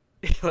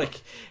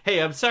 like, "Hey,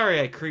 I'm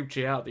sorry I creeped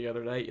you out the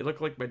other night. You look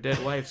like my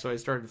dead wife, so I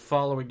started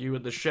following you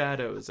in the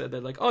shadows." And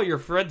then, like, "Oh, your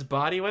friend's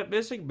body went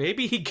missing?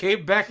 Maybe he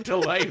came back to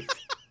life."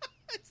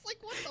 It's like,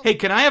 what the "Hey,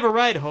 can I have a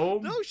ride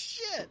home?" No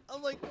shit.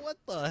 I'm like, what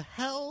the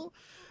hell?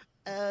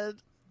 And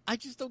I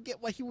just don't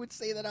get why he would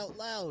say that out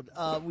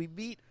loud. We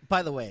meet,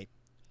 by the way,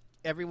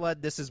 everyone,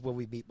 this is where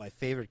we meet my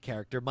favorite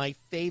character in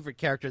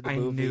the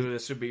movie. I knew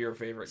this would be your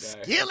favorite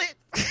guy. Skillet!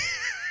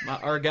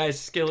 Our guy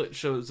Skillet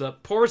shows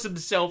up, pours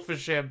himself a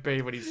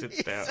champagne when he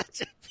sits down.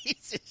 Such a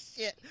piece of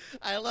shit.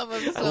 I love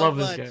him so I love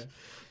much. this guy.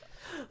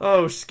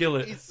 Oh,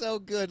 Skillet. He's so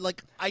good.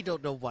 Like, I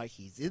don't know why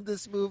he's in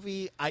this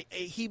movie.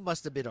 He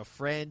must have been a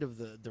friend of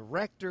the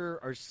director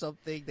or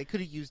something. They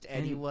could have used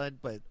anyone,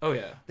 but oh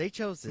yeah, they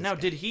chose this Now,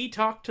 guy. did he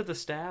talk to the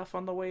staff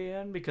on the way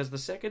in? Because the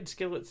second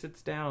Skillet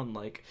sits down,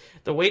 like,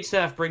 the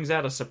waitstaff brings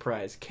out a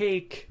surprise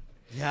cake.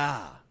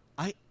 Yeah.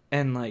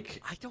 And,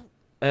 like, I don't...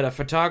 and a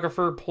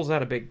photographer pulls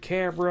out a big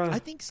camera. I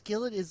think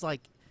Skillet is,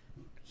 like,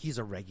 he's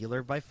a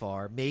regular by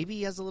far. Maybe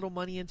he has a little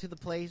money into the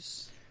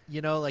place.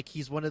 You know, like,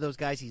 he's one of those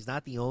guys, he's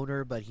not the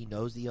owner, but he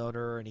knows the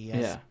owner, and he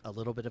has a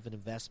little bit of an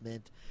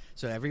investment.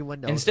 So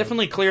everyone knows And it's him.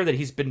 definitely clear that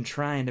he's been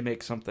trying to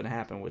make something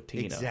happen with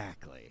Tina.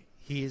 Exactly.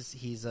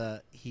 He's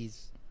a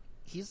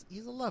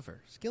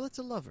lover. Skillet's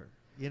a lover.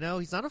 You know,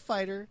 he's not a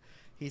fighter.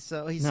 He's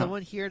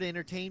someone here to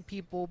entertain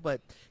people, but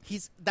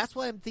that's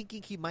why I'm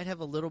thinking he might have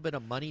a little bit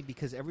of money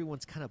because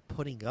everyone's kind of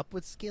putting up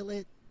with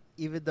Skillet,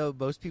 even though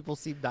most people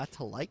seem not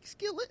to like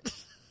Skillet.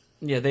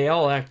 Yeah, they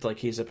all act like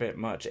he's a bit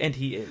much, and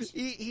he is.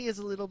 He is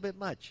a little bit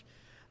much.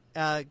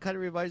 Kind of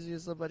reminds me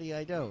of somebody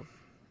I know.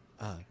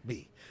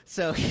 Me.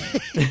 So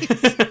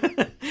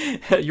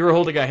you were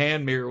holding a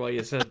hand mirror while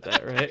you said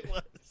that, right? I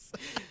was.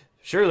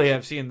 Surely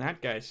I've seen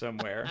that guy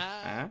somewhere.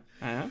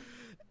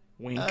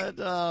 Wink.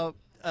 And,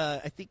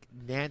 I think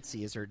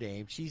Nancy is her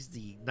name. She's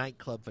the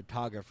nightclub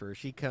photographer.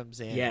 She comes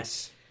in.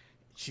 Yes.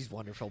 She's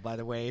wonderful, by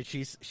the way. And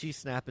she's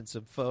snapping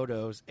some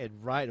photos, and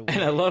right away.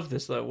 And I love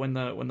this though. When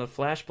the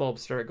flash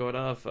bulbs start going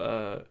off,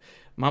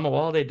 Mama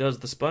Walde does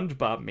the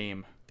SpongeBob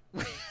meme.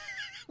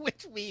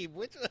 Which meme?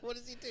 What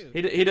does he do?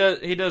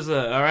 He does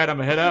all right, I'm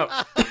gonna head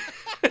out.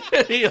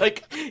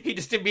 he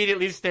just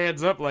immediately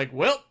stands up like,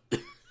 well.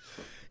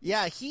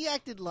 Yeah, he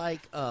acted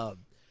like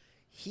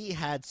he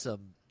had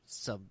some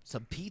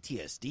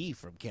PTSD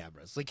from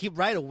cameras. Like, he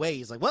right away,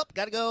 he's like, well,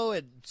 gotta go.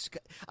 And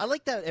I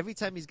like that every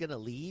time he's gonna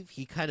leave,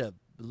 he kind of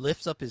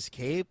lifts up his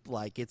cape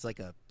like it's like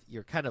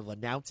you're kind of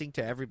announcing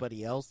to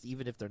everybody else,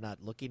 even if they're not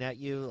looking at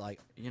you. Like,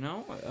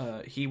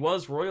 He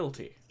was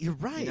royalty. You're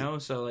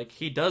right. So like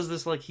he does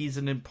this like he's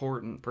an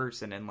important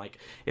person, and like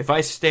if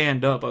I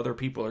stand up, other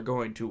people are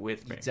going to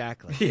with me.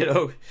 Exactly.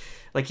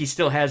 Like he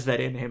still has that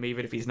in him,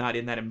 even if he's not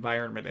in that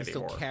environment he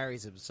anymore. still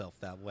carries himself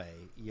that way.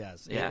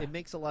 Yes. Yeah. It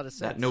makes a lot of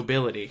sense. That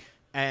nobility.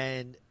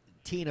 And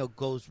Tina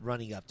goes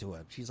running up to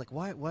him. She's like,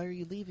 why are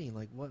you leaving?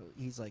 Like, what?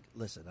 He's like,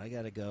 listen, I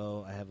gotta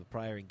go. I have a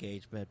prior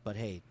engagement, but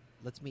hey,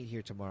 let's meet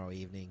here tomorrow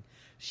evening.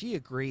 She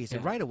agrees,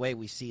 and right away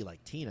we see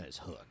like Tina is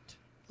hooked.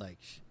 Like,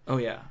 oh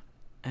yeah,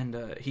 and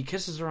he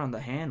kisses her on the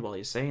hand while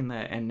he's saying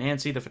that, and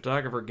Nancy, the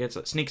photographer,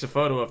 sneaks a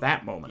photo of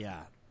that moment.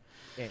 Yeah.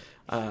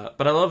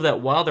 But I love that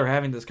while they're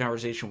having this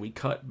conversation, we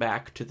cut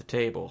back to the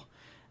table,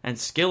 and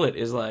Skillet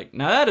is like,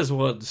 now that is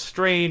one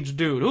strange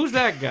dude. Who's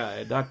that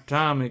guy? Dr.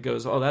 Tom, he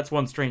goes, oh, that's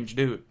one strange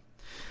dude.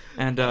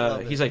 And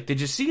he's like,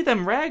 did you see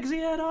them rags he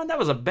had on? That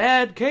was a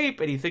bad cape.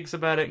 And he thinks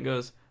about it and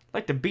goes, I'd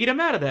like to beat him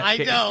out of that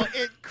cape. I know.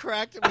 It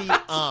cracked me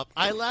up.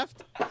 I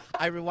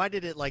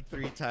rewinded it like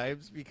 3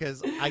 times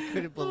because I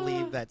couldn't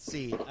believe that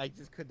scene. I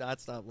just could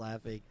not stop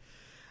laughing.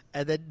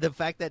 And then the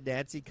fact that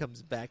Nancy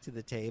comes back to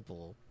the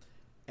table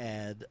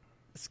and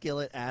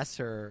Skillet asks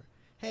her,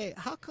 hey,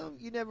 how come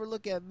you never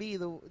look at me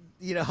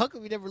how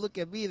come you never look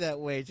at me that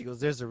way? And she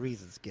goes, there's a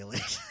reason,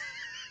 Skillet.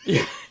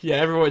 Yeah,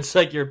 everyone's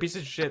like, you're a piece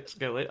of shit,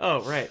 Skillet.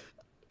 Oh, right.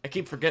 I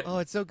keep forgetting. Oh,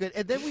 it's so good.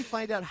 And then we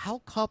find out how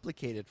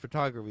complicated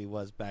photography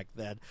was back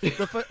then.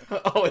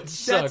 Oh, it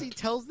sucked. Nancy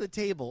tells the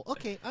table,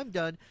 okay, I'm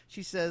done.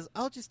 She says,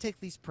 I'll just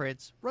take these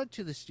prints, run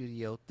to the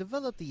studio,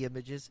 develop the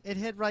images, and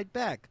head right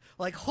back.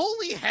 Like,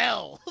 holy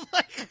hell.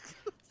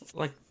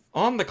 Like,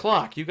 on the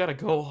clock, you got to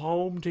go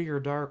home to your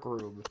dark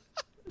room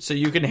so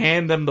you can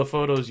hand them the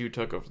photos you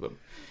took of them.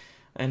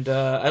 And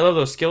I love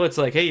those. Skillet's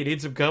like, hey, you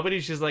need some company?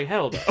 She's like,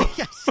 hell no.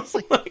 Yeah, she's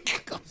like,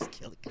 oh,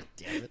 Skillet, God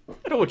damn it.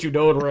 I don't want you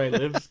knowing where I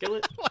live,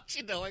 Skillet. I want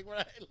you knowing where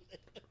I live.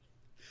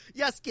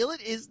 Yeah,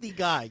 Skillet is the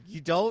guy. You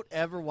don't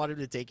ever want him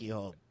to take you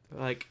home.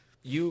 Like,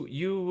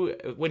 you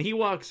when he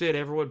walks in,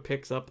 everyone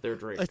picks up their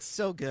drink. It's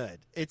so good.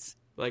 It's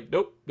like,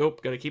 nope,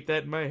 gotta keep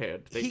that in my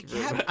head. Thank you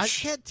very much. I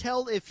can't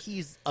tell if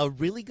he's a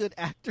really good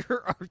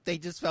actor or if they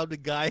just found a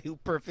guy who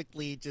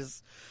perfectly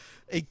just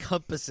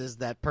encompasses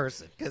that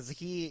person. Because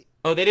he...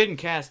 Oh, they didn't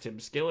cast him.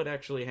 Skillet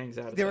actually hangs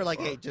out at They were that like,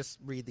 bar. hey, just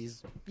read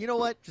these. You know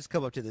what? Just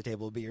come up to the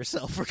table and be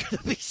yourself. We're going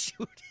to be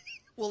shooting.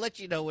 We'll let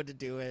you know when to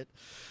do it.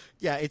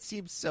 Yeah, it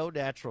seems so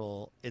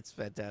natural. It's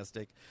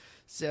fantastic.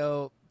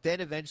 So then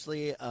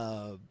eventually,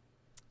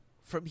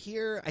 from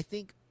here, I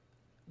think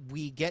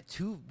we get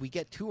to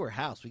her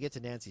house. We get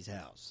to Nancy's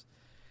house.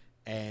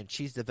 And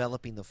she's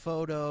developing the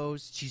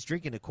photos. She's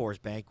drinking a Coors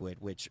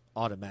Banquet, which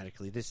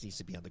automatically, this needs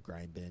to be on the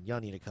grind bin. Y'all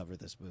need to cover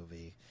this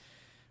movie.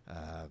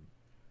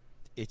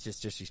 It's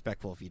just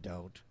disrespectful if you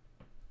don't.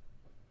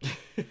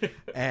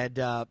 And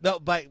no,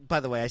 by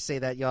the way, I say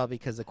that, y'all,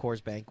 because the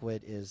Coors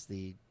Banquet is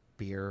the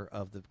beer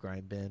of the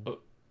grind bin. Oh,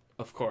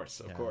 of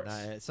course.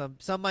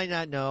 Some might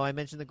not know. I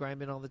mention the grind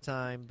bin all the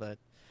time, but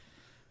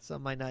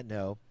some might not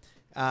know.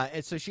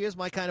 And so she is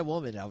my kind of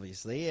woman,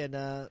 obviously,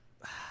 and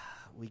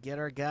we get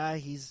our guy.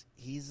 He's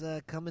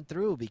coming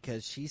through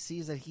because she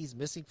sees that he's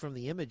missing from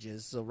the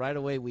images. So right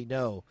away we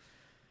know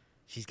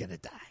she's gonna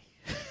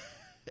die,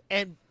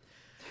 and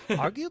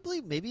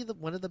arguably maybe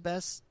one of the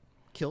best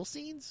kill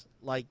scenes.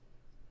 Like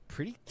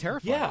pretty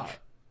terrifying. Yeah,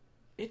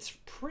 it's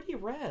pretty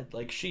rad.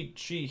 Like she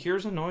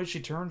hears a noise,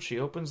 she turns, she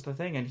opens the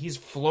thing, and he's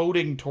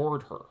floating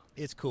toward her.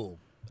 It's cool.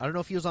 I don't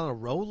know if he was on a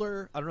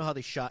roller. I don't know how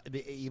they shot.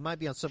 He might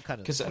be on some kind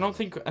of. Because I don't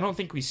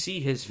think we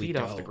see his feet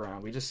off the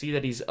ground. We just see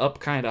that he's up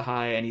kind of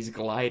high and he's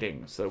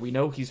gliding, so we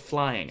know he's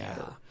flying at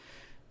her.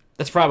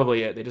 That's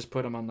probably it. They just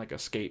put him on like a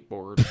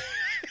skateboard.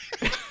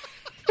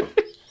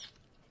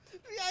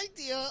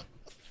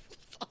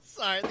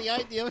 The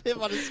idea of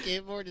him on a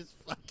skateboard is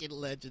fucking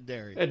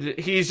legendary. And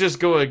he's just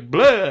going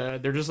blah.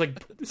 They're just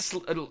like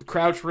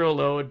crouched real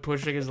low and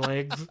pushing his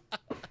legs.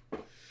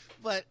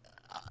 But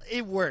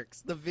it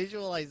works. The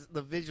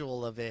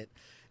visual of it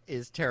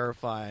is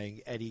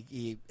terrifying, and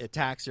he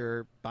attacks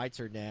her, bites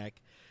her neck.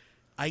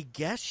 I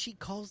guess she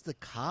calls the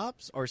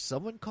cops, or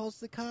someone calls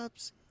the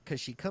cops,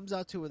 because she comes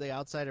out to the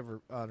outside of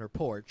on her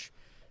porch.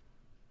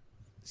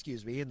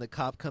 Excuse me, and the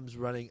cop comes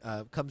running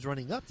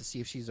up to see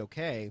if she's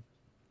okay.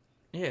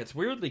 Yeah, it's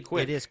weirdly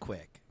quick. It is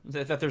quick.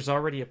 That there's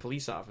already a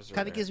police officer.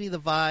 Kind of gives me the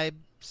vibe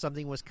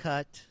something was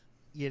cut,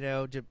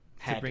 to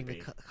bring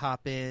the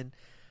cop in.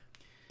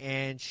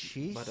 And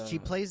she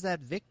plays that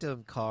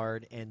victim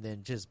card and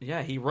then just...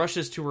 Yeah, he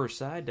rushes to her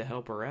side to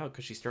help her out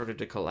because she started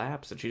to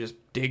collapse, and she just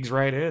digs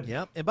right in.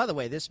 Yep. And by the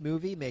way, this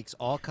movie makes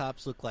all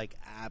cops look like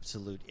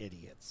absolute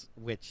idiots,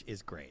 which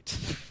is great.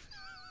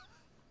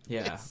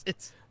 Yeah.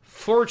 It's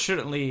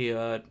Fortunately,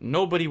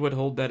 nobody would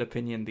hold that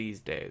opinion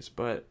these days,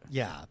 but...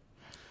 Yeah.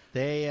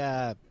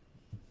 They're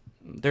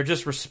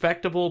just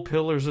respectable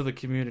pillars of the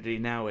community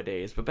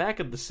nowadays. But back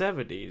in the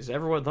 70s,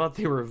 everyone thought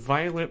they were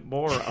violent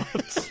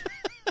morons.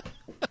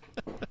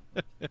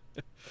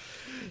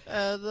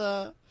 And,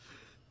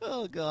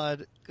 oh,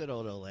 God. Good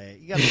old LA.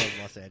 You gotta love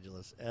Los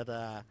Angeles.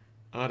 And,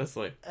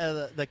 honestly.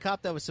 The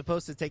cop that was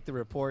supposed to take the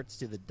reports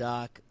to the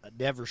doc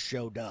never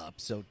showed up,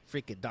 so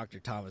freaking Dr.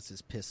 Thomas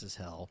is pissed as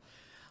hell.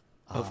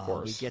 Of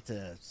course. We get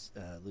to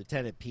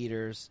Lieutenant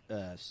Peters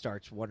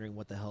starts wondering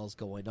what the hell's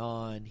going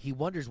on. He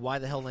wonders why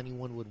the hell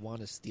anyone would want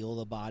to steal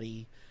the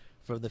body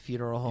from the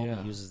funeral home.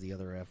 Yeah. He uses the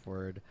other F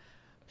word.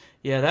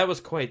 Yeah, that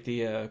was quite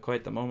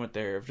the moment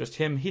there of just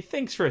him. He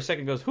thinks for a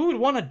second, goes, "Who would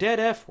want a dead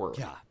F word?"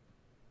 Yeah,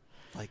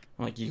 I'm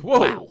like, whoa,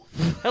 wow.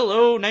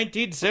 Hello,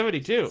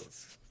 1972.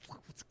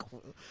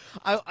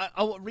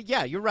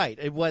 Yeah, you're right.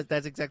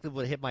 That's exactly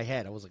what hit my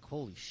head. I was like,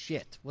 holy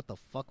shit, what the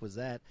fuck was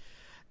that?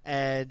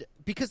 And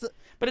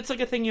but it's like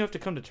a thing you have to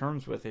come to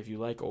terms with if you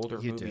like older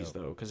movies,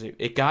 though, because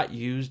it got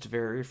used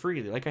very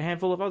freely, like a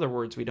handful of other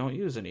words we don't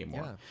use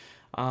anymore.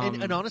 Yeah.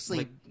 And honestly,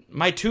 like,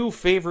 my two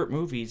favorite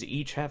movies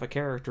each have a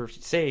character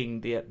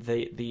saying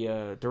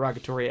the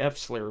derogatory F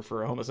slur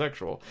for a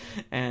homosexual,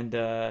 and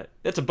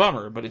that's a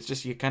bummer. But it's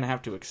just you kind of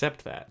have to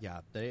accept that.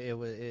 Yeah,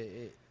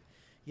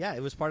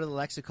 it was part of the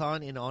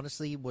lexicon, and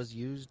honestly was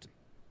used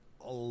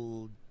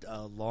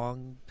a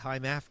long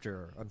time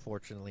after,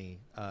 unfortunately,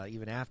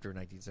 even after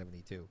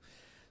 1972.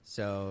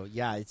 So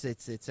yeah,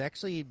 it's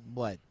actually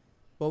what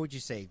would you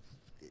say?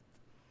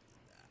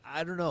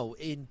 I don't know,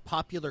 in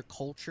popular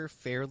culture,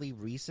 fairly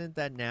recent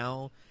that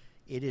now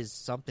it is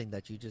something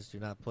that you just do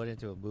not put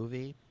into a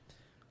movie.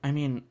 I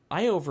mean,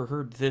 I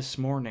overheard this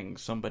morning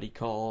somebody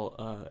call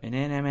an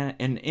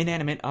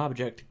inanimate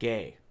object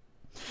gay.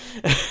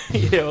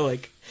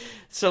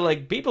 So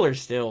people are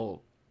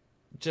still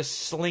just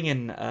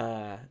slinging,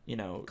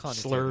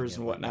 slurs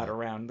and whatnot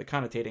around,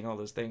 connotating all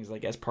those things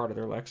like as part of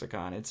their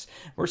lexicon.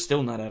 We're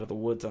still not out of the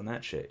woods on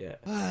that shit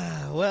yet.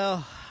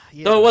 Well,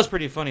 yeah. Though it was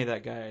pretty funny,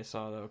 that guy I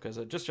saw, though, because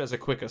just as a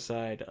quick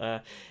aside,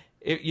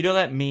 you know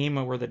that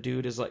meme where the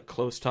dude is like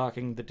close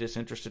talking the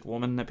disinterested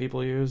woman that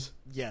people use?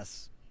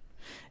 Yes.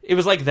 It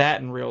was like that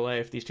in real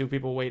life. These two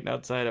people waiting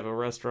outside of a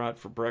restaurant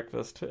for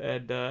breakfast,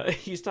 and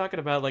he's talking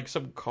about like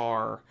some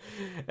car,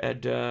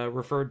 and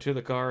referred to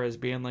the car as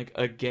being like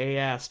a gay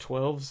ass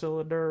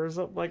 12-cylinder or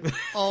something like that.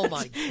 Oh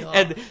my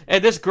god!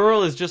 And this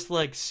girl is just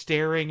like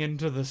staring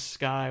into the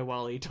sky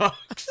while he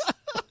talks.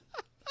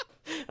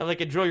 I'm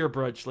like, enjoy your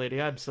brunch,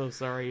 lady. I'm so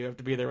sorry you have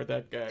to be there with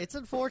that guy. It's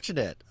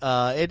unfortunate.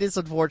 It is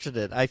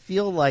unfortunate. I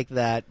feel like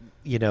that.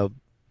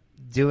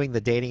 Doing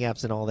the dating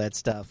apps and all that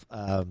stuff.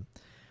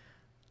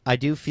 I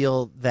do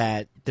feel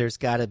that there's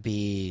got to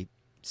be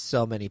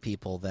so many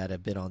people that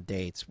have been on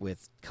dates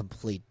with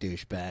complete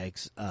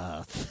douchebags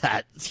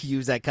that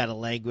use that kind of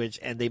language,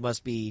 and they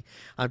must be,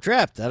 I'm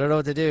trapped. I don't know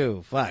what to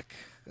do. Fuck.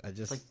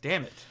 It's like,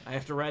 damn it. I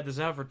have to ride this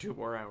out for 2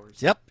 more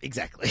hours. Yep,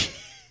 exactly.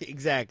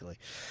 Exactly.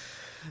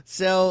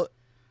 So,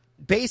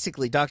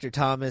 basically, Dr.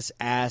 Thomas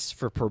asked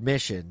for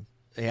permission.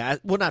 Well,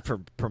 not for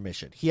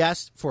permission. He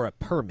asked for a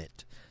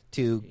permit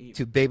to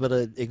be able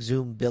to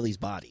exhume Billy's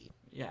body.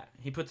 Yeah,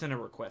 he puts in a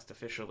request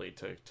officially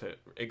to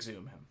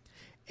exhume him.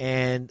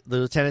 And the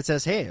lieutenant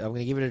says, hey, I'm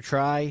going to give it a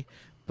try,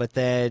 But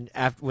then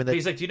after when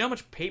he's like, do you know how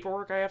much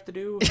paperwork I have to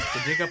do to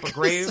dig up a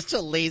grave? He's such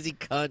a lazy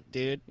cunt,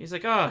 dude. He's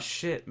like, oh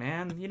shit,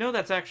 man. You know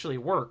that's actually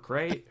work,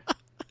 right?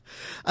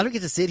 I don't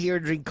get to sit here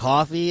and drink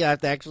coffee. I have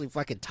to actually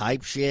fucking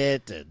type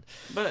shit.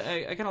 But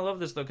I kind of love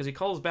this, though, because he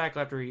calls back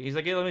after he's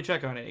like, hey, let me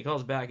check on it. He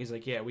calls back. He's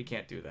like, yeah, we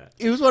can't do that.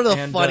 It was one of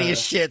the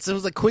funniest shits. It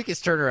was the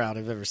quickest turnaround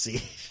I've ever seen.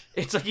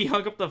 It's like he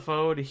hung up the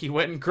phone. He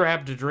went and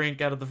grabbed a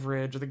drink out of the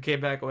fridge and then came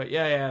back and went,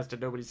 yeah, I asked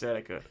and nobody said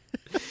I could.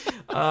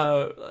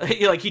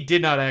 He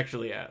did not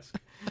actually ask.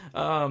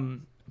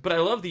 But I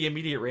love the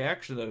immediate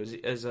reaction, though,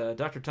 as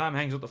Dr. Tom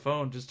hangs up the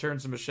phone, just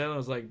turns to Michelle and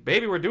is like,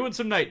 baby, we're doing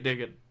some night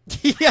digging.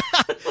 Yeah.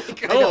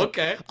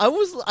 Okay. I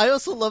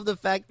also love the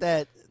fact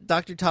that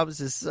Dr.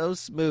 Thomas is so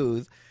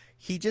smooth.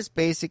 He just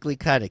basically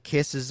kind of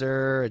kisses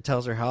her and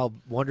tells her how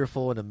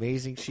wonderful and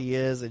amazing she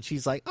is. And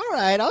she's like, all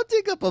right, I'll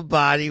dig up a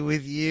body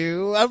with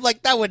you. I'm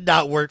like, that would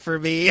not work for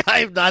me.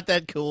 I'm not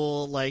that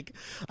cool. Like,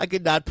 I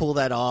could not pull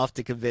that off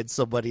to convince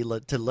somebody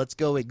to let's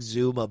go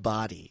exhume a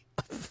body.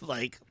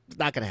 Like,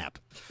 not going to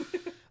happen.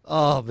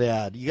 Oh,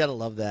 man. You got to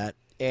love that.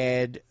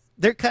 And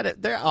they're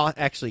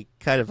actually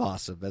kind of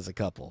awesome as a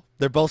couple.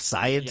 They're both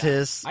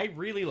scientists. Yeah, I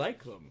really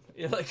like them.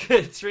 Like,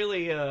 it's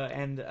really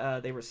and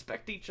they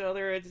respect each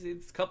other.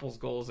 It's couples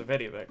goals, if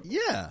anything.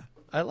 Yeah,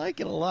 I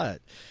like it a lot.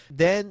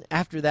 Then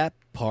after that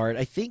part,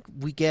 I think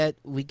we get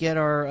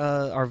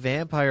our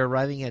vampire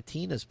arriving at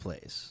Tina's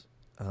place.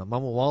 Mama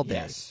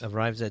Walden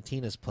arrives at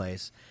Tina's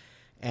place,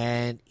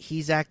 and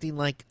he's acting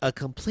like a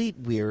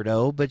complete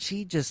weirdo, but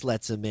she just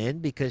lets him in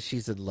because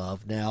she's in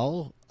love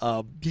now.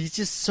 He's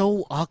just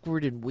so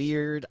awkward and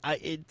weird.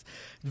 It's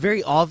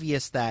very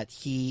obvious that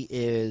he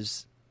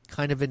is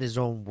kind of in his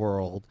own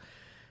world.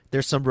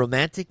 There's some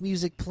romantic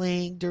music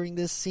playing during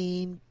this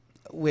scene,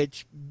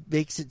 which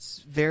makes it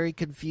very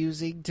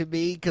confusing to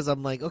me because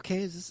I'm like,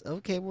 okay,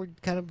 we're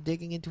kind of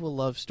digging into a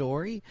love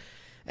story.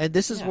 And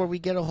this is where we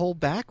get a whole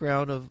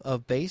background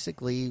of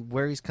basically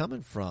where he's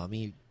coming from.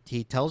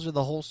 He tells her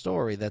the whole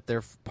story that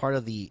they're part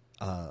of the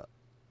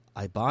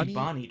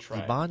Ibani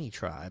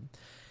tribe,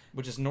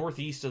 which is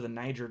northeast of the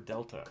Niger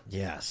Delta.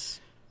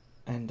 Yes.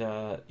 And,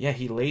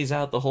 he lays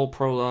out the whole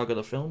prologue of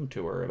the film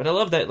to her. But I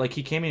love that, like,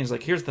 he came in and he's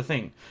like, here's the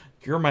thing.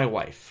 You're my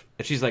wife.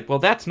 And she's like, well,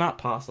 that's not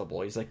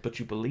possible. He's like, but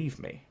you believe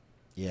me.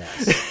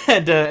 Yes.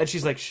 and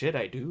she's like, shit,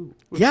 I do.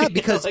 Yeah,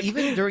 because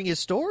even during his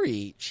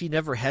story, she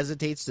never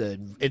hesitates to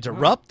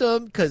interrupt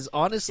him. Because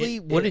honestly,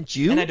 wouldn't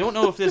you? And I don't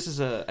know if this is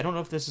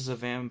a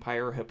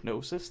vampire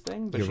hypnosis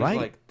thing, but You're she's right.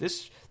 like,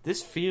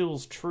 this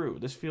feels true.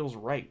 This feels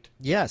right.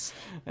 Yes.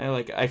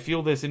 And I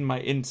feel this in my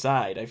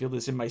inside. I feel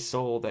this in my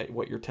soul that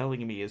what you're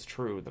telling me is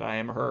true. That I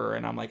am her.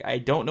 And I'm like, I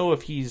don't know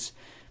if he's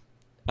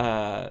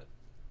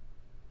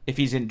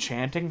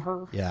enchanting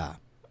her. Yeah.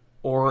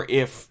 Or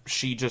if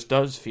she just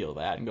does feel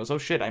that and goes, oh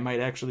shit, I might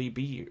actually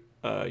be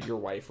your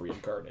wife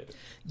reincarnated.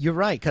 You're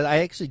right, because I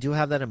actually do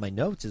have that in my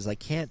notes. Is I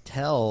can't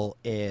tell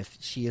if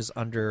she is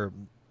under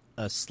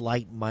a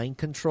slight mind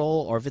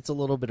control or if it's a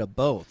little bit of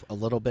both. A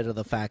little bit of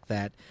the fact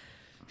that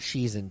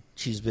she's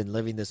been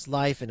living this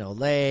life in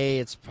LA.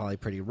 It's probably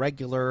pretty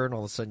regular, and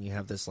all of a sudden you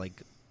have this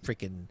like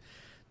freaking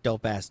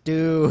dope ass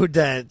dude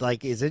that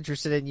like is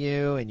interested in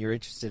you, and you're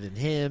interested in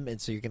him, and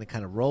so you're going to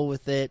kind of roll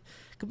with it.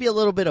 Could be a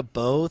little bit of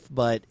both,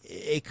 but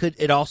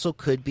it also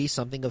could be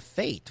something of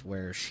fate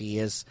where she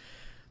is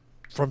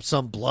from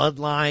some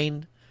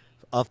bloodline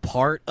of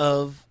part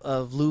of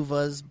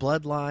Luva's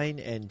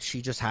bloodline, and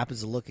she just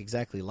happens to look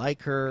exactly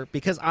like her.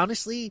 Because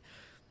honestly,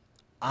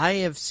 I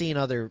have seen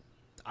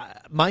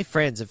my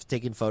friends have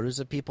taken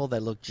photos of people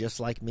that look just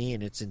like me,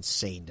 and it's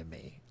insane to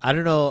me. I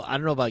don't know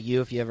about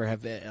you if you ever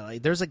have.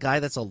 Like, there's a guy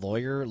that's a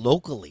lawyer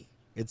locally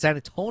in San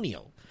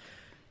Antonio.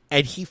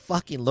 And he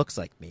fucking looks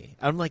like me.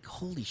 I'm like,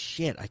 holy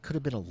shit, I could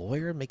have been a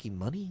lawyer making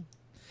money?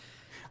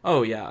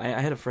 Oh, yeah. I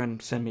had a friend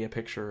send me a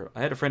picture.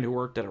 I had a friend who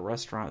worked at a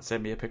restaurant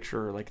send me a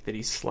picture like that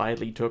he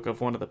slyly took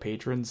of one of the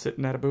patrons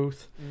sitting at a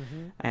booth.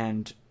 Mm-hmm.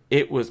 And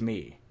it was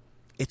me.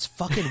 It's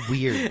fucking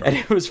weird, bro. And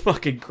it was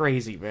fucking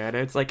crazy, man.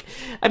 It's like,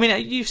 I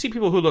mean, you see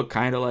people who look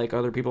kind of like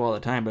other people all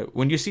the time, but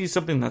when you see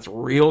something that's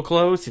real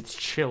close, it's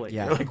chilling.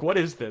 Yeah. You're like, what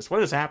is this?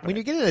 What is happening? When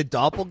you get at a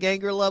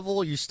doppelganger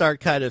level, you start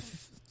kind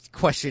of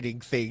questioning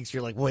things.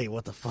 You're like, wait,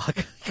 what the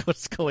fuck?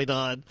 What's going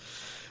on?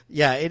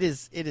 Yeah, it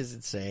is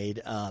insane.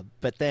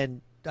 But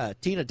then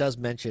Tina does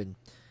mention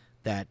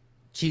that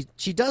she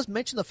does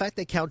mention the fact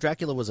that Count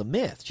Dracula was a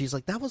myth. She's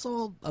like, that was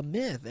all a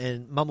myth.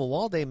 And Mama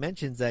Walde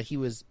mentions that he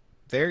was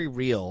very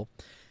real,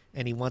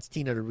 and he wants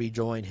Tina to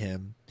rejoin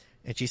him.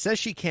 And she says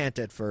she can't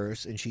at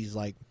first, and she's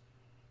like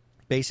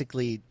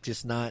basically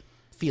just not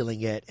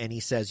feeling it. And he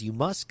says, you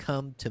must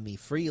come to me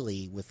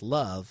freely with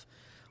love,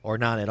 or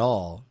not at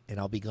all, and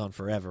I'll be gone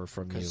forever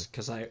from you.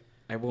 Because I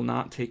will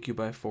not take you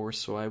by force,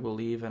 so I will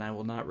leave and I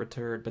will not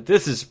return. But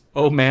this is,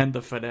 oh man,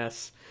 the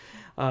finesse.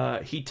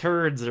 He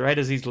turns right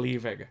as he's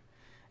leaving,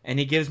 And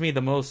he gives me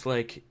the most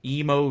like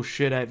emo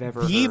shit I've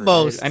ever The heard.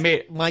 most. I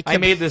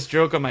made this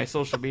joke on my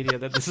social media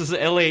that this is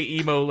LA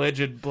emo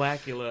legend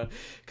Blacula,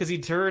 because he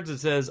turns and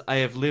says, "I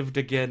have lived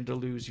again to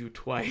lose you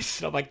twice."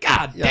 And I'm like,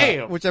 God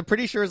damn! Which I'm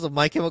pretty sure is a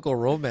My Chemical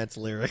Romance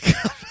lyric.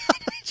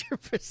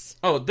 100%.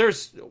 Oh,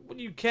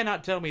 you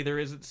cannot tell me there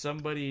isn't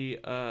somebody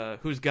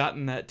who's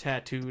gotten that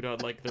tattooed on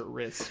like their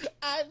wrist.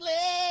 I've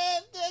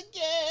lived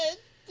again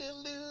to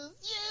lose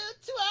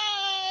you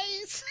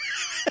twice.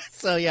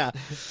 So yeah,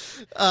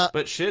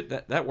 But shit,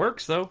 that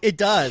works though. it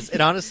does.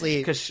 And honestly,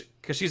 Because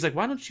she's like,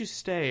 why don't you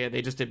stay? And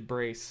they just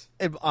embrace.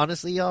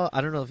 y'all,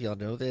 I don't know if y'all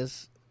know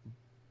this.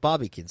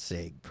 Bobby can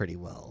sing pretty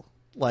well.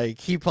 Like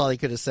he probably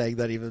could have sang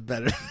that even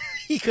better.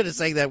 He could have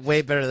sang that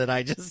way better than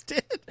I just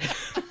did.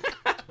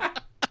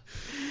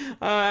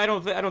 I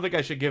don't think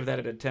I should give that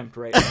an attempt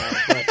right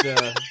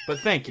now. But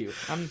thank you.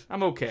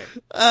 I'm okay.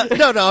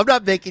 No, I'm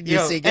not making you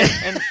sing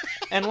it.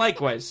 And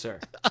likewise, sir.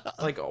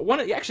 Like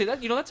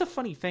that's a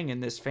funny thing in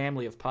this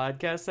family of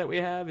podcasts that we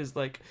have is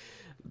like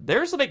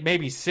there's like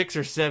maybe 6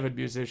 or 7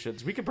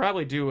 musicians. We could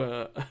probably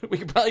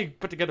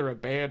put together a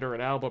band or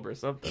an album or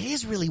something. It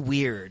is really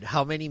weird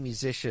how many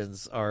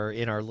musicians are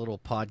in our little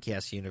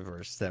podcast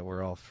universe that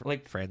we're all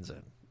friends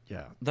in.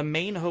 Yeah. The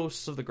main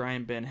hosts of the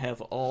Grind Bin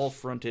have all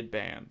fronted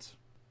bands.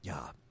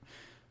 Yeah.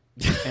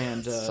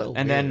 And So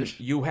and then weird.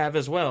 you have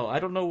as well. I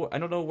don't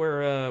know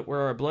where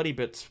our Bloody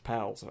Bits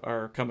pals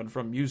are coming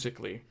from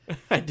musically.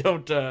 I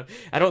don't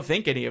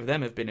think any of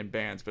them have been in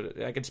bands,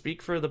 but I can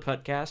speak for the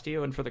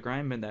Podcastio and for the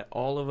Grindman that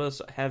all of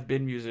us have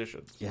been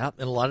musicians. Yeah,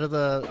 and a lot of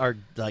our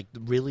like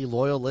really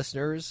loyal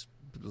listeners,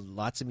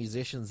 lots of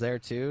musicians there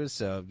too.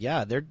 So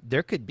yeah,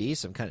 there could be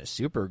some kind of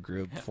super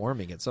group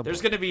forming at some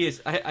There's point. going to be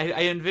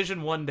I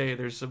envision one day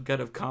there's some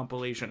kind of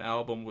compilation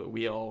album that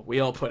we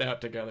all put out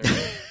together.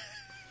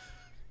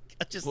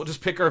 We'll just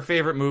pick our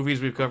favorite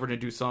movies we've covered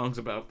and do songs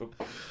about them.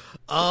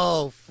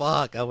 Oh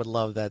fuck, I would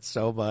love that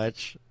so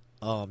much.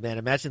 Oh man,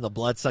 imagine the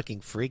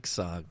blood-sucking freak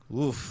song.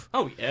 Oof.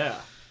 Oh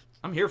yeah.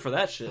 I'm here for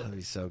that shit. That'd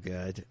be so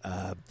good.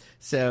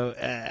 So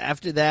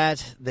after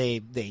that,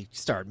 they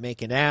start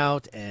making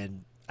out,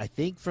 and I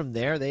think from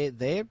there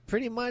they're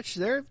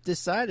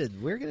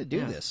decided we're gonna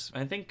do this.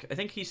 I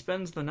think he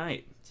spends the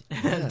night,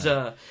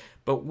 and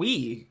but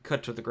we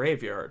cut to the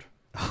graveyard.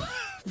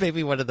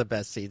 Maybe one of the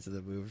best scenes of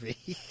the movie.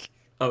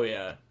 Oh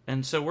yeah,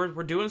 and so we're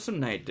doing some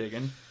night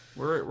digging.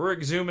 We're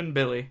exhuming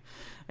Billy,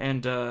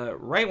 and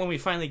right when we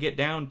finally get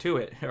down to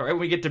it, right when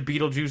we get to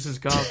Beetlejuice's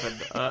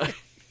coffin,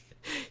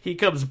 he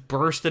comes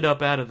bursting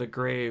up out of the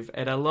grave,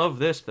 and I love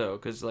this though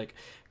because like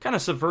kind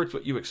of subverts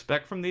what you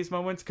expect from these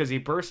moments because he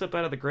bursts up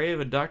out of the grave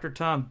and Dr.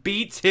 Tom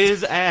beats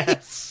his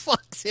ass,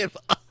 Fucks him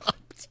up,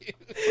 dude.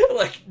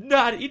 like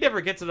he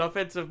never gets an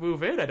offensive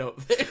move in. I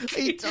don't think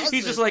He doesn't.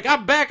 He's just like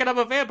I'm back and I'm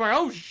a vampire.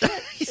 Oh shit!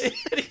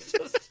 And he's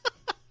just.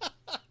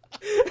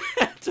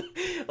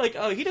 Like,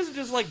 oh, he doesn't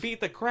just, like,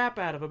 beat the crap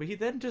out of him. He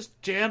then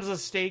just jams a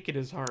stake in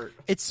his heart.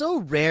 It's so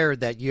rare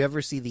that you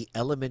ever see the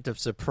element of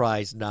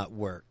surprise not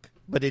work.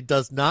 But it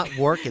does not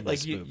work in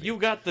this movie. You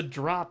got the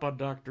drop on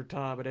Dr.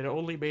 Tom, and it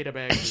only made him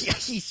angry. Yeah,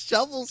 he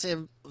shovels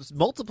him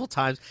multiple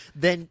times,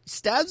 then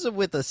stabs him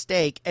with a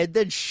stake, and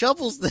then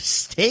shovels the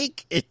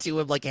stake into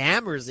him, like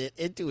hammers it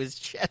into his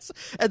chest.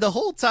 And the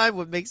whole time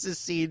what makes this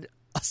scene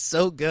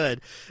so good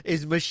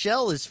is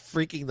Michelle is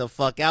freaking the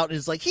fuck out and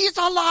is like, he's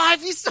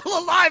alive, he's still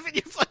alive, and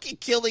you're fucking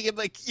killing him,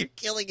 like you're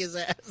killing his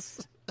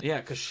ass.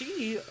 Yeah, because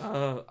she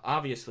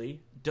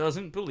obviously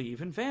doesn't believe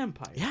in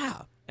vampires.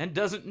 Yeah. And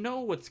doesn't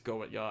know what's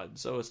going on.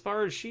 So as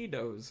far as she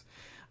knows,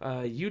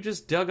 you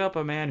just dug up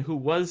a man who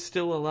was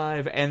still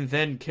alive and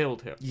then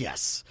killed him.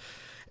 Yes.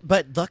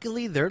 But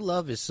luckily their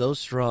love is so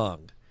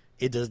strong.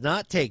 It does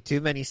not take too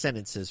many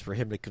sentences for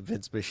him to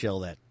convince Michelle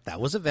that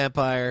was a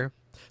vampire.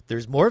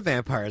 There's more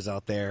vampires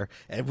out there,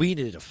 and we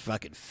need to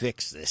fucking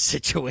fix this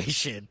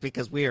situation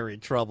because we are in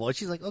trouble. And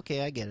she's like,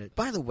 okay, I get it.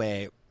 By the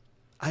way,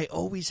 I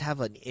always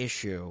have an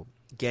issue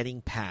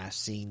getting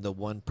past seeing the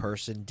one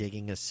person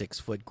digging a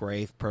 6-foot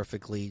grave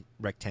perfectly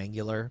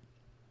rectangular.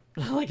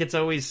 Like, it's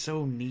always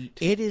so neat.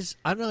 It is.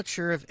 I'm not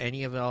sure if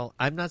any of y'all.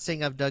 I'm not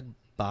saying I've dug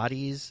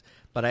bodies,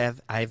 but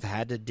I've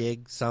had to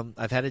dig some.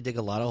 I've had to dig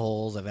a lot of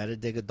holes. I've had to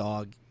dig a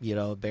dog,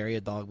 bury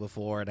a dog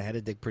before, and I had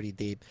to dig pretty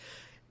deep.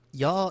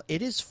 Y'all,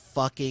 it is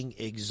fucking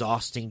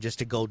exhausting just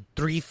to go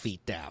 3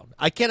 feet down.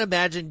 I can't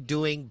imagine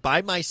doing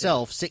by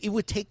myself. So it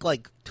would take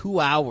like 2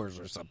 hours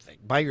or something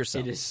by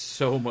yourself. It is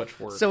so much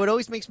work. So it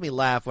always makes me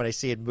laugh when I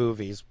see in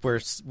movies where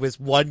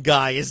with one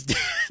guy is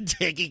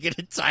digging an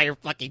entire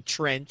fucking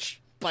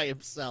trench by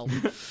himself.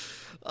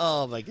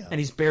 Oh my god! And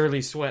he's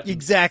barely sweating.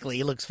 Exactly.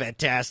 He looks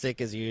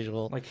fantastic as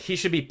usual. Like he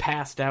should be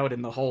passed out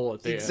in the hole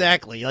at the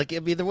exactly. End. Like I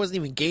mean, there wasn't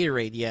even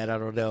Gatorade yet. I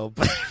don't know,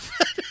 but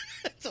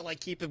to like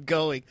keep him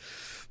going.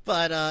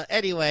 But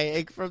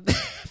anyway,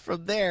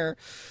 from there,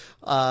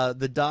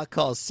 the doc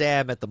calls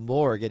Sam at the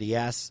morgue and he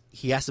asks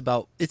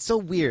about. It's so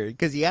weird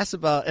because he asks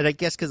about, and I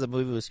guess because the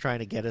movie was trying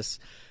to get us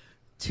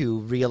to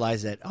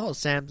realize that,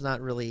 Sam's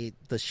not really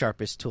the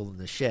sharpest tool in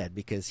the shed,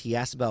 because he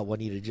asks about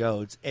Juanita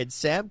Jones, and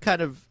Sam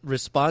kind of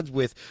responds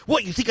with,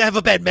 "What, you think I have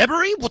a bad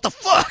memory? What the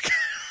fuck?"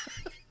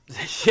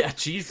 Yeah,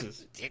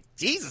 Jesus.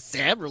 Jesus,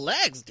 Sam,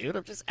 relax, dude.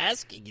 I'm just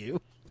asking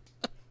you.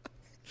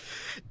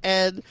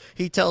 And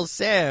he tells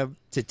Sam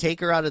to take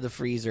her out of the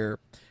freezer,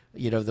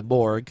 the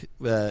morgue,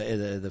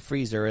 in the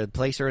freezer, and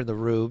place her in the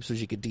room so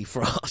she could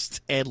defrost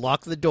and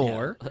lock the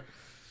door. Yeah.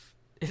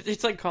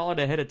 It's like call it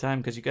ahead of time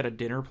because you got a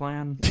dinner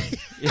plan.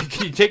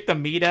 Can you take the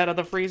meat out of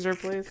the freezer,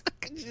 please?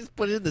 Can you just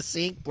put it in the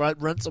sink,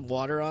 run some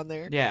water on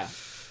there? Yeah,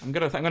 I'm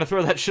gonna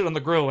throw that shit on the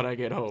grill when I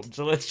get home.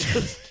 So let's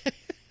just.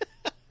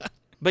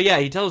 But yeah,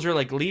 he tells her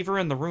like leave her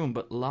in the room,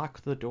 but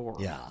lock the door.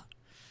 Yeah,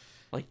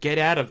 like get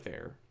out of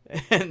there,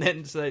 and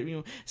then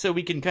so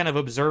we can kind of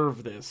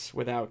observe this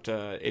without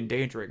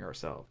endangering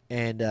ourselves.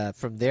 And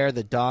from there,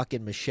 the Doc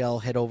and Michelle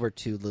head over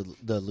to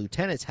the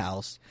lieutenant's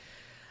house.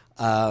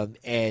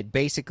 And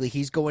basically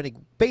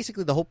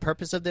the whole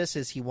purpose of this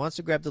is he wants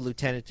to grab the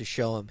lieutenant to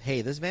show him,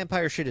 hey, this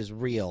vampire shit is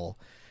real.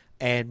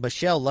 And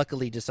Michelle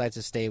luckily decides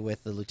to stay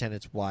with the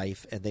lieutenant's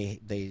wife, and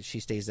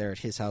she stays there at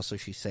his house so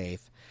she's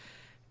safe.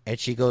 And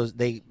she goes,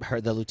 the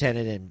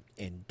lieutenant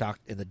and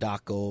the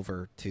doc go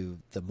over to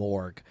the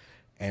morgue,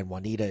 and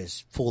Juanita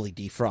is fully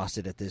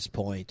defrosted at this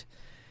point.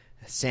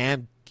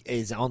 Sam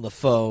is on the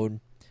phone.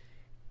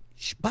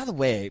 By the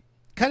way,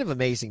 kind of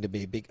amazing to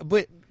me,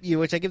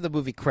 which I give the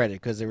movie credit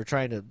because they were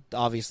trying to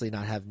obviously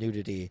not have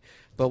nudity.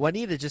 But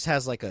Juanita just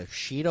has like a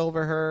sheet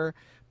over her,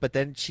 but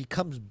then she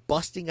comes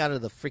busting out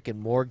of the freaking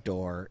morgue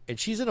door, and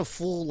she's in a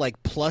full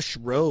like plush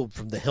robe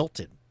from the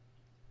Hilton.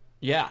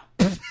 Yeah,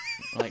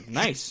 like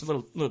nice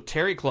little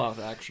terry cloth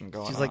action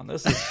going on.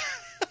 This is.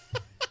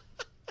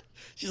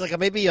 She's like, I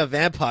may be a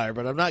vampire,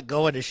 but I'm not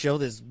going to show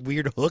this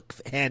weird hook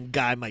hand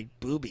guy my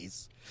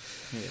boobies.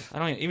 Yeah. I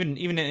don't even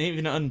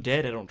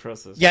undead. I don't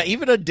trust this. Yeah,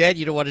 even undead,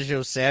 you don't want to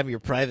show Sam your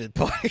private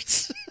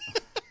parts.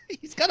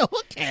 He's got a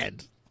hook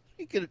hand.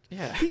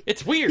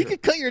 It's weird. He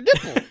could cut your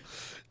nipple.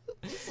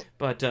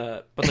 But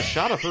the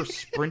shot of her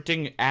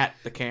sprinting at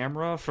the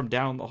camera from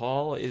down the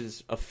hall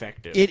is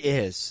effective. It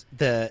is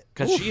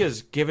because she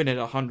is giving it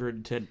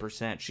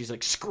 110%. She's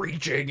like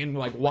screeching and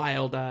like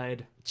wild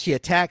eyed. She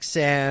attacks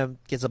Sam,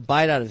 gets a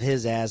bite out of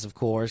his ass, of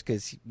course,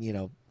 because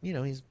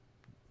he's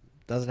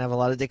doesn't have a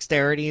lot of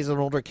dexterity. He's an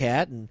older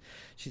cat, and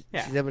she's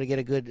able to get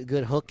a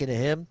good hook into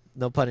him.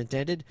 No pun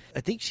intended. I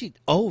think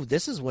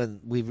this is when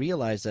we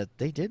realized that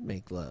they did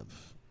make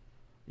love.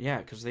 Yeah,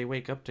 because they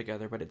wake up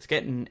together, but it's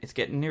getting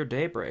near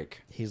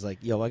daybreak. He's like,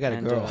 "Yo, I got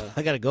a girl.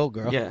 I gotta go,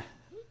 girl." Yeah,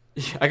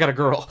 I got a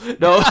girl.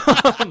 No,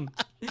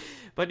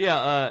 but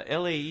yeah,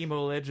 L.A.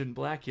 emo legend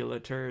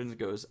Blacula turns,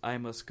 goes, "I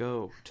must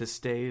go. To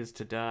stay is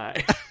to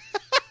die."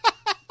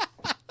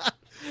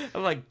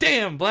 I'm like,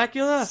 damn,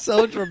 Blacula.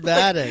 So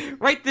dramatic.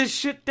 Like, write this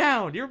shit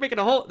down. You're making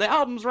the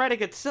album's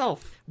writing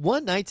itself.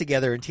 One night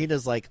together, and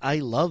Tina's like, I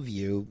love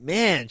you.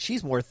 Man,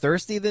 she's more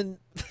thirsty than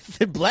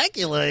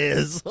Blacula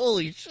is.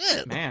 Holy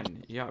shit.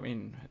 Man, yeah, I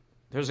mean,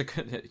 there's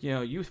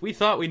we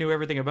thought we knew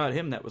everything about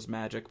him that was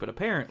magic, but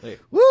apparently.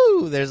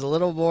 Woo! There's a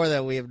little more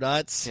that we have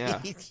not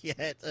seen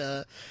yet.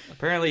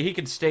 Apparently he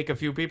can stake a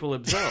few people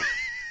himself.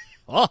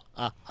 The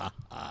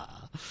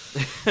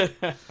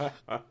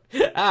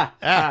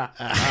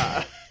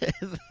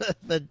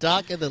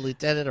doc and the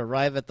lieutenant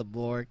arrive at the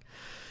morgue.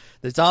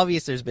 It's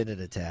obvious there's been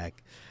an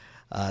attack.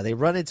 They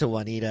run into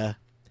Juanita,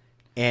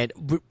 and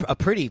a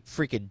pretty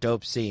freaking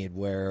dope scene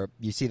where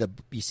you see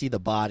the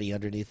body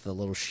underneath the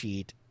little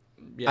sheet.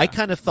 Yeah, I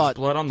kind of thought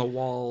blood on the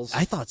walls.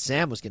 I thought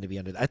Sam was going to be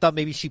under that. I thought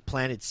maybe she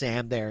planted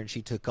Sam there and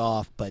she took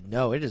off, but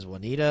no, it is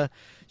Juanita.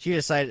 She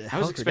decided to I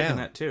was expecting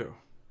that too.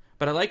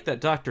 But I like that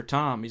Dr.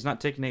 Tom, he's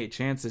not taking any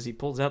chances. He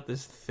pulls out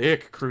this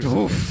thick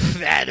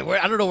crucifix. I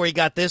don't know where he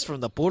got this from,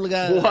 the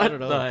pulga. What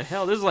the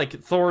hell? This is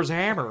like Thor's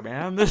hammer,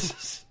 man. This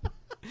is...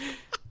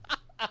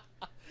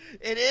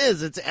 It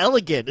is. It's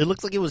elegant. It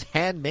looks like it was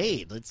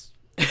handmade.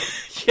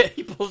 Yeah,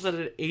 he pulls out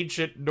an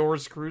ancient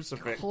Norse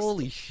crucifix.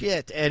 Holy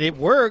shit. And it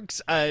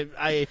works.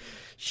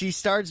 She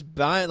starts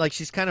buying, like,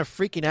 she's kind of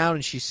freaking out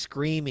and she's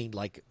screaming.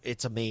 Like,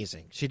 it's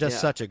amazing. She does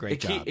such a great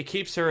job. It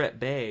keeps her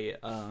at bay.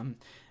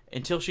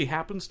 Until she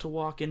happens to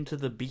walk into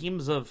the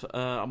beams of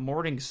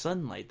morning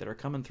sunlight that are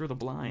coming through the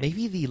blind.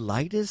 Maybe the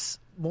lightest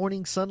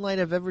morning sunlight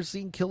I've ever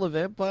seen kill a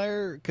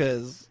vampire,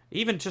 because...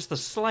 Even just the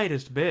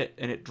slightest bit,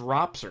 and it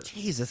drops her.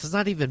 Jesus, it's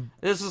not even...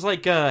 This is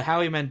like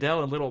Howie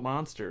Mandel in Little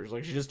Monsters.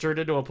 Like, she just turned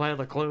into a pile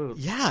of clothes.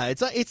 Yeah,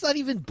 it's not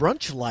even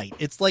brunch light.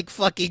 It's like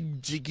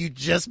fucking... You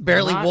just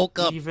barely woke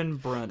up. Not even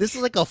brunch. This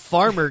is like a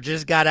farmer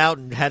just got out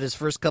and had his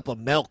first cup of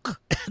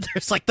milk.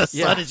 There's like the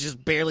sun is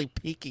just barely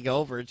peeking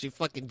over, and she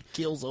fucking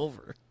keels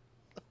over.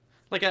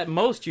 Like, at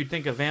most, you'd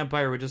think a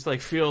vampire would just,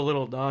 like, feel a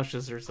little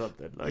nauseous or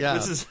something. Like,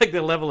 this is, like,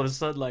 the level of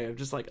sunlight. I'm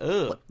just like,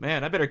 ugh,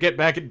 man, I better get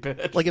back in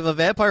bed. Like, if a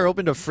vampire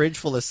opened a fridge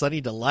full of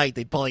Sunny Delight,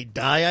 they'd probably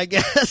die, I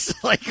guess.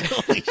 Like,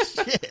 holy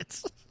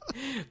shit.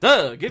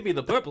 Duh, give me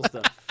the purple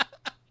stuff.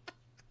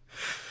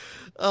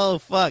 Oh,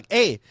 fuck.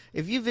 Hey,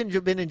 if you've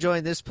been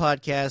enjoying this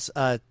podcast,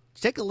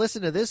 take a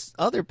listen to this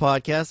other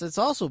podcast. It's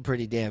also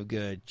pretty damn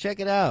good. Check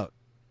it out.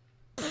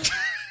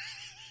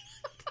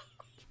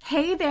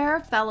 Hey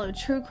there, fellow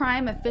true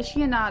crime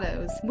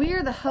aficionados.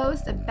 We're the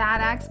hosts of Bad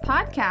Axe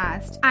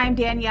Podcast. I'm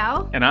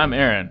Danielle. And I'm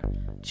Aaron.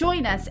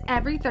 Join us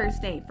every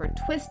Thursday for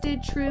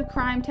twisted true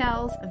crime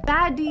tales of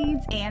bad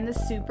deeds and the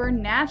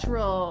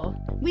supernatural.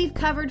 We've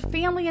covered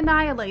family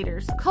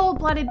annihilators,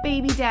 cold-blooded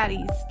baby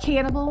daddies,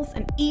 cannibals,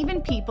 and even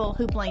people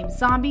who blame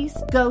zombies,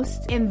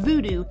 ghosts, and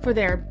voodoo for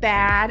their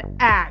bad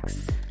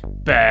acts.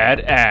 Bad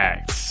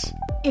Axe.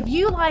 If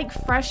you like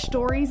fresh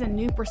stories and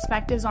new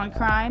perspectives on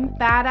crime,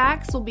 Bad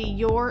Axe will be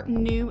your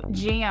new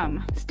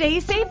jam.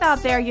 Stay safe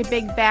out there, you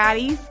big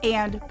baddies,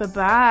 and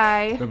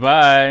bye-bye.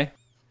 Bye-bye.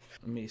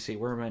 Let me see,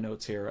 where are my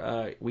notes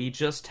here? We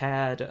just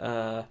had,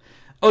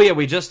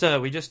 we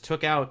just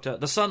took out,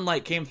 the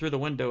sunlight came through the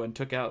window and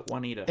took out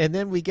Juanita. And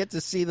then we get to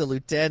see the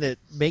lieutenant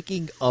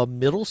making a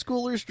middle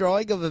schooler's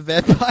drawing of a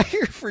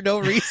vampire for no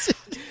reason.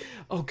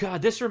 Oh,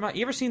 God,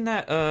 you ever seen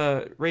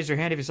that, raise your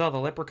hand if you saw the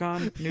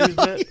Leprechaun news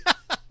bit?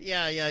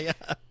 Yeah.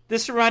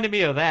 This reminded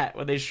me of that,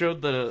 when they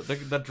showed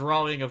the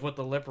drawing of what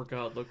the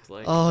Leprechaun looked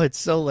like. Oh, it's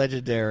so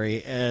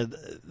legendary. And,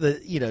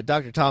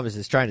 Dr. Thomas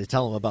is trying to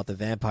tell him about the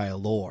vampire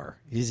lore.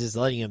 He's just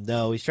letting him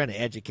know. He's trying to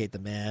educate the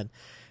man.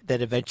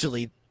 Then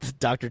eventually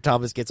Dr.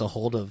 Thomas gets a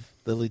hold of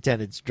the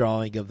lieutenant's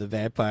drawing of the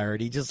vampire,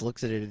 and he just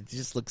looks at it and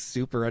just looks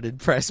super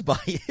unimpressed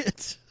by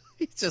it.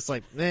 He's just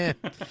like, I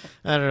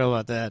don't know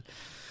about that.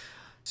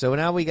 So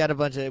now we got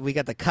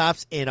the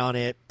cops in on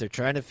it. They're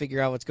trying to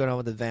figure out what's going on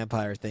with the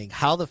vampire thing.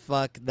 How the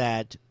fuck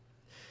that...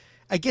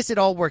 I guess it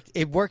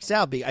works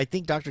out. I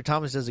think Dr.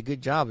 Thomas does a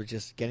good job of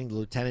just getting the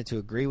lieutenant to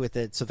agree with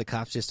it, so the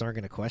cops just aren't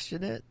going to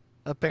question it,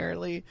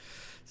 apparently.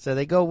 So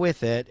they go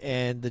with it,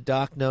 and the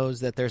doc knows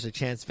that there's a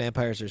chance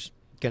vampires are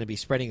going to be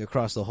spreading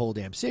across the whole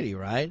damn city,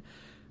 right?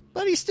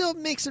 But he still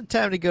makes some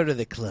time to go to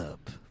the club.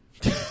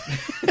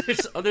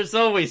 There's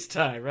always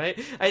time, right?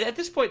 At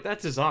this point,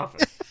 that's his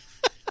office.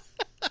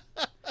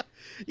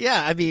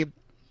 Yeah, I mean,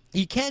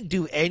 you can't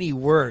do any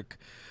work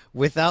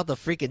without the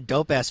freaking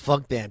dope-ass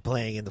funk band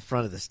playing in the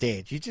front of the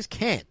stage. You just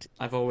can't.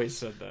 I've always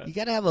said that. You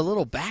got to have a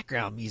little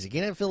background music.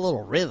 You got to feel a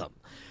little rhythm.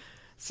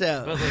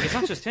 So, but it's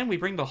not just him. We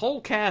bring the whole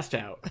cast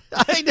out.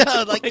 I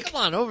know.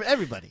 Come on,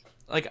 everybody.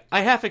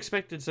 I half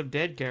expected some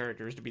dead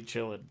characters to be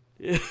chilling.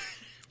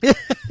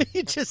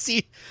 You just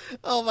see,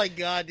 oh my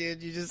god,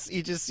 dude! You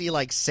just see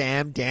like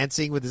Sam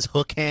dancing with his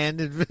hook hand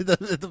in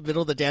the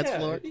middle of the dance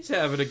floor. He's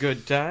having a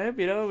good time,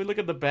 We look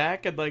at the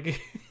back and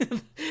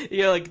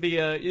you look at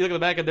the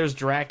back and there's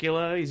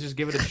Dracula. He's just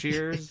giving a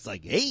cheers. It's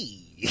like, hey,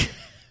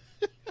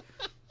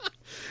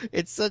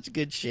 it's such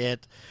good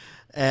shit.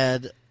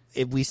 And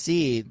we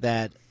see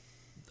that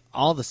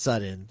all of a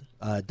sudden,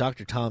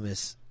 Dr.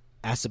 Thomas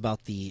asks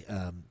about the.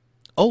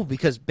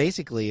 Because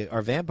basically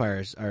our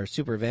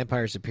super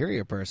vampire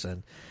superior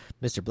person,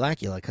 Mr.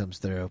 Blacula, comes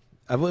through.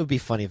 It would be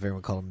funny if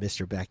everyone called him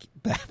Mr.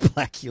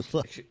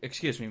 Blacula.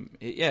 Excuse me.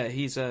 Yeah,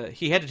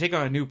 he had to take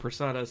on a new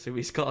persona, so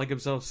he's calling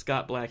himself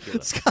Scott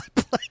Blacula. Scott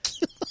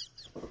Blacula.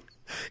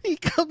 He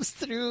comes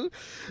through,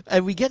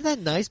 and we get that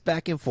nice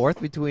back and forth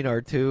between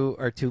our two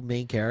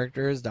main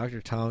characters. Dr.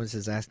 Thomas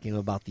is asking him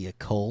about the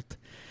occult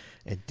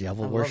and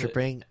devil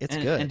worshipping. It's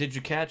good. And did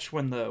you catch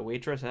when the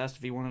waitress asked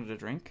if he wanted a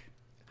drink?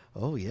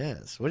 Oh,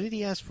 yes. What did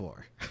he ask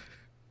for?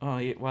 Oh,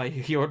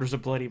 he orders a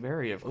Bloody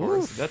Mary, of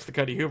course. Oof. That's the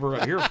kind of humor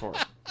I'm here for.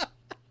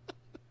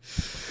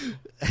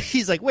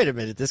 He's like, wait a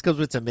minute, this comes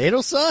with tomato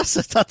sauce?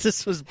 I thought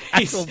this was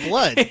actual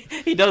blood.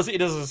 He does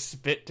a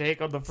spit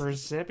take on the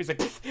first sip. He's like,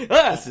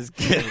 this is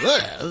good.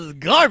 This is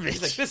garbage.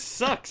 He's like, this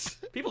sucks.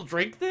 People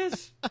drink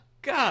this?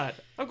 God,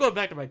 I'm going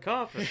back to my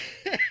coffee.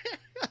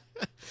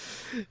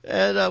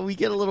 And we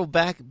get a little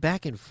back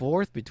and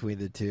forth between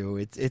the two.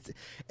 It's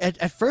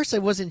at first I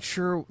wasn't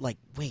sure. Like,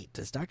 wait,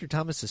 does Dr.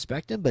 Thomas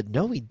suspect him? But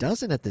no, he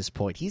doesn't at this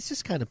point. He's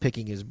just kind of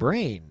picking his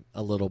brain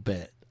a little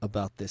bit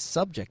about this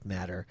subject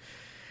matter.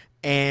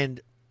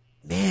 And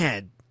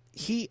man,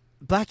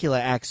 Blacula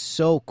acts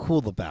so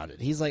cool about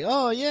it. He's like,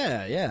 oh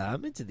yeah,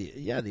 I'm into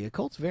the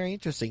occult's very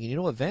interesting. And you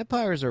know what?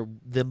 Vampires are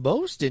the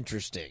most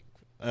interesting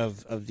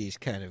of these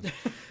kind of.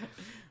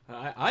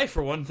 I,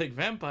 for one, think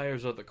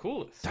vampires are the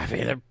coolest. I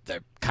mean,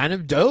 they're kind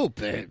of dope.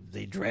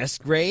 They dress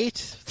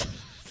great.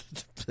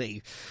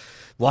 They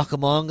walk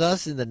among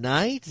us in the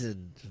night,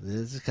 and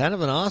it's kind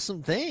of an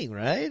awesome thing,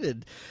 right?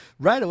 And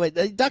right away,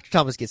 Dr.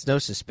 Thomas gets no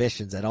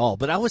suspicions at all.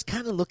 But I was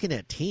kind of looking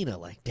at Tina,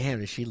 like,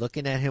 damn, is she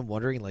looking at him,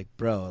 wondering, like,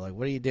 bro, like,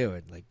 what are you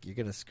doing? Like, you're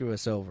gonna screw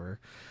us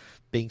over,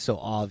 being so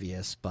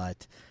obvious.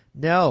 But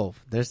no,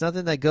 there's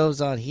nothing that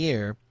goes on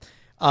here.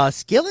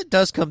 Skillet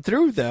does come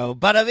through, though,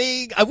 but I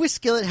mean, I wish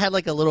Skillet had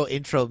like a little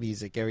intro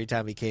music every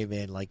time he came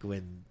in, like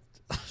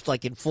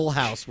like in Full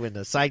House when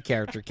the side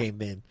character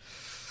came in.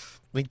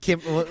 When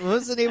what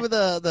was the name of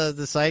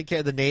the side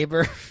character, the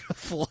neighbor?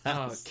 Full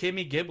House.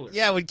 Kimmy Gibbler.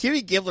 Yeah, when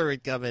Kimmy Gibbler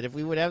would come in, if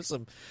we would have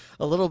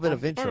a little bit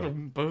of intro.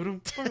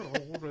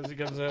 As he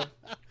comes out.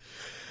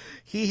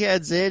 He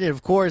heads in, and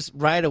of course,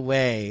 right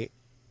away,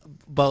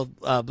 both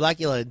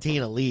Blacula and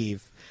Tina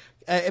leave.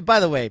 By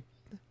the way,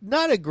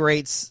 not a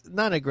great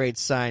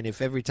sign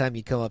if every time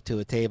you come up to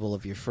a table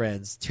of your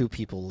friends, 2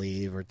 people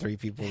leave or 3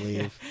 people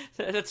leave.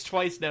 That's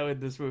twice now in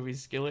this movie.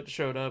 Skillet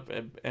showed up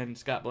and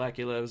Scott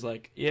Blacula was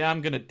like, "Yeah,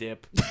 I'm gonna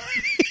dip."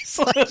 He's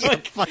like, yeah,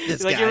 fuck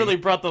this guy. You really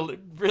brought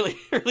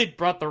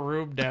the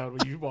room down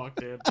when you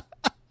walked in.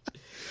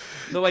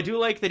 Though I do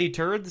like that he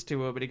turns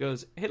to him and he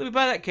goes, "Hey, let me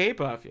buy that cape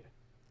off you."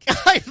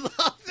 I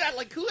love that.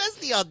 Like, who has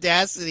the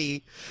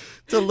audacity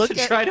to look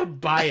at try to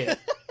buy it?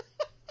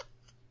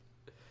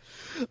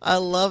 I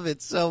love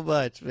it so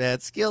much, man.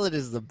 Skillet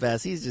is the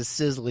best. He's just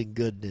sizzling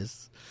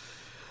goodness.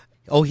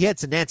 Oh, he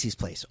heads to Nancy's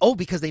place. Oh,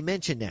 because they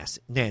mentioned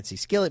Nancy.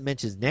 Skillet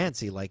mentions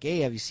Nancy, like, "Hey,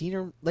 have you seen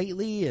her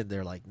lately?" And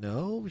they're like,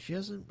 "No, she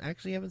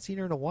haven't seen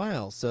her in a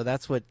while." So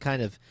that's what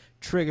kind of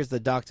triggers the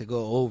doc to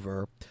go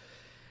over.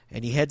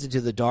 And he heads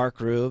into the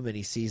dark room and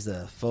he sees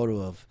the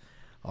photo of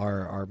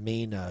our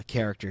main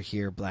character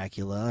here,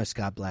 Blacula,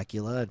 Scott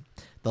Blacula,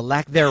 the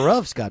lack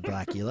thereof, Scott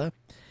Blacula.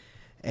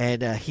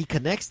 And he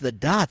connects the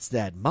dots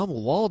that Mama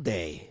Walde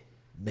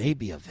may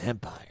be a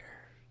vampire.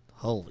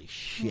 Holy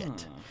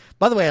shit.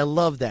 By the way, I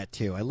love that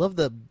too.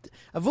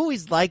 I've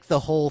always liked the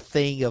whole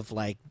thing of,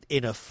 like,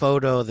 in a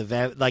photo,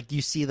 like,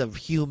 you see the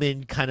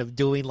human kind of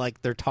doing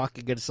like they're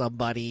talking to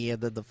somebody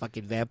and then the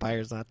fucking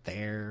vampire's not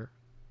there.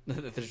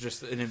 There's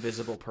just an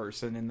invisible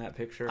person in that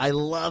picture. I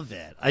love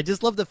it. I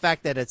just love the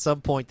fact that at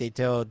some point they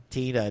told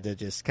Tina to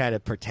just kind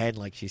of pretend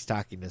like she's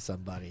talking to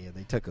somebody, and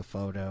they took a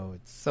photo.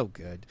 It's so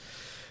good.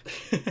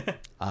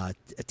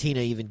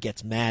 Tina even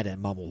gets mad at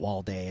Mama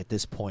Walde at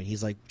this point.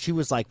 She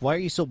was like, "Why are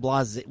you so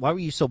blasé? Why were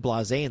you so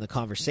blasé in the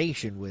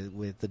conversation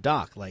with the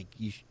doc? Like,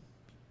 you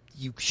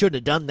shouldn't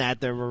have done that.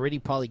 They're already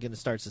probably going to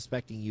start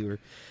suspecting you're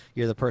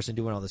the person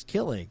doing all this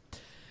killing."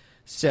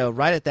 So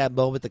right at that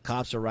moment, the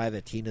cops arrive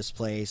at Tina's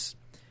place.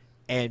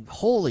 And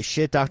holy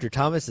shit, Dr.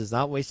 Thomas does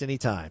not waste any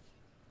time.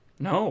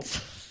 No.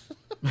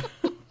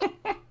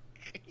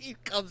 He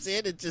comes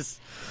in and just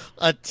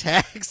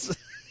attacks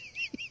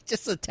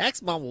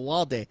Mama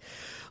Walde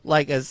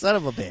like a son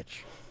of a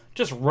bitch.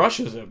 Just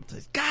rushes him.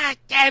 God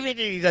damn it! And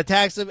he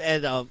attacks him,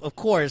 and of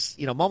course,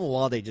 Mama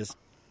Walde just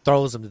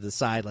throws him to the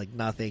side like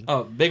nothing.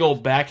 Oh, big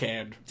old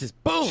backhand.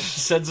 Just boom!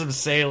 Sends him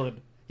sailing.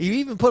 He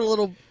even put a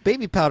little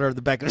baby powder in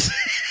the back of his head.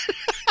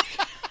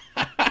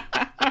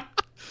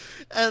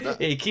 And,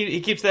 he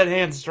keeps that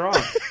hand strong.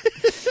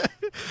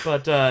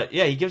 But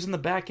he gives him the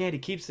backhand.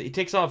 He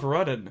takes off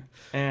running,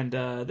 and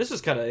this is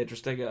kind of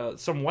interesting.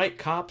 Some white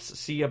cops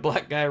see a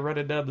black guy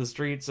running down the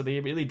street, so they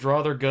immediately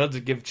draw their guns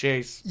and give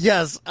chase.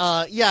 Yes,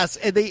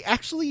 and they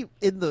actually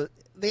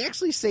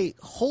say,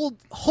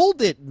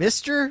 "Hold it,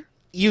 Mister."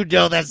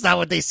 That's not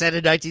what they said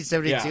in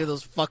 1972. Yeah.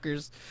 Those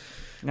fuckers.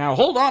 Now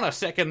hold on a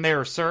second,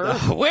 there, sir.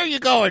 Where are you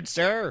going,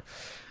 sir?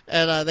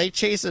 And they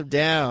chase him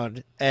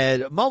down,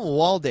 and Mama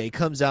Walde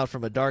comes out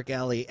from a dark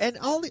alley, and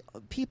all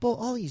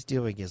he's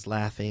doing is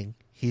laughing.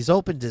 He's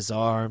opened his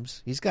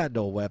arms. He's got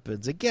no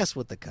weapons, and guess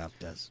what the cop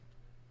does?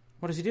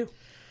 What does he do?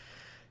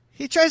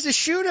 He tries to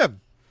shoot him.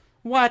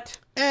 What?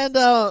 And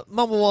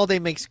Mama Walde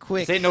makes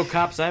quick. This ain't no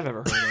cops I've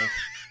ever heard of.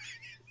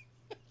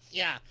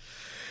 Yeah.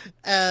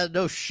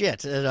 No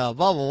shit. And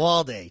Mama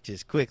Walde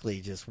just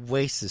quickly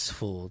wastes this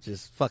fool.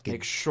 Just fucking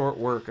makes short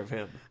work of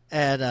him.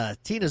 And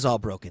Tina's all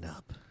broken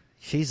up.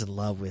 She's in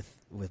love with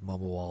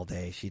Mama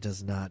Walde. She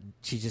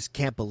just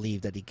can't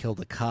believe that he killed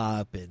a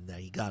cop and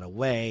that he got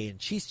away.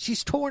 And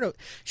she's torn.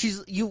 She's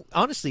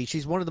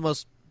one of the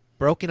most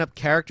broken up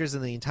characters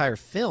in the entire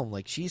film.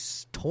 Like,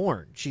 she's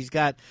torn. She's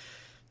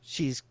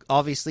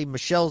obviously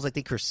Michelle's, I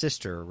think, her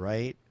sister,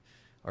 right?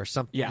 Or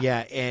something.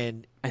 Yeah.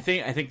 And I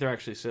think they're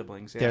actually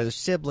siblings. Yeah. They're the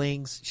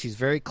siblings. She's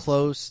very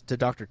close to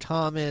Dr.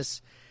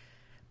 Thomas.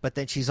 But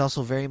then she's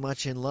also very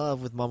much in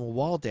love with Mama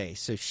Walde.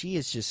 So she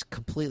is just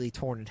completely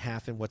torn in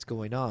half in what's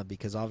going on,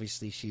 because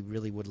obviously she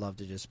really would love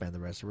to just spend the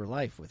rest of her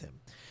life with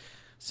him.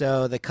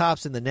 So the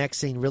cops in the next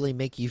scene really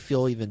make you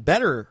feel even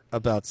better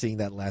about seeing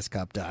that last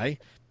cop die.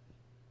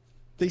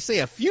 They say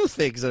a few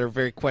things that are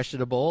very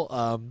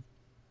questionable.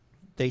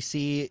 They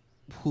see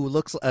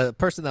a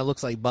person that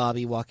looks like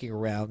Bobby walking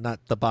around,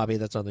 not the Bobby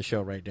that's on the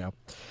show right now.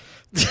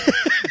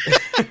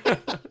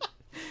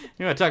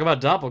 You want to talk about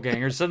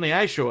doppelgangers? Suddenly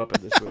I show up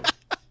in this movie.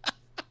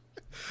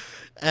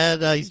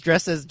 And he's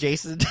dressed as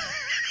Jason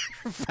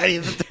from Friday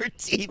the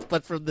 13th,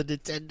 but from the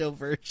Nintendo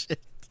version.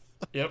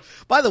 Yep.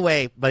 By the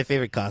way, my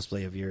favorite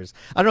cosplay of yours.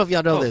 I don't know if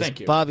y'all know this. Thank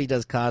you. Bobby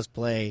does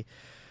cosplay.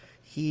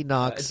 He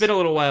knocks... It's been a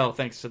little while,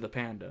 thanks to the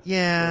panda.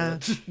 Yeah.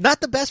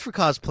 Not the best for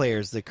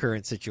cosplayers, the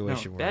current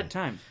situation. No, bad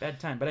time.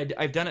 But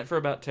I've done it for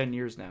about 10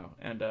 years now.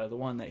 And the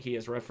one that he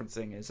is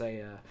referencing is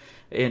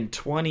in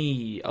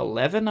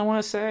 2011, I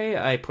want to say,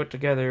 I put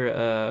together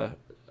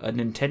a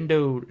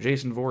Nintendo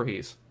Jason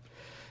Voorhees.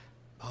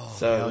 Oh,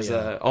 so it was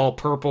all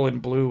purple and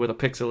blue with a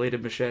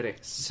pixelated machete.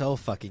 So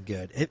fucking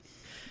good.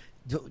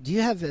 Do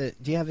you have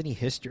any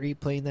history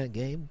playing that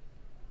game?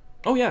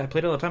 Oh yeah, I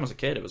played it all the time as a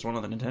kid. It was one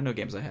of the Nintendo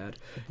games I had.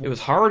 It was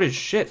hard as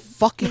shit.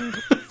 Fucking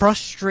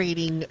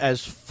frustrating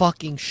as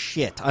fucking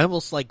shit. I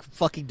almost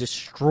fucking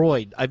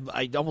destroyed.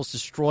 I almost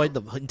destroyed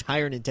the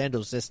entire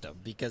Nintendo system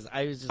because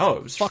I was just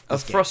it was fuck a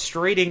this game.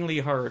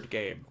 frustratingly hard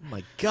game. Oh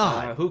my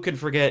god. Who can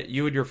forget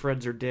You and Your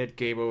Friends Are Dead,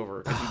 game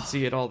over? Because you'd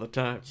see it all the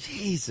time.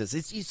 Jesus,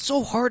 it's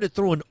so hard to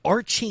throw an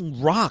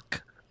arching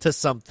rock to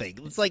something.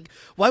 It's like,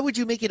 why would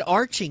you make it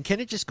arching?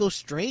 Can it just go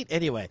straight?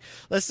 Anyway,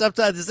 let's stop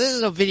talking. This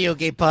isn't a video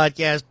game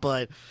podcast,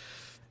 but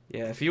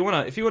yeah, if you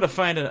wanna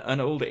find an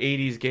old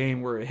 '80s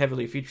game where it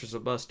heavily features a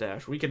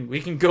mustache, we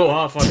can go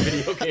off on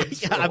video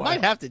games. yeah, I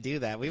might have to do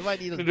that. We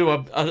might need to do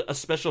a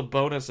special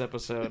bonus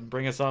episode and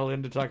bring us all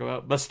in to talk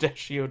about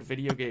mustachioed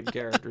video game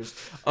characters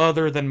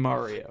other than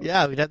Mario.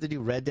 Yeah, we'd have to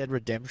do Red Dead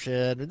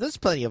Redemption. There's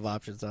plenty of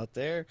options out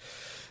there.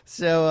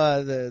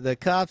 So the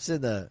cops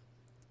and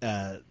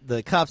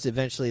the cops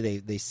eventually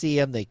they see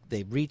him.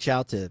 They reach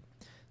out to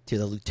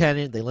the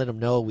lieutenant. They let him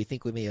know we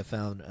think we may have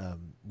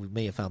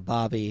found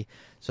Bobby.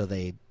 So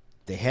they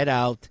head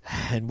out.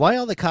 And why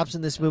all the cops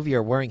in this movie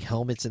are wearing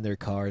helmets in their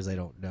cars, I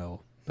don't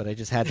know. But I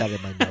just had that in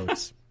my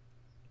notes.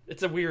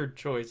 It's a weird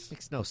choice.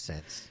 Makes no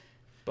sense.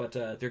 But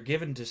they're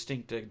given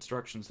distinct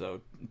instructions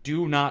though.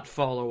 Do not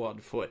follow on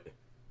foot.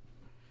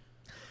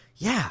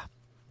 Yeah.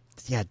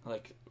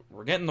 Like,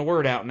 we're getting the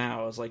word out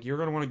now. It's like, you're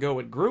going to want to go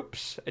in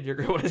groups, and you're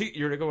going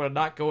to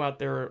not go out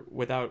there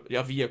without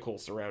a vehicle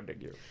surrounding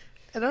you.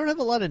 And I don't have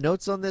a lot of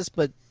notes on this,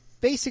 but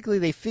basically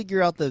they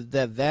figure out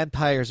that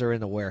vampires are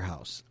in the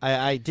warehouse.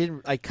 I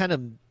kind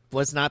of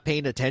was not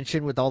paying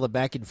attention with all the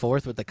back and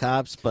forth with the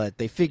cops, but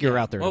they figure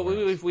out they're in the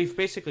warehouse.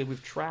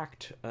 We've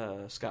tracked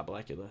Scott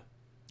Blacula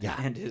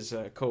and his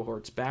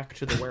cohorts back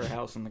to the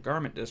warehouse in the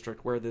Garment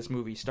District where this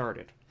movie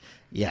started.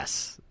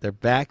 Yes, they're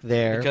back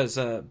there. Because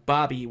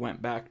Bobby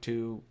went back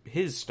to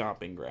his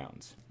stomping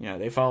grounds.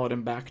 They followed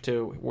him back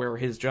to where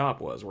his job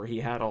was, where he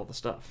had all the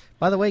stuff.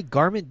 By the way,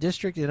 Garment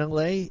District in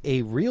L.A.,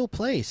 a real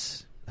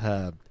place.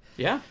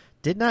 Yeah.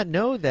 Did not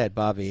know that,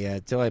 Bobby,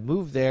 until I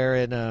moved there,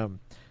 and a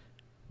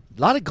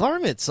lot of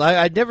garments.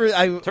 I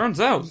Turns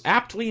out,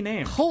 aptly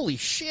named. Holy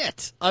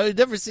shit. I've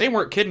never seen... They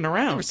weren't kidding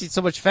around. I've never seen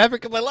so much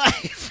fabric in my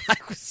life. I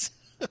was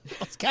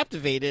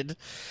captivated.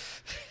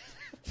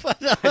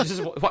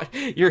 But,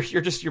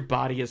 your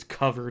body is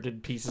covered in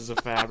pieces of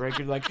fabric.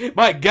 You're like,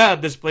 my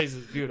God, this place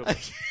is beautiful.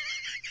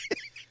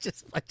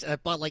 I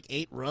bought like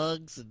 8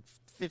 rugs and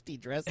 50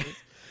 dresses.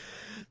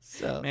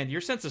 So man,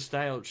 your sense of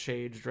style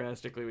changed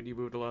drastically when you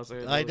moved to Los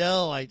Angeles. I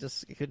know. I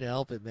just couldn't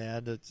help it,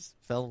 man. I just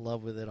fell in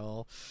love with it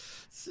all.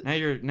 Now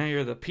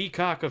you're the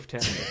peacock of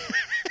Texas.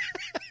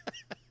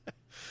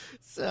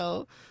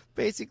 So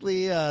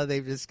basically,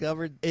 they've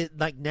discovered it.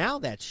 Like now,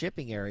 that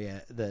shipping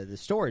area, the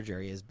storage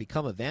area, has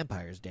become a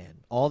vampire's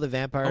den. All the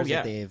vampires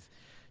that they've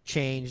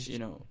changed.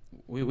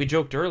 We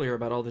joked earlier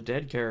about all the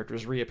dead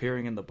characters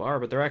reappearing in the bar,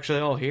 but they're actually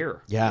all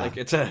here. Yeah, like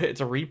it's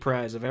a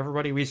reprise of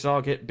everybody we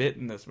saw get bit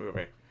in this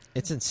movie.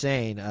 It's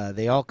insane.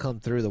 They all come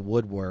through the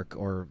woodwork,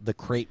 or the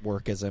crate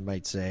work, as I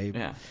might say.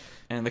 Yeah.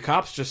 And the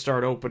cops just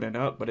start opening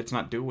up, but it's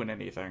not doing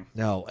anything.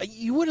 No.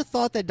 You would have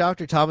thought that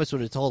Dr. Thalmus would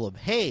have told them,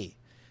 hey,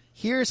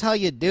 here's how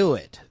you do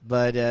it.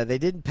 But they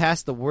didn't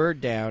pass the word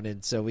down,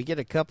 and so we get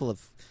a couple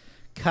of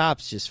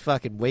cops just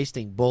fucking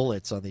wasting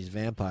bullets on these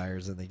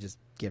vampires, and they just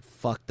get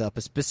fucked up.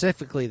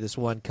 Specifically this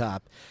one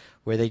cop,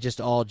 where they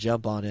just all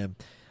jump on him.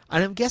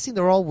 And I'm guessing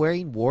they're all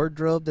wearing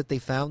wardrobe that they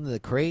found in the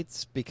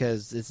crates,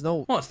 because it's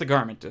no... Well, it's the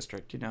Garment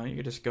District, you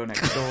could just go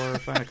next door,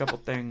 find a couple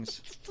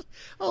things.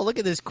 Oh, look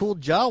at this cool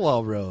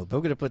Jawa robe. I'm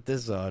going to put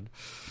this on.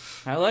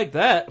 I like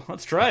that.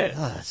 Let's try it.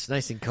 It's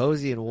nice and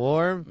cozy and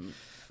warm.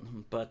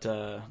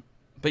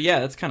 But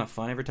yeah, that's kind of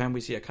fun. Every time we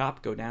see a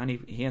cop go down,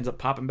 he ends up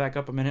popping back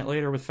up a minute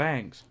later with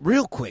fangs.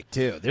 Real quick,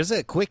 too. There's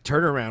a quick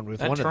turnaround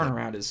with one of them. That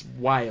turnaround is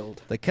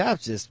wild. The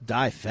cops just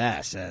die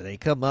fast. They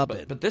come up.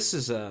 But this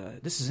is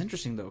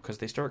interesting, though, because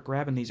they start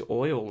grabbing these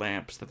oil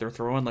lamps that they're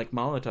throwing like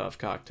Molotov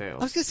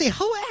cocktails. I was going to say,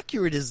 how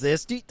accurate is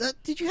this?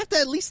 Did you have to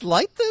at least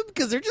light them?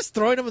 Because they're just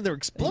throwing them and they're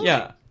exploding.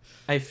 Yeah.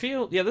 This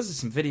is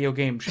some video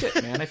game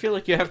shit, man. I feel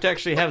like you have to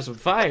actually have some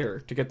fire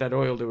to get that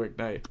oil to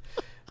ignite.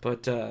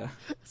 But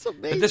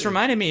this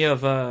reminded me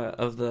of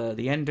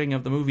the ending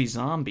of the movie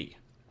Zombie.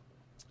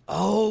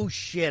 Oh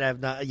shit!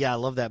 I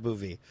love that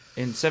movie.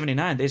 In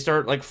 '79, they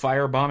start like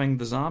firebombing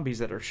the zombies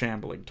that are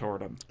shambling toward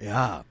them.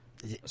 Yeah.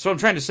 So what I'm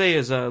trying to say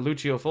is,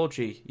 Lucio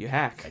Fulci, you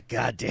hack.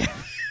 Goddamn,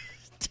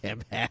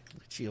 damn hack.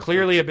 Lucio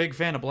Clearly Fulci. a big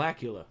fan of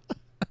Blacula.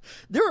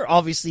 There are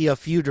obviously a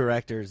few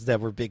directors that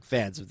were big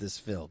fans of this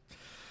film,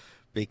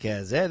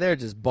 because they're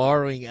just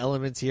borrowing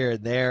elements here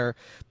and there.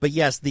 But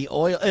yes, the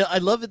oil... I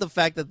love the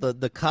fact that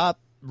the cop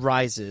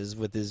rises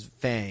with his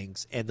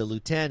fangs, and the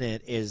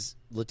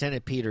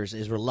Lieutenant Peters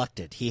is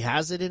reluctant. He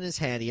has it in his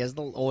hand. He has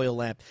the oil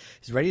lamp.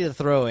 He's ready to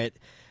throw it.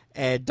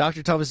 And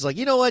Dr. Thomas is like,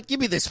 you know what? Give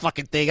me this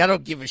fucking thing. I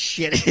don't give a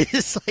shit.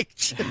 It's like,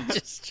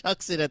 just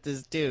chucks it at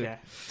this dude. Yeah.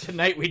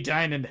 Tonight we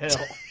dine in hell.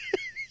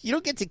 You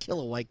don't get to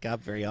kill a white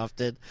cop very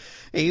often.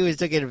 And he was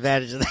taking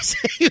advantage of this.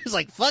 He was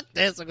like, fuck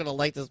this. I'm going to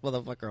light this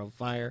motherfucker on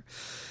fire.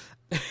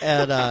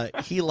 And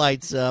he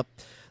lights up.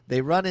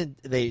 They run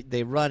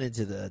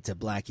into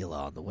Blacula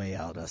on the way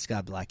out.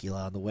 Scott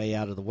Blacula on the way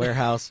out of the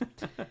warehouse.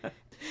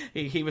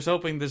 He was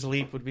hoping this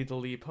leap would be the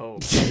leap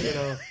home. You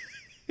know.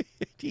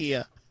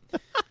 Yeah.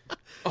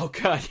 Oh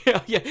God,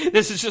 yeah.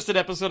 This is just an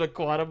episode of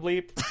Quantum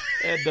Leap,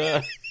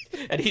 and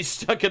he's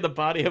stuck in the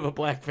body of a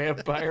black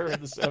vampire in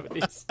the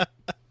 70s. That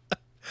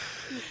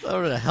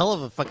was a hell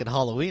of a fucking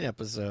Halloween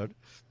episode.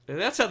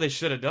 That's how they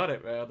should have done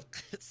it, man.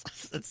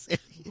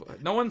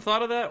 No one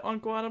thought of that on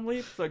Quantum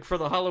Leap? Like, for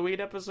the Halloween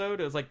episode?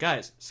 It was like,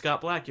 guys,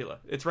 Scott Blacula.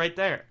 It's right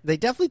there. They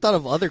definitely thought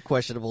of other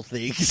questionable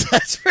things,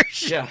 that's for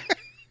sure.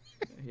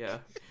 Yeah.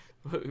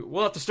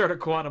 We'll have to start a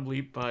Quantum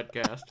Leap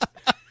podcast.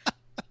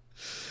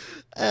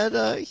 And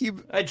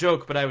I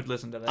joke, but I would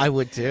listen to that. I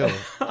would too.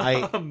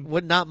 I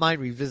would not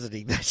mind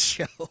revisiting that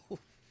show.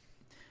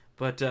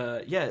 But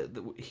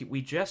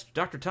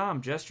Dr.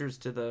 Tom gestures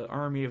to the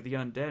army of the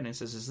undead and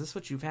says, "Is this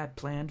what you've had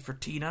planned for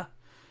Tina?"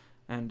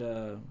 And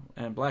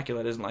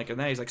Blacula doesn't like it.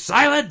 He's like,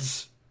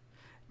 "Silence!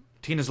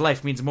 Tina's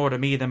life means more to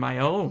me than my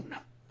own."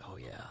 Oh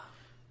yeah.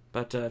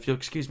 But if you'll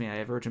excuse me, I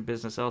have urgent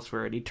business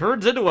elsewhere. And he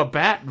turns into a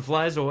bat and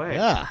flies away.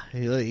 Yeah,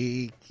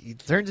 he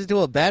turns into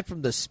a bat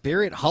from the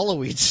Spirit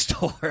Halloween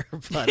store.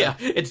 But, yeah,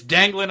 it's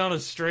dangling on a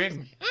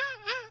string.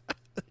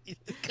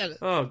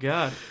 Oh,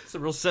 God. It's a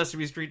real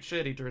Sesame Street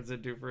shit he turns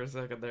into for a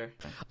second there.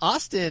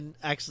 Austin,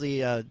 actually,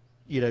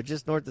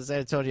 just north of San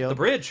Antonio. The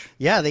bridge.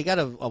 Yeah, they got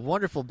a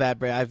wonderful bat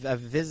bridge. I've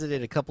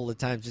visited a couple of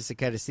times just to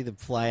kind of see them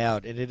fly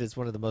out, and it is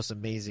one of the most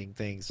amazing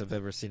things I've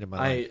ever seen in my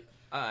life.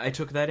 I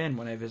took that in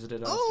when I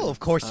visited Austin. Oh,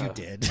 of course you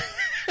did.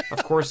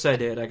 Of course I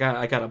did. I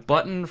got a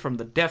button from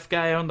the deaf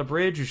guy on the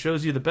bridge who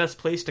shows you the best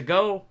place to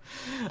go.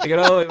 It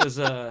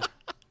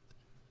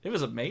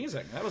was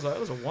amazing. That was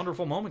a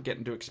wonderful moment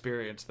getting to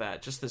experience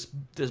that. Just this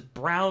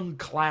brown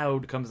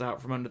cloud comes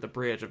out from under the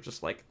bridge of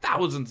just like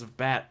thousands of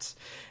bats,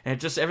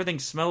 and everything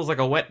smells like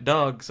a wet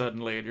dog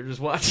suddenly, and you're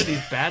just watching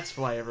these bats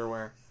fly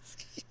everywhere.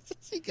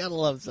 You gotta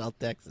love South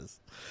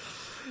Texas.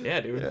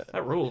 Yeah, dude,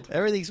 that ruled.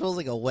 Everything smells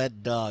like a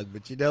wet dog,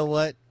 but you know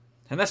what?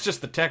 And that's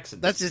just the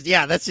Texans. That's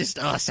just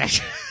us.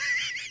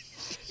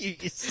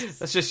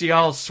 That's just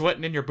y'all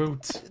sweating in your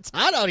boots. It's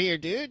hot out here,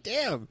 dude.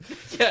 Damn.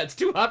 Yeah, it's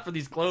too hot for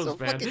these clothes,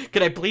 man.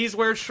 Can I please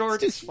wear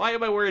shorts? Why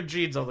am I wearing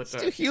jeans all the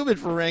time? It's too humid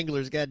for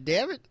Wranglers, god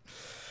damn it.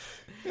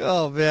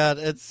 Oh, man.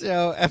 And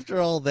so,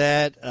 after all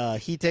that,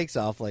 he takes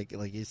off, like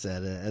you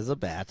said, as a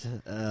bat.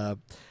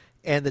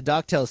 And the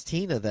doc tells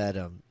Tina that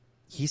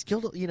he's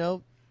killed,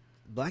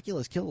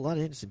 Blacula's killed a lot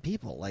of innocent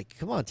people. Like,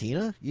 come on,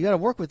 Tina. You got to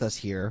work with us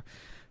here.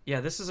 Yeah,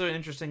 this is an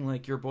interesting,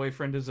 like, your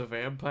boyfriend is a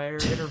vampire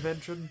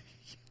intervention.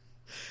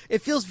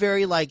 It feels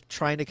very like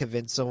trying to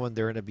convince someone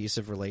they're in an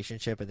abusive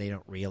relationship and they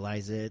don't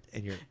realize it.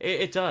 And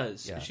it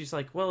does. Yeah. She's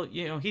like, well,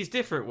 he's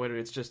different when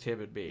it's just him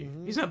and me.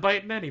 Mm-hmm. He's not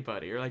biting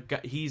anybody. Or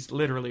like, he's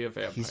literally a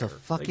vampire. He's a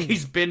fucking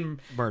he's been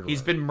murderer.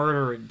 He's been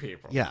murdering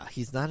people. Yeah,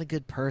 he's not a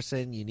good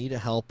person. You need to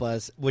help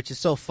us. Which is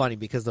so funny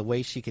because the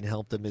way she can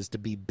help them is to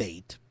be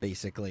bait,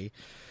 basically.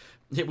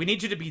 Yeah, we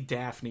need you to be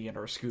Daphne in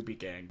our Scooby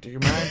Gang. Do you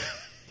mind?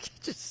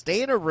 Just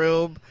stay in a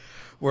room.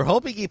 We're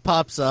hoping he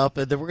pops up,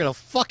 and then we're going to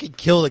fucking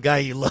kill the guy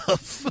you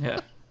love. Yeah.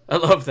 I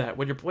love that.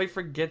 When your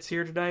boyfriend gets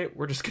here tonight,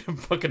 we're just going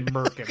to fucking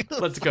murk him.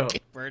 Let's go.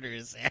 Murder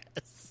his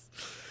ass.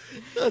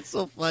 That's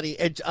so funny.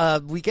 And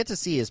we get to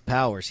see his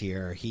powers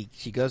here.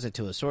 She goes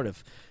into a sort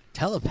of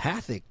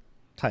telepathic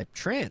type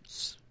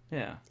trance.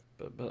 Yeah.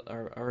 But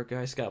our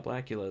guy Scott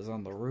Blacula is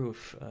on the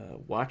roof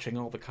watching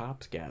all the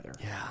cops gather.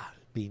 Yeah.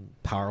 Being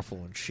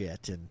powerful and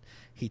shit, and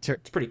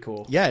it's pretty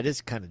cool. Yeah, it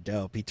is kind of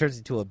dope. He turns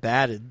into a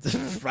bat,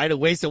 and right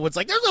away someone's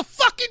like, "There's a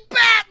fucking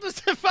bat!"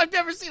 I've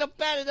never seen a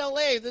bat in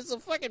L.A. There's a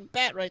fucking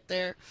bat right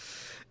there.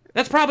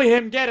 That's probably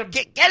him. Get him!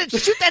 Get it!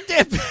 Shoot that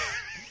dip! It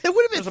would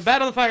have been. There's a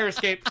bat on the fire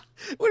escape.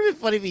 It would have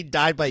been funny if he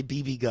died by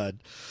BB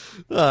gun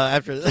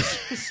after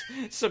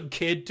some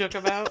kid took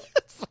him out.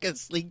 Fucking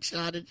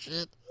slingshot and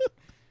shit.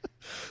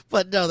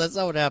 But no, that's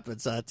not what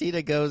happens.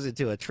 Tina goes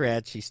into a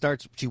trance. She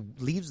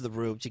leaves the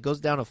room. She goes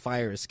down a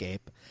fire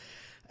escape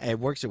and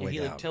works her way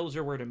down. He tells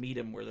her where to meet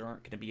him where there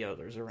aren't going to be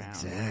others around.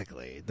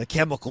 Exactly. The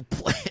chemical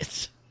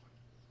plant.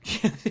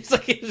 He's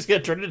like, he's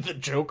going to turn into the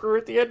Joker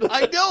at the end of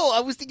I know.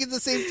 I was thinking the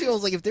same too. I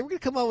was like, if they were going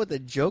to come out with a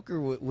Joker,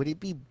 would it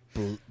be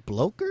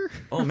Bloker?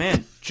 Oh,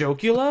 man.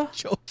 Jokula?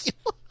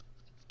 Jokula?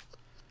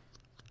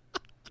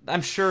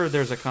 I'm sure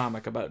there's a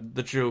comic about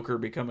the Joker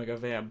becoming a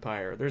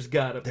vampire. There's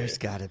gotta be. There's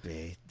gotta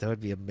be. That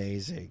would be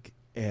amazing.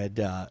 And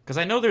because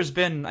I know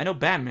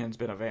Batman's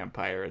been a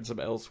vampire in some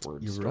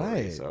Elseworlds story,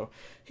 right. So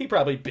he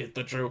probably bit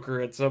the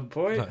Joker at some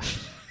point.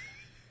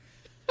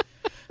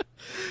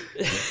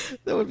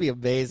 That would be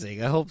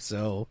amazing. I hope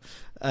so.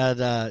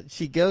 And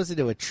she goes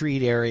into a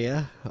treat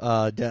area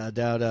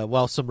down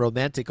while some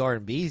romantic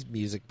R&B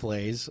music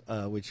plays,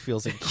 which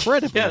feels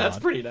incredible. Yeah, that's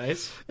pretty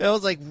nice. And I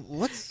was like,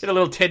 "What's?" Get a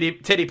little Teddy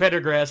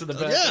Pendergrass in the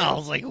back. Yeah, I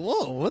was like,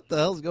 "Whoa, what the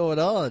hell's going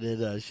on?"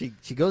 And she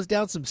goes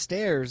down some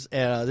stairs,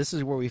 and this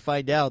is where we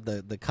find out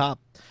the cop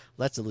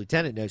lets the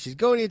lieutenant know she's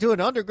going into an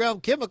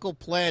underground chemical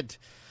plant.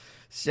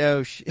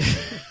 So it's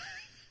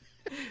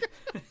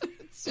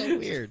so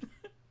weird.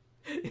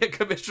 Yeah,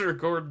 Commissioner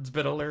Gordon's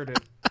been alerted.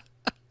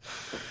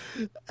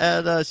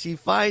 And she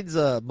finds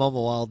Momo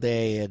all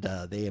day, and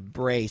they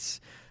embrace.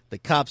 The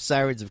cops'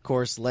 sirens, of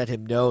course, let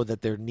him know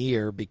that they're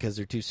near because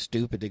they're too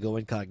stupid to go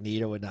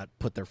incognito and not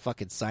put their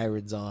fucking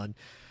sirens on.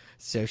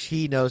 So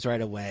she knows right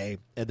away.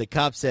 And the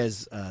cop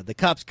says, the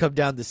cops come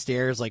down the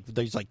stairs, like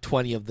there's like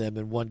 20 of them,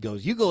 and one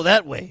goes, "You go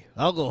that way,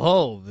 I'll go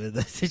home." And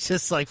it's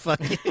just like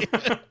fucking...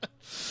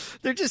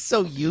 They're just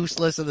so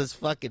useless in this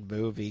fucking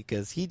movie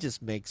because he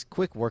just makes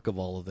quick work of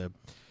all of them.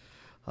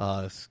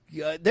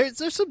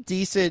 There's some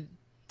decent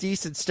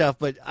stuff,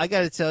 but I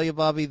got to tell you,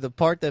 Bobby, the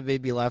part that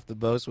made me laugh the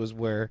most was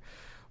where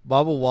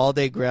Mama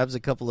Walde grabs a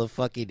couple of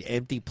fucking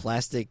empty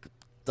plastic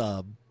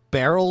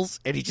barrels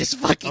and he just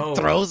fucking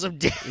throws them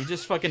down. He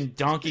just fucking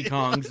Donkey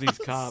Kongs these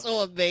cops.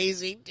 So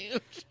amazing,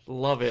 dude.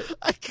 Love it.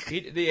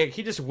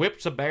 He just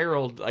whips a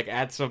barrel like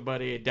at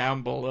somebody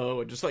down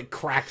below and just like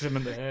cracks him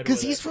in the head.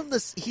 Because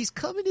he's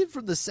coming in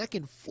from the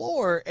second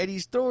floor and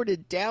he's throwing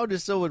it down to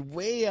someone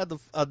way on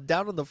the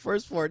down on the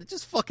first floor, and it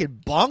just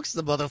fucking bonks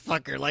the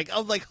motherfucker. Like,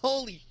 I'm like,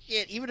 holy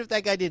shit! Even if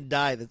that guy didn't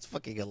die, that's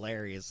fucking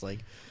hilarious.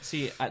 Like,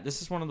 see,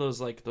 this is one of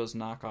those like those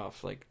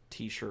knockoff like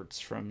T-shirts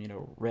from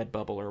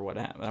Redbubble or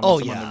whatever. Oh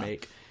yeah.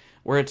 Make,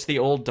 where it's the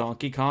old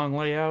Donkey Kong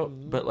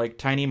layout, but like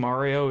Tiny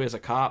Mario is a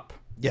cop.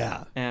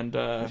 Yeah, and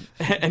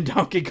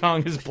Donkey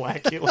Kong is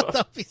Blacula.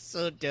 That'd be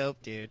so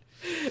dope, dude.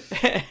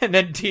 And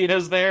then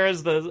Tina's there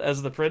as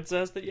the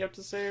princess that you have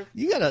to save.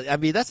 You gotta, I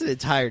mean, that's an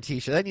entire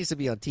T-shirt. That needs to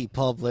be on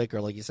TeePublic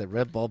or, like you said,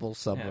 Redbubble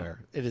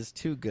somewhere. Yeah. It is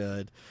too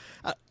good.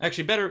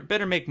 Actually,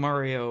 better make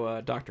Mario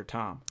Dr.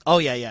 Tom. Oh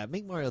yeah,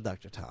 make Mario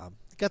Dr. Tom.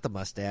 Got the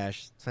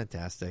mustache. It's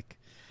fantastic.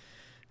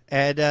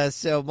 And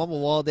so Mama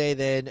Walde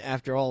then,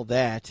 after all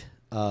that,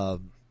 the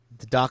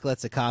doc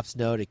lets the cops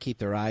know to keep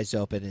their eyes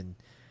open, and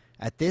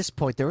at this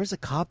point, there is a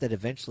cop that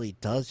eventually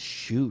does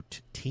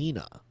shoot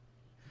Tina.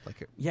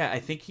 Yeah, I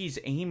think he's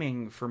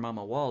aiming for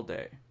Mama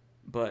Walde,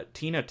 but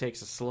Tina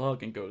takes a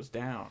slug and goes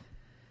down.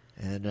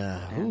 And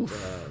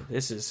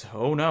this is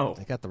no.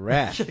 They got the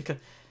rash.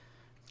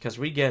 Because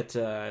we get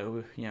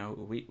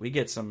we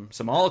get some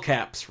all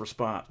caps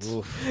response.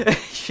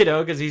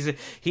 Because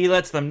he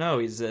lets them know.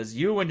 He says,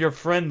 "You and your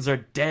friends are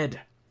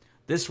dead.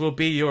 This will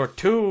be your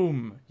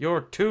tomb,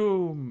 your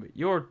tomb,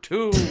 your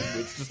tomb."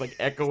 It's just like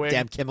echoing.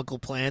 Damn chemical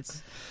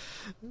plants.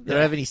 They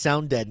don't have any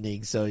sound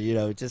deadening, so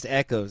it just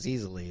echoes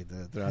easily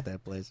throughout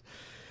that place.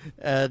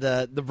 And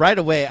right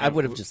away, I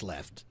would have just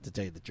left, to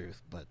tell you the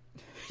truth. But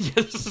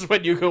this is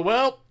when you go,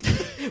 "Well,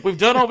 we've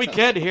done all we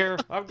can here.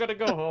 I'm gonna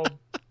go home."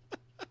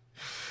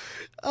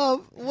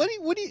 What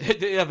do you?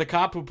 Yeah, the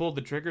cop who pulled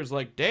the trigger's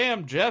like,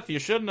 "Damn, Jeff, you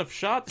shouldn't have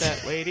shot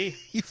that lady.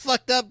 You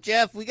fucked up,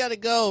 Jeff. We gotta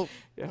go."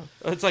 Yeah,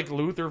 it's like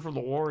Luther from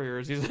the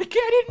Warriors. He's like,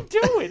 "I didn't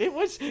do it. It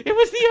was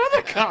the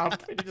other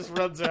cop." And he just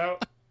runs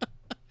out.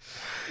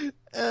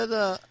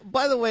 And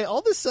by the way, all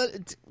of a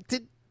sudden,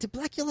 did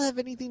Blacula have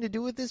anything to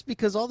do with this?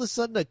 Because all of a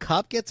sudden, a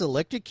cop gets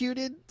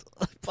electrocuted.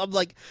 I'm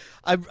like,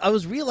 I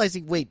was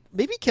realizing, wait,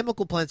 maybe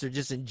chemical plants are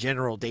just in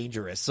general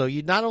dangerous. So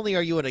not only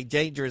are you in a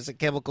dangerous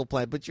chemical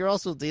plant, but you're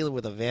also dealing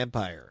with a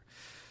vampire.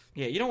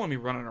 Yeah, you don't want to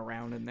be running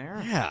around in there.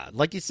 Yeah,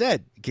 like you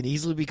said, it can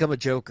easily become a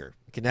Joker.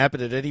 It can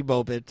happen at any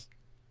moment.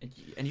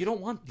 And you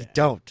don't want that. You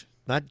don't.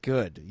 Not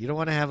good. You don't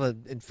want to have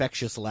an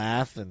infectious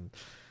laugh and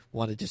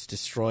want to just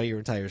destroy your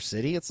entire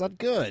city. It's not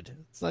good.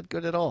 It's not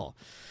good at all.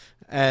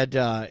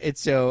 And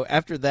so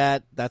after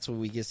that, that's when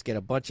we just get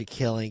a bunch of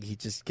killing. He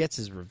just gets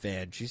his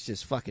revenge. He's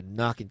just fucking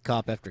knocking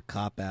cop after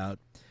cop out.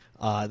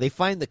 They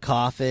find the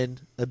coffin.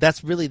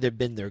 That's really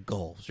been their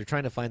goals. They're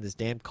trying to find this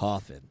damn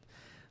coffin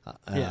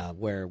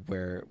where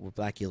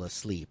Blacula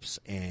sleeps.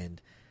 And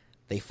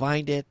they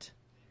find it.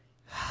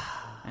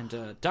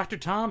 And Dr.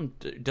 Tom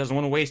doesn't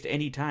want to waste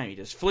any time. He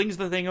just flings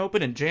the thing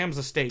open and jams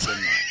a stake in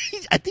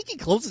there. I think he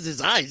closes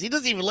his eyes. He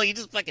doesn't even look. He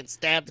just fucking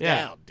stabs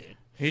down, dude.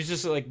 He's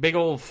just like big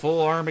old full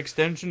arm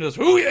extension, just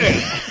 "Hoo yeah!"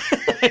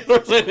 He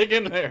throws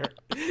anything in there.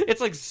 It's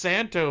like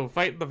Santo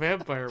fighting the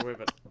vampire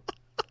women.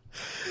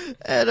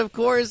 And of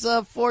course,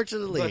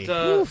 fortunately,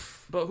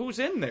 but who's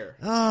in there?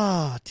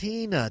 Oh,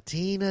 Tina.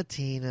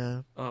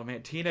 Oh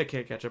man, Tina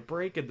can't catch a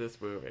break in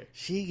this movie.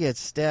 She gets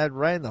stabbed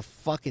right in the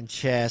fucking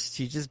chest.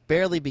 She just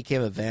barely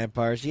became a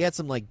vampire. She had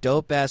some like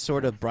dope ass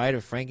sort of Bride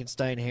of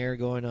Frankenstein hair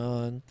going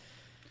on.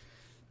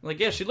 Like,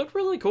 yeah, she looked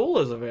really cool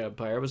as a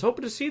vampire. I was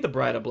hoping to see the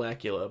Bride of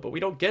Blacula, but we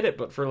don't get it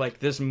but for, like,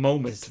 this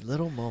moment. This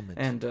little moment.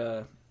 And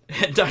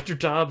Dr.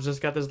 Tom's just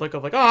got this look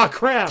of, like, "Oh,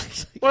 crap!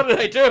 What did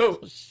I do?"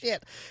 Oh,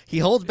 shit. He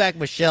holds back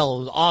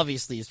Michelle, who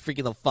obviously is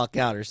freaking the fuck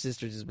out. Her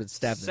sister's just been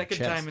stabbed in the chest.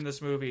 Second time in this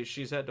movie,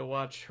 she's had to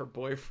watch her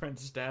boyfriend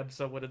stab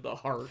someone in the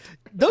heart.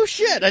 No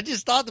shit. I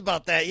just thought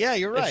about that. Yeah,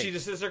 you're right. And she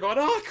just sits there going,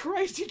 "Oh,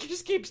 Christ, he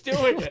just keeps doing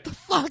it. What the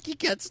fuck? He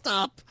can't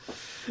stop."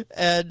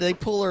 And they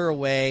pull her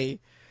away.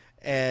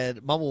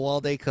 And Mama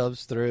Walde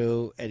comes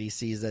through, and he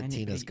sees that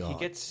Tina's gone.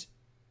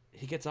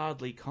 He gets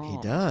oddly calm.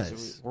 He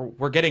does. So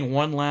we're getting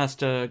one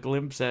last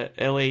glimpse at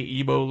L.A.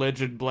 emo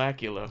legend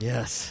Blacula.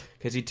 Yes.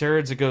 Because he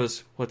turns and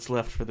goes, "What's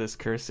left for this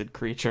cursed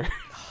creature?"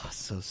 Oh,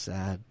 so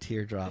sad.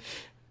 Teardrop.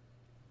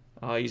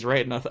 He's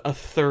writing a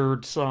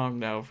third song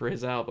now for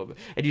his album.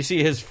 And you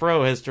see his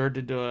fro has turned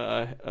into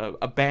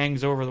a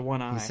bangs over the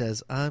one eye. He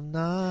says, I'm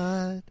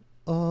not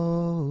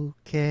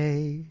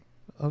okay.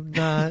 I'm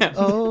not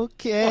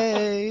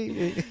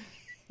okay.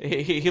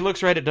 He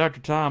looks right at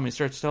Dr. Tom. He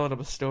starts telling him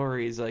a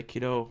story. He's like,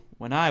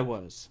 when I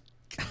was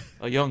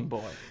a young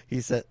boy,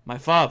 he said, my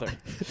father.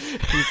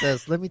 He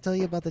says, let me tell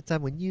you about the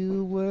time when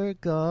you were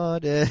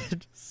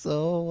guarded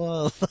so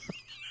well.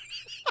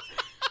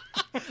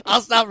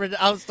 I'll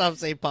stop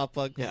saying pop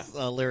punk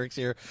lyrics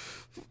here.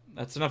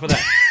 That's enough of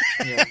that.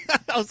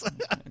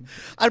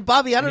 Yeah.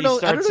 Bobby, I don't know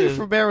your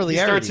familiarity. He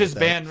starts his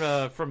band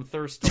from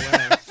Thirst to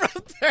Last. From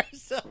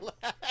Thirst to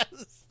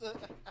Last.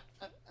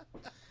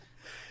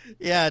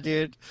 Yeah,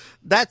 dude.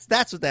 That's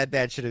what that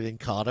band should have been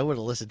called. I would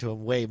have listened to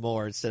him way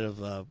more instead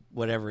of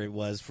whatever it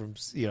was from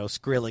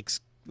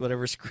Skrillex,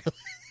 whatever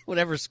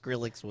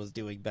Skrillex was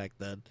doing back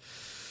then.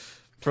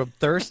 From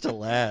Thirst to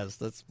Last.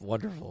 That's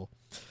wonderful.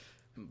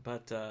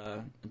 But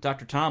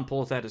Dr. Tom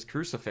pulls out his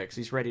crucifix.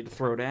 He's ready to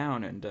throw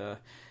down,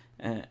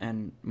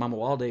 and Mama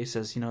Walde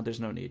says, "There's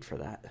no need for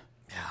that."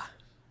 Yeah.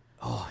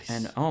 Oh.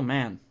 And oh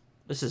man,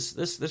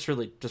 this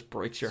really just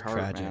breaks your heart,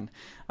 tragic.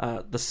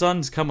 Man. The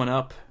sun's coming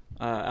up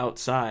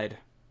outside,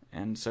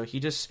 and so he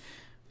just,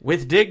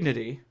 with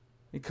dignity,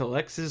 he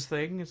collects his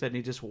things and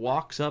he just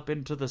walks up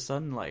into the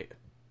sunlight.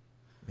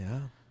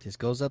 Yeah. Just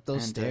goes up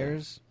those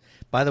stairs.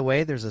 By the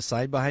way, there's a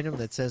sign behind him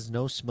that says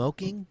 "No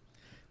smoking."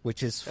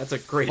 Which is that's a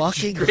great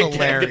hilarious.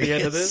 Gag at the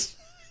end of this.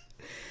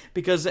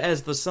 Because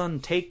as the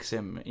sun takes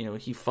him,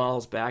 he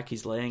falls back.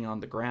 He's laying on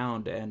the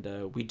ground,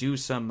 and we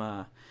get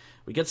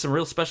some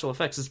real special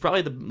effects. It's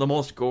probably the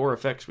most gore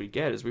effects we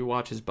get as we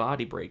watch his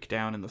body break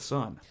down in the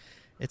sun.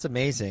 It's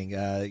amazing,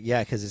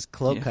 because his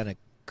cloak kind of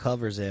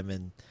covers him,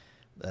 and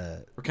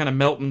we're kind of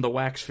melting the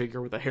wax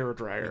figure with a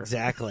hairdryer.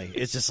 Exactly.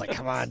 It's just like,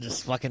 come on,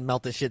 just fucking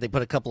melt this shit. They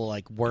put a couple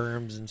of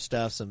worms and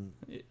stuff.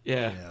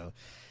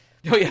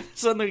 Oh yeah!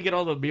 Suddenly we get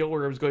all the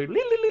mealworms going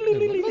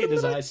in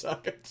his eye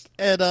sockets,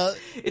 and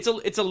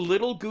it's a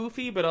little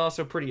goofy, but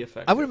also pretty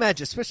effective. I would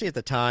imagine, especially at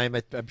the time,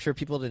 I'm sure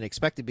people didn't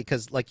expect it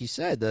because, like you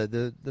said,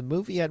 the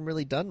movie hadn't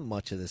really done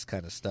much of this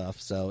kind of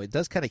stuff, so it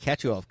does kind of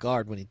catch you off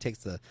guard when he takes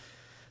the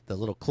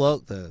little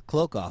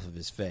cloak off of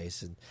his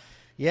face, and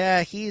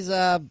he's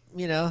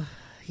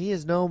he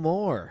is no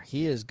more.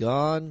 He is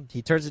gone.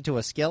 He turns into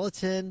a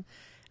skeleton,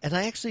 and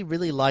I actually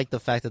really like the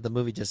fact that the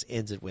movie just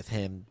ends it with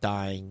him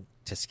dying.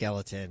 To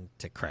skeleton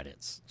to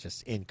credits,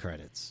 just in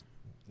credits,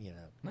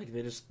 Like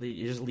you just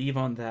leave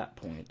on that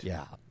point.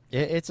 Yeah,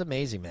 it's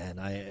amazing, man.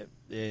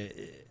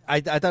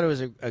 I thought it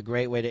was a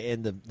great way to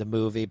end the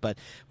movie, but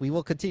we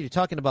will continue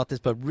talking about this.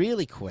 But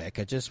really quick,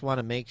 I just want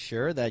to make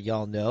sure that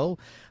y'all know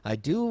I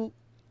do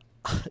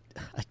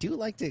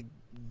like to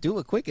do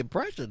a quick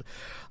impression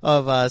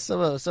of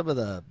some of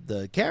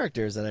the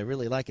characters that I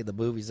really like in the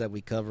movies that we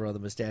cover on the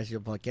Mustachio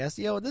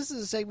Podcast. And this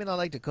is a segment I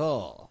like to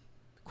call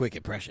Quick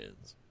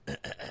Impressions.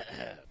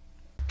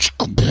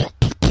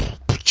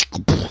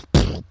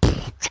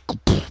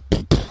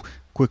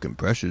 Quick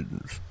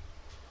impressions.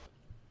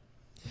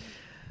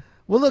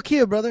 Well, look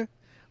here, brother.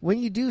 When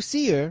you do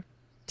see her,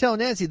 tell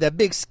Nancy that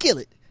Big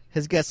Skillet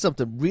has got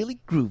something really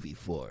groovy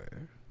for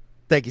her.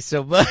 Thank you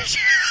so much.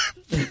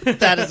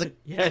 That is a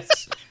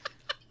yes.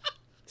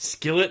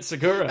 Skillet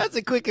Segura. That's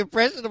a quick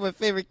impression of my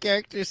favorite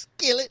character,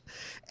 Skillet.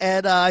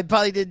 And I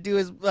probably didn't do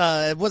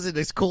it wasn't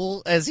as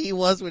cool as he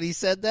was when he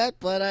said that,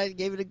 but I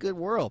gave it a good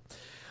whirl.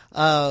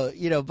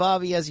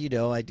 Bobby, as you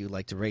know, I do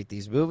like to rate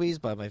these movies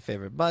by my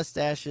favorite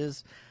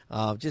mustaches.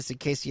 Just in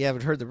case you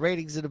haven't heard the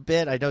ratings in a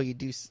bit, I know you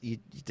do. You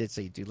did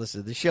say you do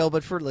listen to the show,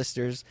 but for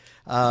listeners,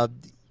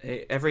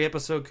 every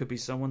episode could be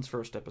someone's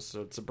first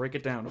episode, so break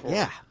it down for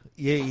us.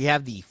 You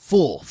have the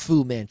full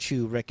Fu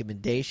Manchu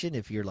recommendation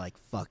if you're like,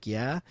 fuck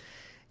yeah.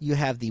 You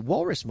have the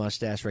Walrus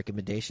mustache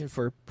recommendation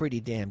for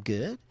pretty damn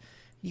good.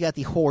 You got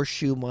the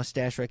Horseshoe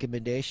mustache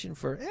recommendation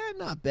for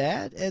not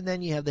bad. And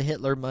then you have the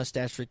Hitler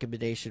mustache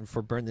recommendation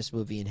for Burn This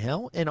Movie in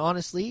Hell. And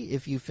honestly,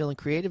 if you're feeling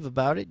creative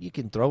about it, you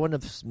can throw in a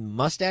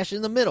mustache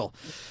in the middle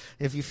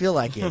if you feel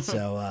like it.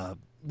 So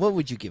what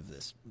would you give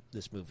this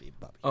movie,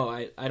 Bobby? Oh,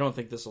 I don't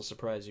think this will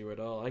surprise you at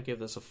all. I give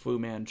this a Fu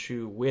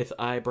Manchu with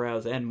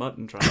eyebrows and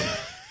mutton chops.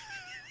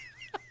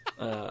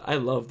 I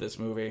love this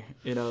movie.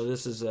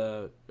 This is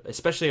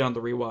especially on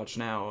the rewatch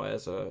now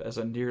as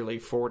a nearly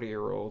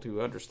 40-year-old who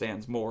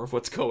understands more of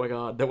what's going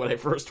on than when I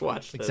first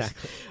watched this.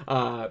 Exactly.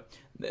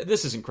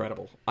 This is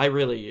incredible. I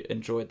really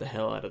enjoyed the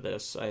hell out of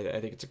this. I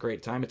think it's a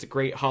great time. It's a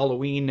great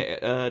Halloween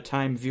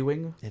time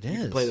viewing. It You is.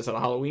 can play this at a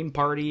Halloween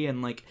party,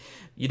 and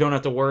you don't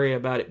have to worry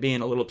about it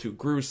being a little too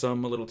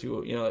gruesome, a little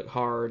too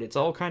hard. It's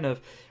all kind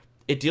of.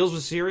 It deals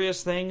with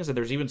serious things, and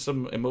there's even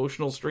some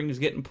emotional strings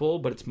getting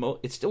pulled, but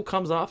it still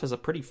comes off as a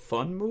pretty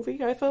fun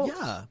movie, I felt.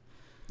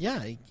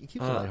 Yeah, it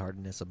keeps a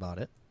lightheartedness about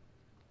it.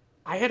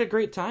 I had a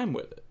great time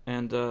with it,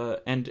 and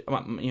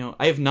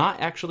I have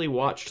not actually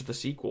watched the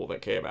sequel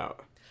that came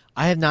out.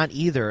 I have not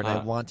either, and I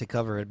Uh, want to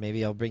cover it.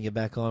 Maybe I'll bring you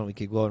back on. We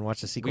could go and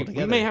watch the sequel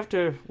together.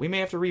 We may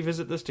have to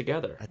revisit this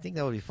together. I think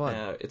that would be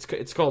fun.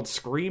 It's called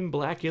Scream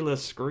Blacula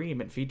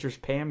Scream. It features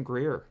Pam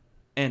Grier,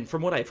 and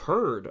from what I've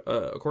heard,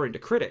 according to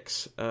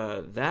critics,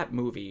 that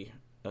movie,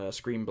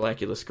 Scream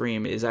Blacula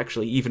Scream, is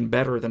actually even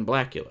better than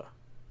Blacula.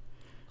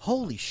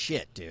 Holy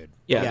shit, dude!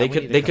 Yeah,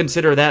 they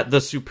consider that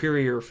the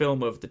superior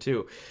film of the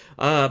two.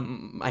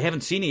 I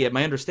haven't seen it yet.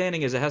 My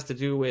understanding is it has to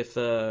do with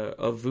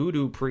a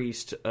voodoo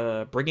priest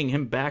bringing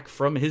him back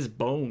from his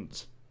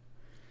bones.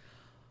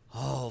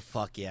 Oh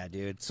fuck yeah,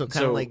 dude! So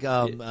kind of like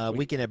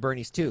Weekend at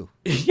Bernie's too.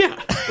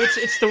 Yeah,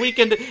 it's the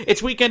weekend.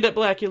 It's Weekend at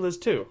Blacula's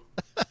too.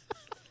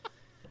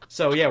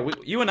 So yeah,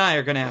 you and I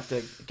are gonna have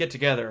to get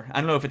together. I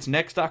don't know if it's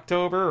next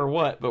October or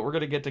what, but we're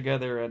gonna get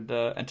together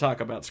and talk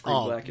about Scream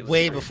Blacula.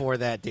 Way before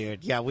that,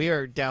 dude. Yeah, we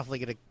are definitely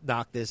gonna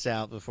knock this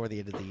out before the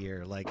end of the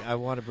year. Like, I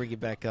want to bring you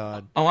back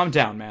on. Oh, I'm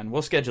down, man.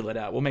 We'll schedule it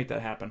out. We'll make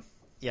that happen.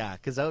 Yeah,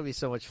 because that would be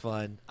so much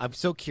fun. I'm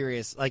so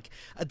curious. Like,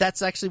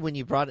 that's actually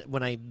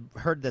when I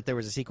heard that there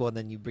was a sequel and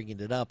then you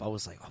bringing it up, I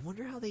was like, I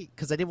wonder how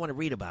because I didn't want to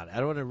read about it. I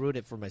don't want to ruin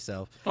it for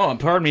myself. Oh, and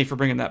pardon me for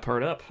bringing that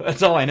part up.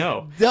 That's all I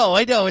know. No,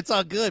 I know. It's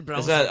all good. But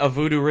is that a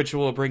voodoo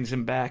ritual brings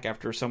him back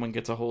after someone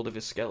gets a hold of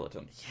his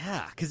skeleton.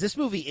 Yeah, because this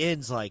movie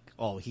ends like,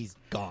 oh, he's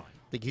gone.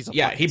 Like,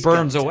 he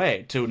burns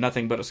away to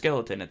nothing but a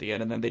skeleton at the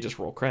end, and then they just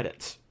roll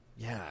credits.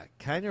 Yeah,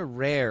 kind of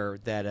rare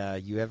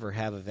that you ever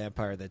have a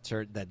vampire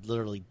that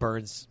literally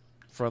burns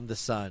from the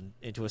sun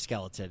into a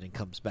skeleton and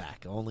comes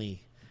back. Only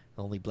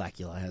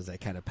Blacula has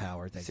that kind of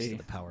power, thanks to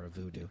the power of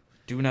voodoo.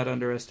 Do not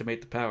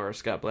underestimate the power of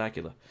Scott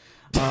Blacula.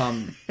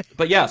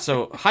 But yeah,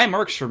 so high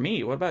marks for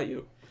me. What about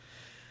you?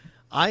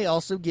 I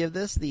also give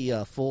this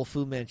the full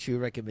Fu Manchu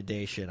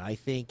recommendation. I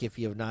think if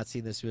you have not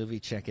seen this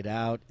movie, check it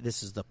out.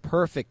 This is the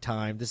perfect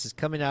time. This is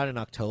coming out in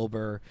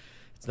October.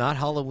 It's not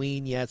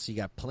Halloween yet, so you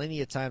got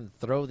plenty of time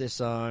to throw this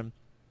on.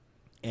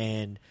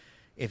 And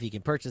if you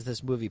can purchase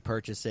this movie,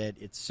 purchase it.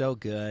 It's so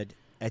good.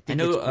 I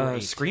know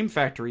Scream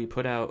Factory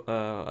put out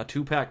a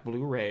 2-pack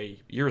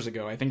Blu-ray years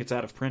ago. I think it's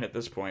out of print at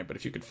this point, but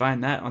if you could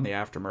find that on the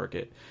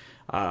aftermarket,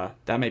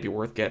 that may be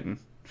worth getting.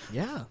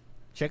 Yeah,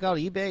 check out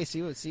eBay.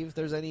 See if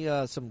there's any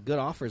some good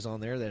offers on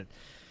there that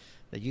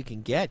you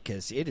can get,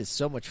 because it is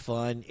so much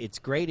fun. It's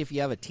great if you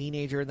have a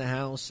teenager in the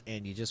house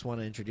and you just want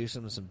to introduce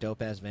them to some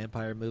dope ass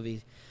vampire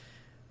movie.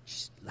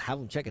 Just have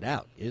them check it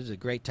out. It was a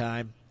great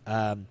time.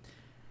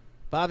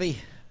 Bobby,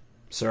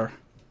 sir,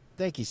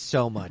 thank you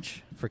so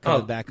much for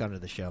coming back onto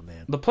the show,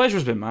 man. The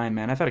pleasure's been mine,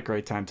 man. I've had a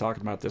great time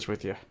talking about this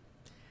with you.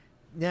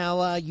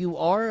 Now, you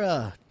are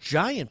a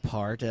giant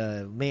part,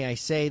 may I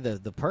say,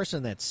 the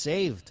person that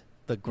saved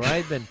the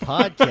Grindbin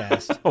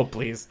podcast. Oh,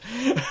 please.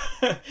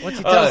 Why don't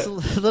you tell us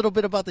a little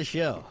bit about the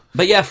show?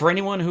 But yeah, for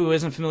anyone who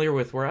isn't familiar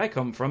with where I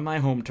come from, my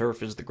home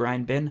turf is the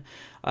Grindbin.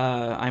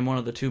 I'm one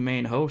of the two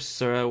main hosts,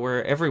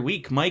 where every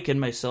week Mike and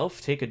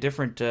myself take a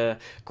different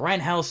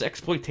grindhouse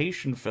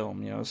exploitation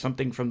film,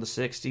 something from the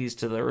 60s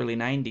to the early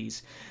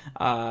 90s,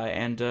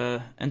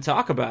 and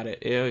talk about it.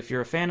 If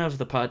you're a fan of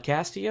the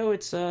podcast,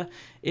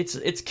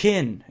 it's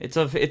kin.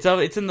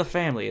 It's in the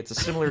family. It's a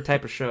similar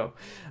type of show,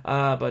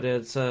 but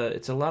it's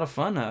a lot of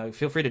fun.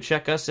 Feel free to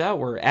check us out.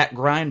 We're at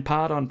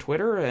GrindPod on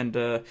Twitter,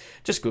 and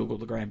just Google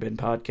the Grindbin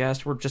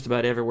Podcast. We're just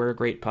about everywhere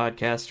great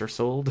podcasts are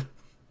sold.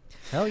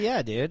 Hell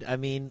yeah, dude. I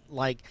mean,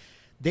 like,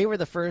 they were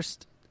the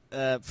first.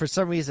 For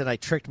some reason, I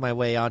tricked my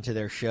way onto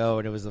their show,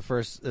 and it was the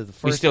first.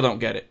 We still don't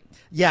get it.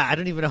 Yeah, I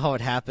don't even know how it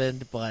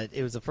happened, but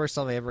it was the first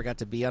time I ever got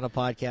to be on a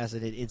podcast,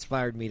 and it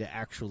inspired me to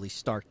actually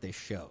start this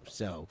show.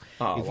 So,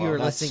 if you were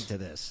listening to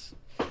this,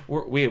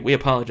 we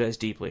apologize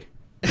deeply.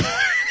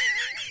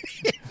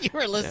 If you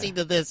were listening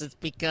to this, it's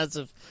because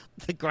of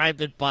the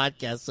Grindbin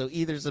podcast. So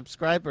either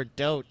subscribe or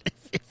don't,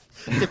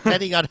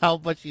 depending on how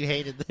much you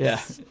hated this.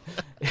 Yeah.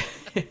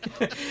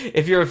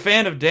 If you're a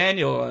fan of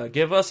Daniel,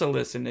 give us a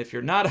listen. If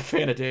you're not a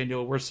fan of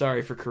Daniel, we're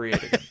sorry for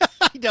creating him.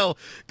 I know,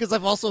 because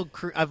I've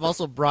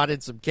also brought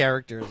in some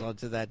characters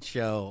onto that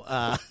show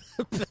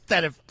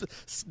that have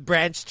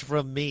branched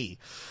from me,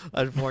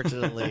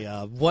 unfortunately.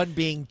 One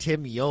being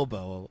Tim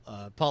Yobo.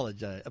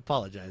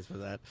 Apologize for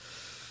that.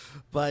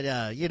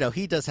 But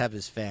he does have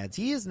his fans.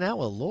 He is now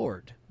a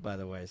lord, by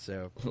the way.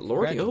 So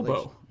Lord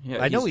Yobo.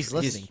 Yeah, I know he's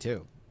listening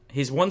too.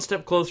 He's one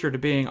step closer to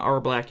being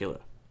our Blacula.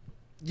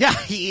 Yeah,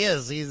 he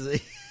is.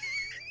 He's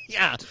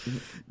yeah.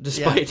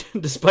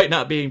 Despite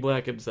not being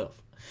black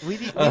himself. We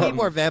need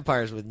more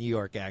vampires with New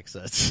York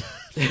accents,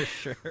 for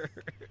sure.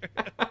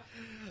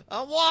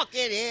 I'm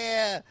walking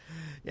here.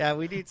 Yeah,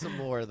 we need some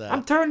more of that.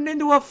 I'm turning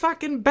into a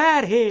fucking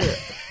bat here.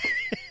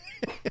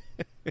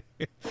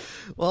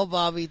 Well,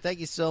 Bobby, thank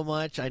you so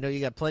much. I know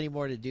you got plenty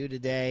more to do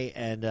today,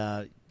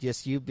 and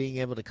just you being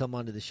able to come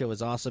onto the show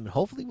is awesome. And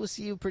hopefully we'll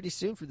see you pretty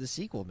soon for the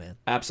sequel, man.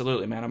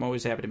 Absolutely, man. I'm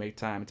always happy to make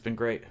time. It's been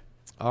great.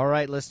 All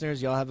right,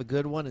 listeners, y'all have a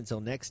good one. Until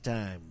next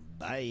time,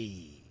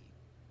 bye.